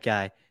like that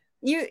guy.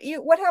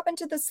 You what happened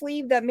to the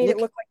sleeve that made it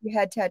look like you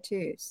had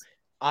tattoos?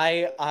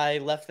 I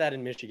left that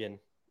in Michigan.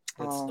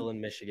 It's still in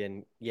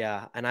Michigan.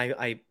 Yeah. And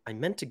I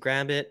meant to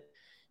grab it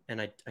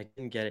and I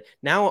didn't get it.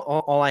 Now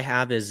all I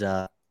have is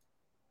I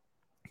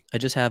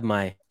just have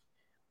my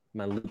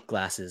loop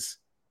glasses.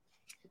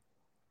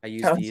 I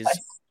use these.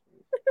 Nice.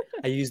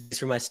 I use these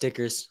for my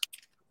stickers.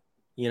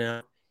 You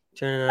know,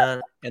 turn it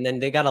on. And then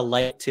they got a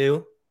light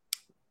too.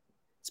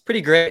 It's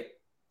pretty great.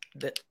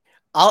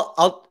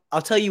 I'll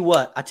tell you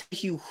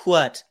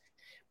what.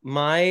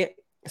 My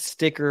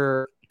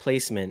sticker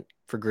placement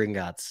for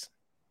Gringotts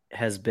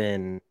has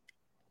been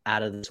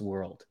out of this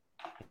world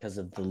because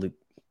of the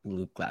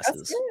loop glasses.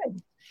 That's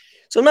good.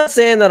 So I'm not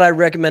saying that I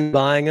recommend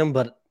buying them,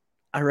 but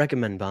I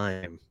recommend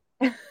buying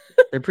them.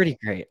 They're pretty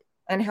great.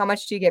 And how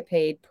much do you get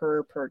paid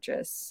per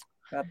purchase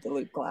of the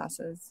loop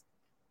glasses?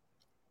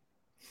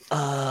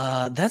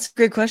 That's a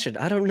great question.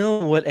 I don't know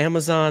what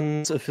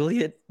Amazon's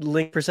affiliate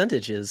link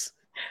percentage is.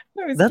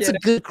 That's a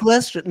good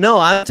question. No,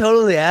 I'm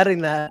totally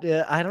adding that.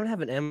 I don't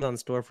have an Amazon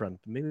storefront.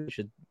 Maybe we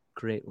should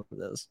create one of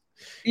those.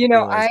 You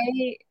know,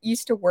 anyways. I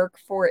used to work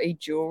for a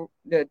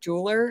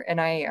jeweler, and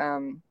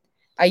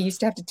I used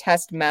to have to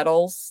test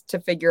metals to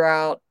figure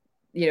out,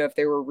 you know, if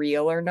they were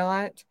real or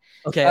not.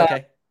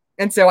 Okay.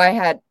 And so I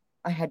had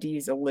to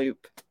use a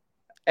loop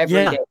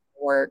every day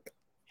for work.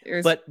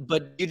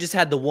 But you just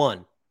had the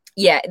one.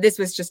 Yeah, this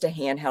was just a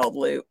handheld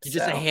loop. You're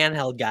just a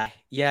handheld guy.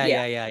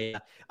 Yeah.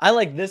 I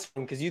like this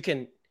one because you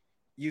can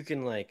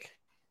like.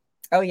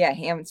 Oh yeah,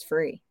 hands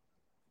free.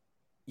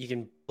 You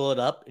can pull it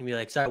up and be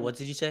like, "Sorry, what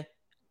did you say?"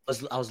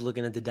 I was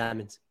looking at the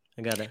diamonds.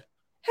 I got it.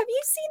 Have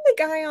you seen the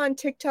guy on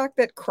TikTok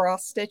that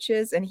cross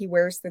stitches and he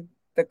wears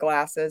the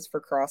glasses for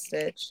cross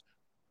stitch?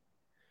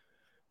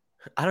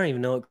 I don't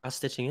even know what cross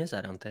stitching is.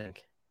 I don't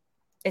think.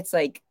 It's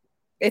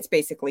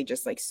basically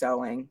just like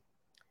sewing.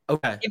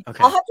 Okay.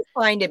 I'll have to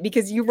find it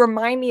because you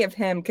remind me of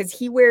him because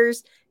he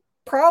wears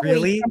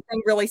probably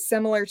something really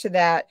similar to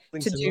that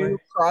do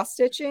cross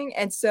stitching.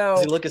 And so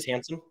does he look as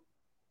handsome?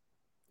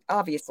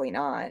 Obviously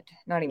not.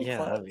 Not even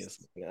close.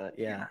 Obviously not.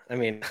 Yeah. I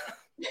mean,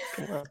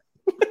 come on.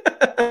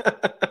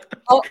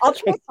 I'll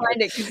try to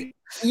find it because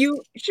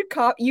you should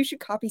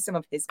copy some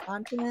of his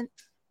content.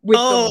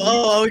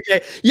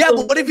 Okay. Yeah,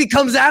 but what if he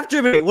comes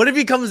after me? What if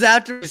he comes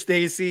after me,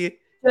 Stacy?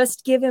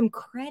 Just give him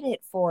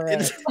credit for it. Yeah.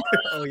 Just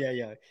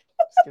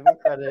give him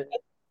credit.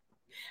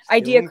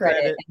 Idea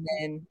credit. And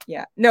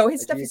then no,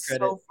 his stuff is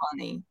so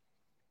funny.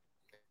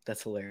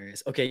 That's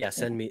hilarious. Okay, yeah,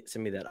 send me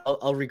that.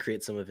 I'll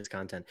recreate some of his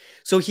content.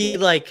 So he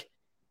like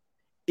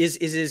is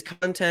his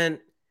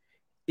content,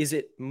 is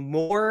it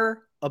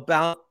more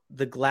about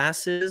the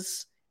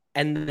glasses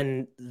and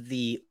then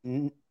the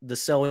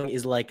sewing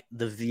is like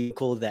the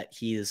vehicle that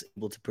he is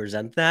able to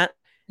present that?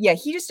 Yeah,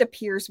 he just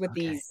appears with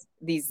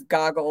these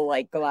goggle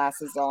like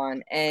glasses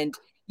on, and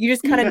you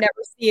just kind of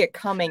never see it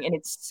coming, and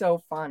it's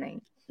so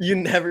funny. You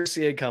never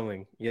see it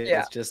coming.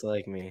 Yeah, it's just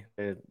like me.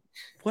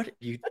 What are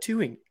you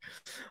doing?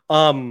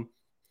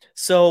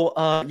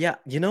 So yeah,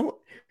 you know,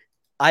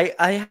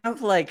 I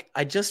have like,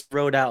 I just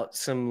wrote out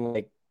some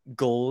like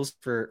goals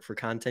for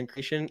content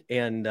creation,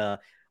 and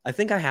I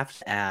think I have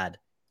to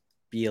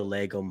be a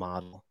Lego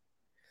model.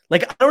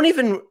 Like, I don't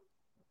even,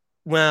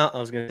 well, I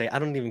was gonna say I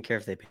don't even care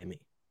if they pay me.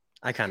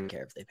 I kind of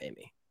care if they pay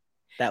me.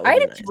 That would I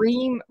be had nice. a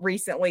dream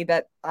recently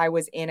that I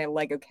was in a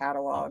Lego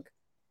catalog.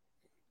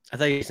 I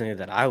thought you were saying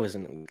that I was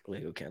in a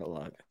Lego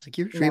catalog. It's like,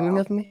 you're dreaming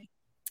of me?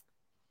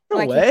 No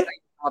well, way. I can't tell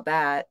you about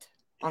that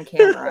on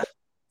camera.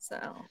 So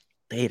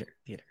later.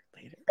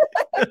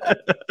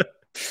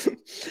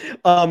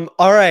 All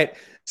right.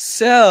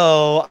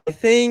 So I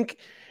think,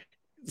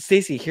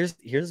 Stacey,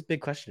 here's a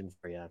big question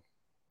for you.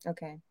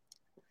 Okay.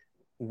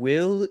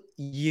 Will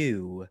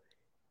you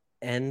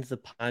end the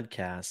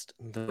podcast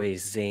the way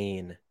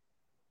Zane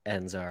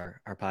ends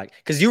our podcast?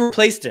 Because you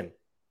replaced him.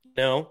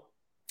 No,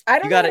 I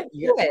don't know.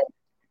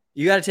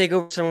 You got to take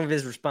over some of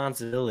his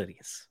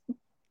responsibilities.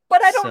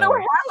 But I don't know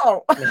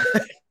how.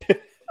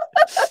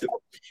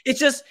 It's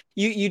just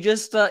you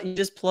just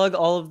plug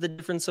all of the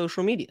different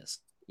social medias.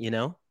 You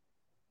know,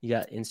 you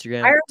got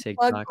Instagram,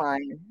 TikTok,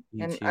 mine,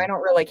 and I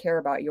don't really care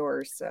about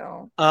yours.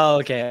 So. Oh,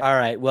 okay. All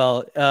right.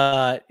 Well,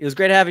 it was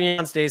great having you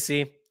on,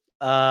 Stacy.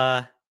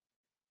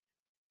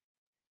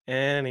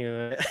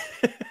 Anyway.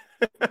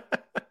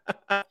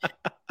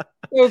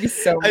 It would be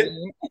so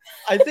mean.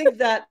 I think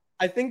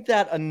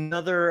that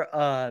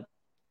another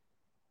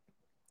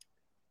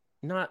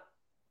not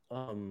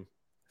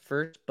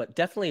first, but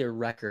definitely a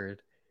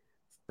record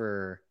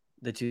for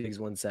the Two Pigs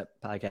One Set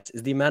podcast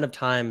is the amount of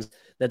times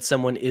that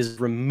someone is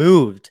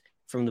removed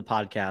from the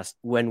podcast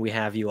when we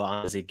have you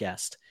on as a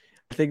guest.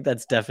 I think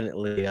that's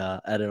definitely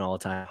at an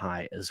all-time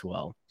high as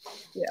well.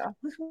 Yeah.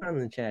 What's going on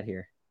in the chat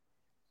here?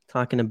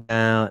 Talking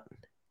about,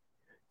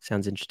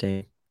 sounds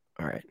interesting.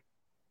 All right.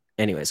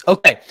 Anyways,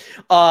 okay.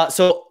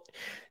 So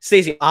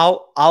Stacey,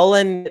 I'll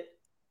end it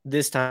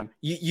this time.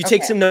 You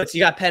take some notes.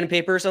 You got pen and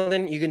paper or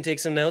something? You can take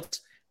some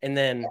notes, and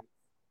then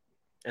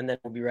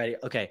we'll be ready.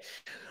 Okay.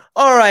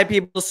 All right,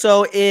 people.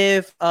 So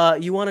if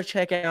you want to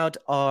check out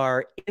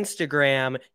our Instagram,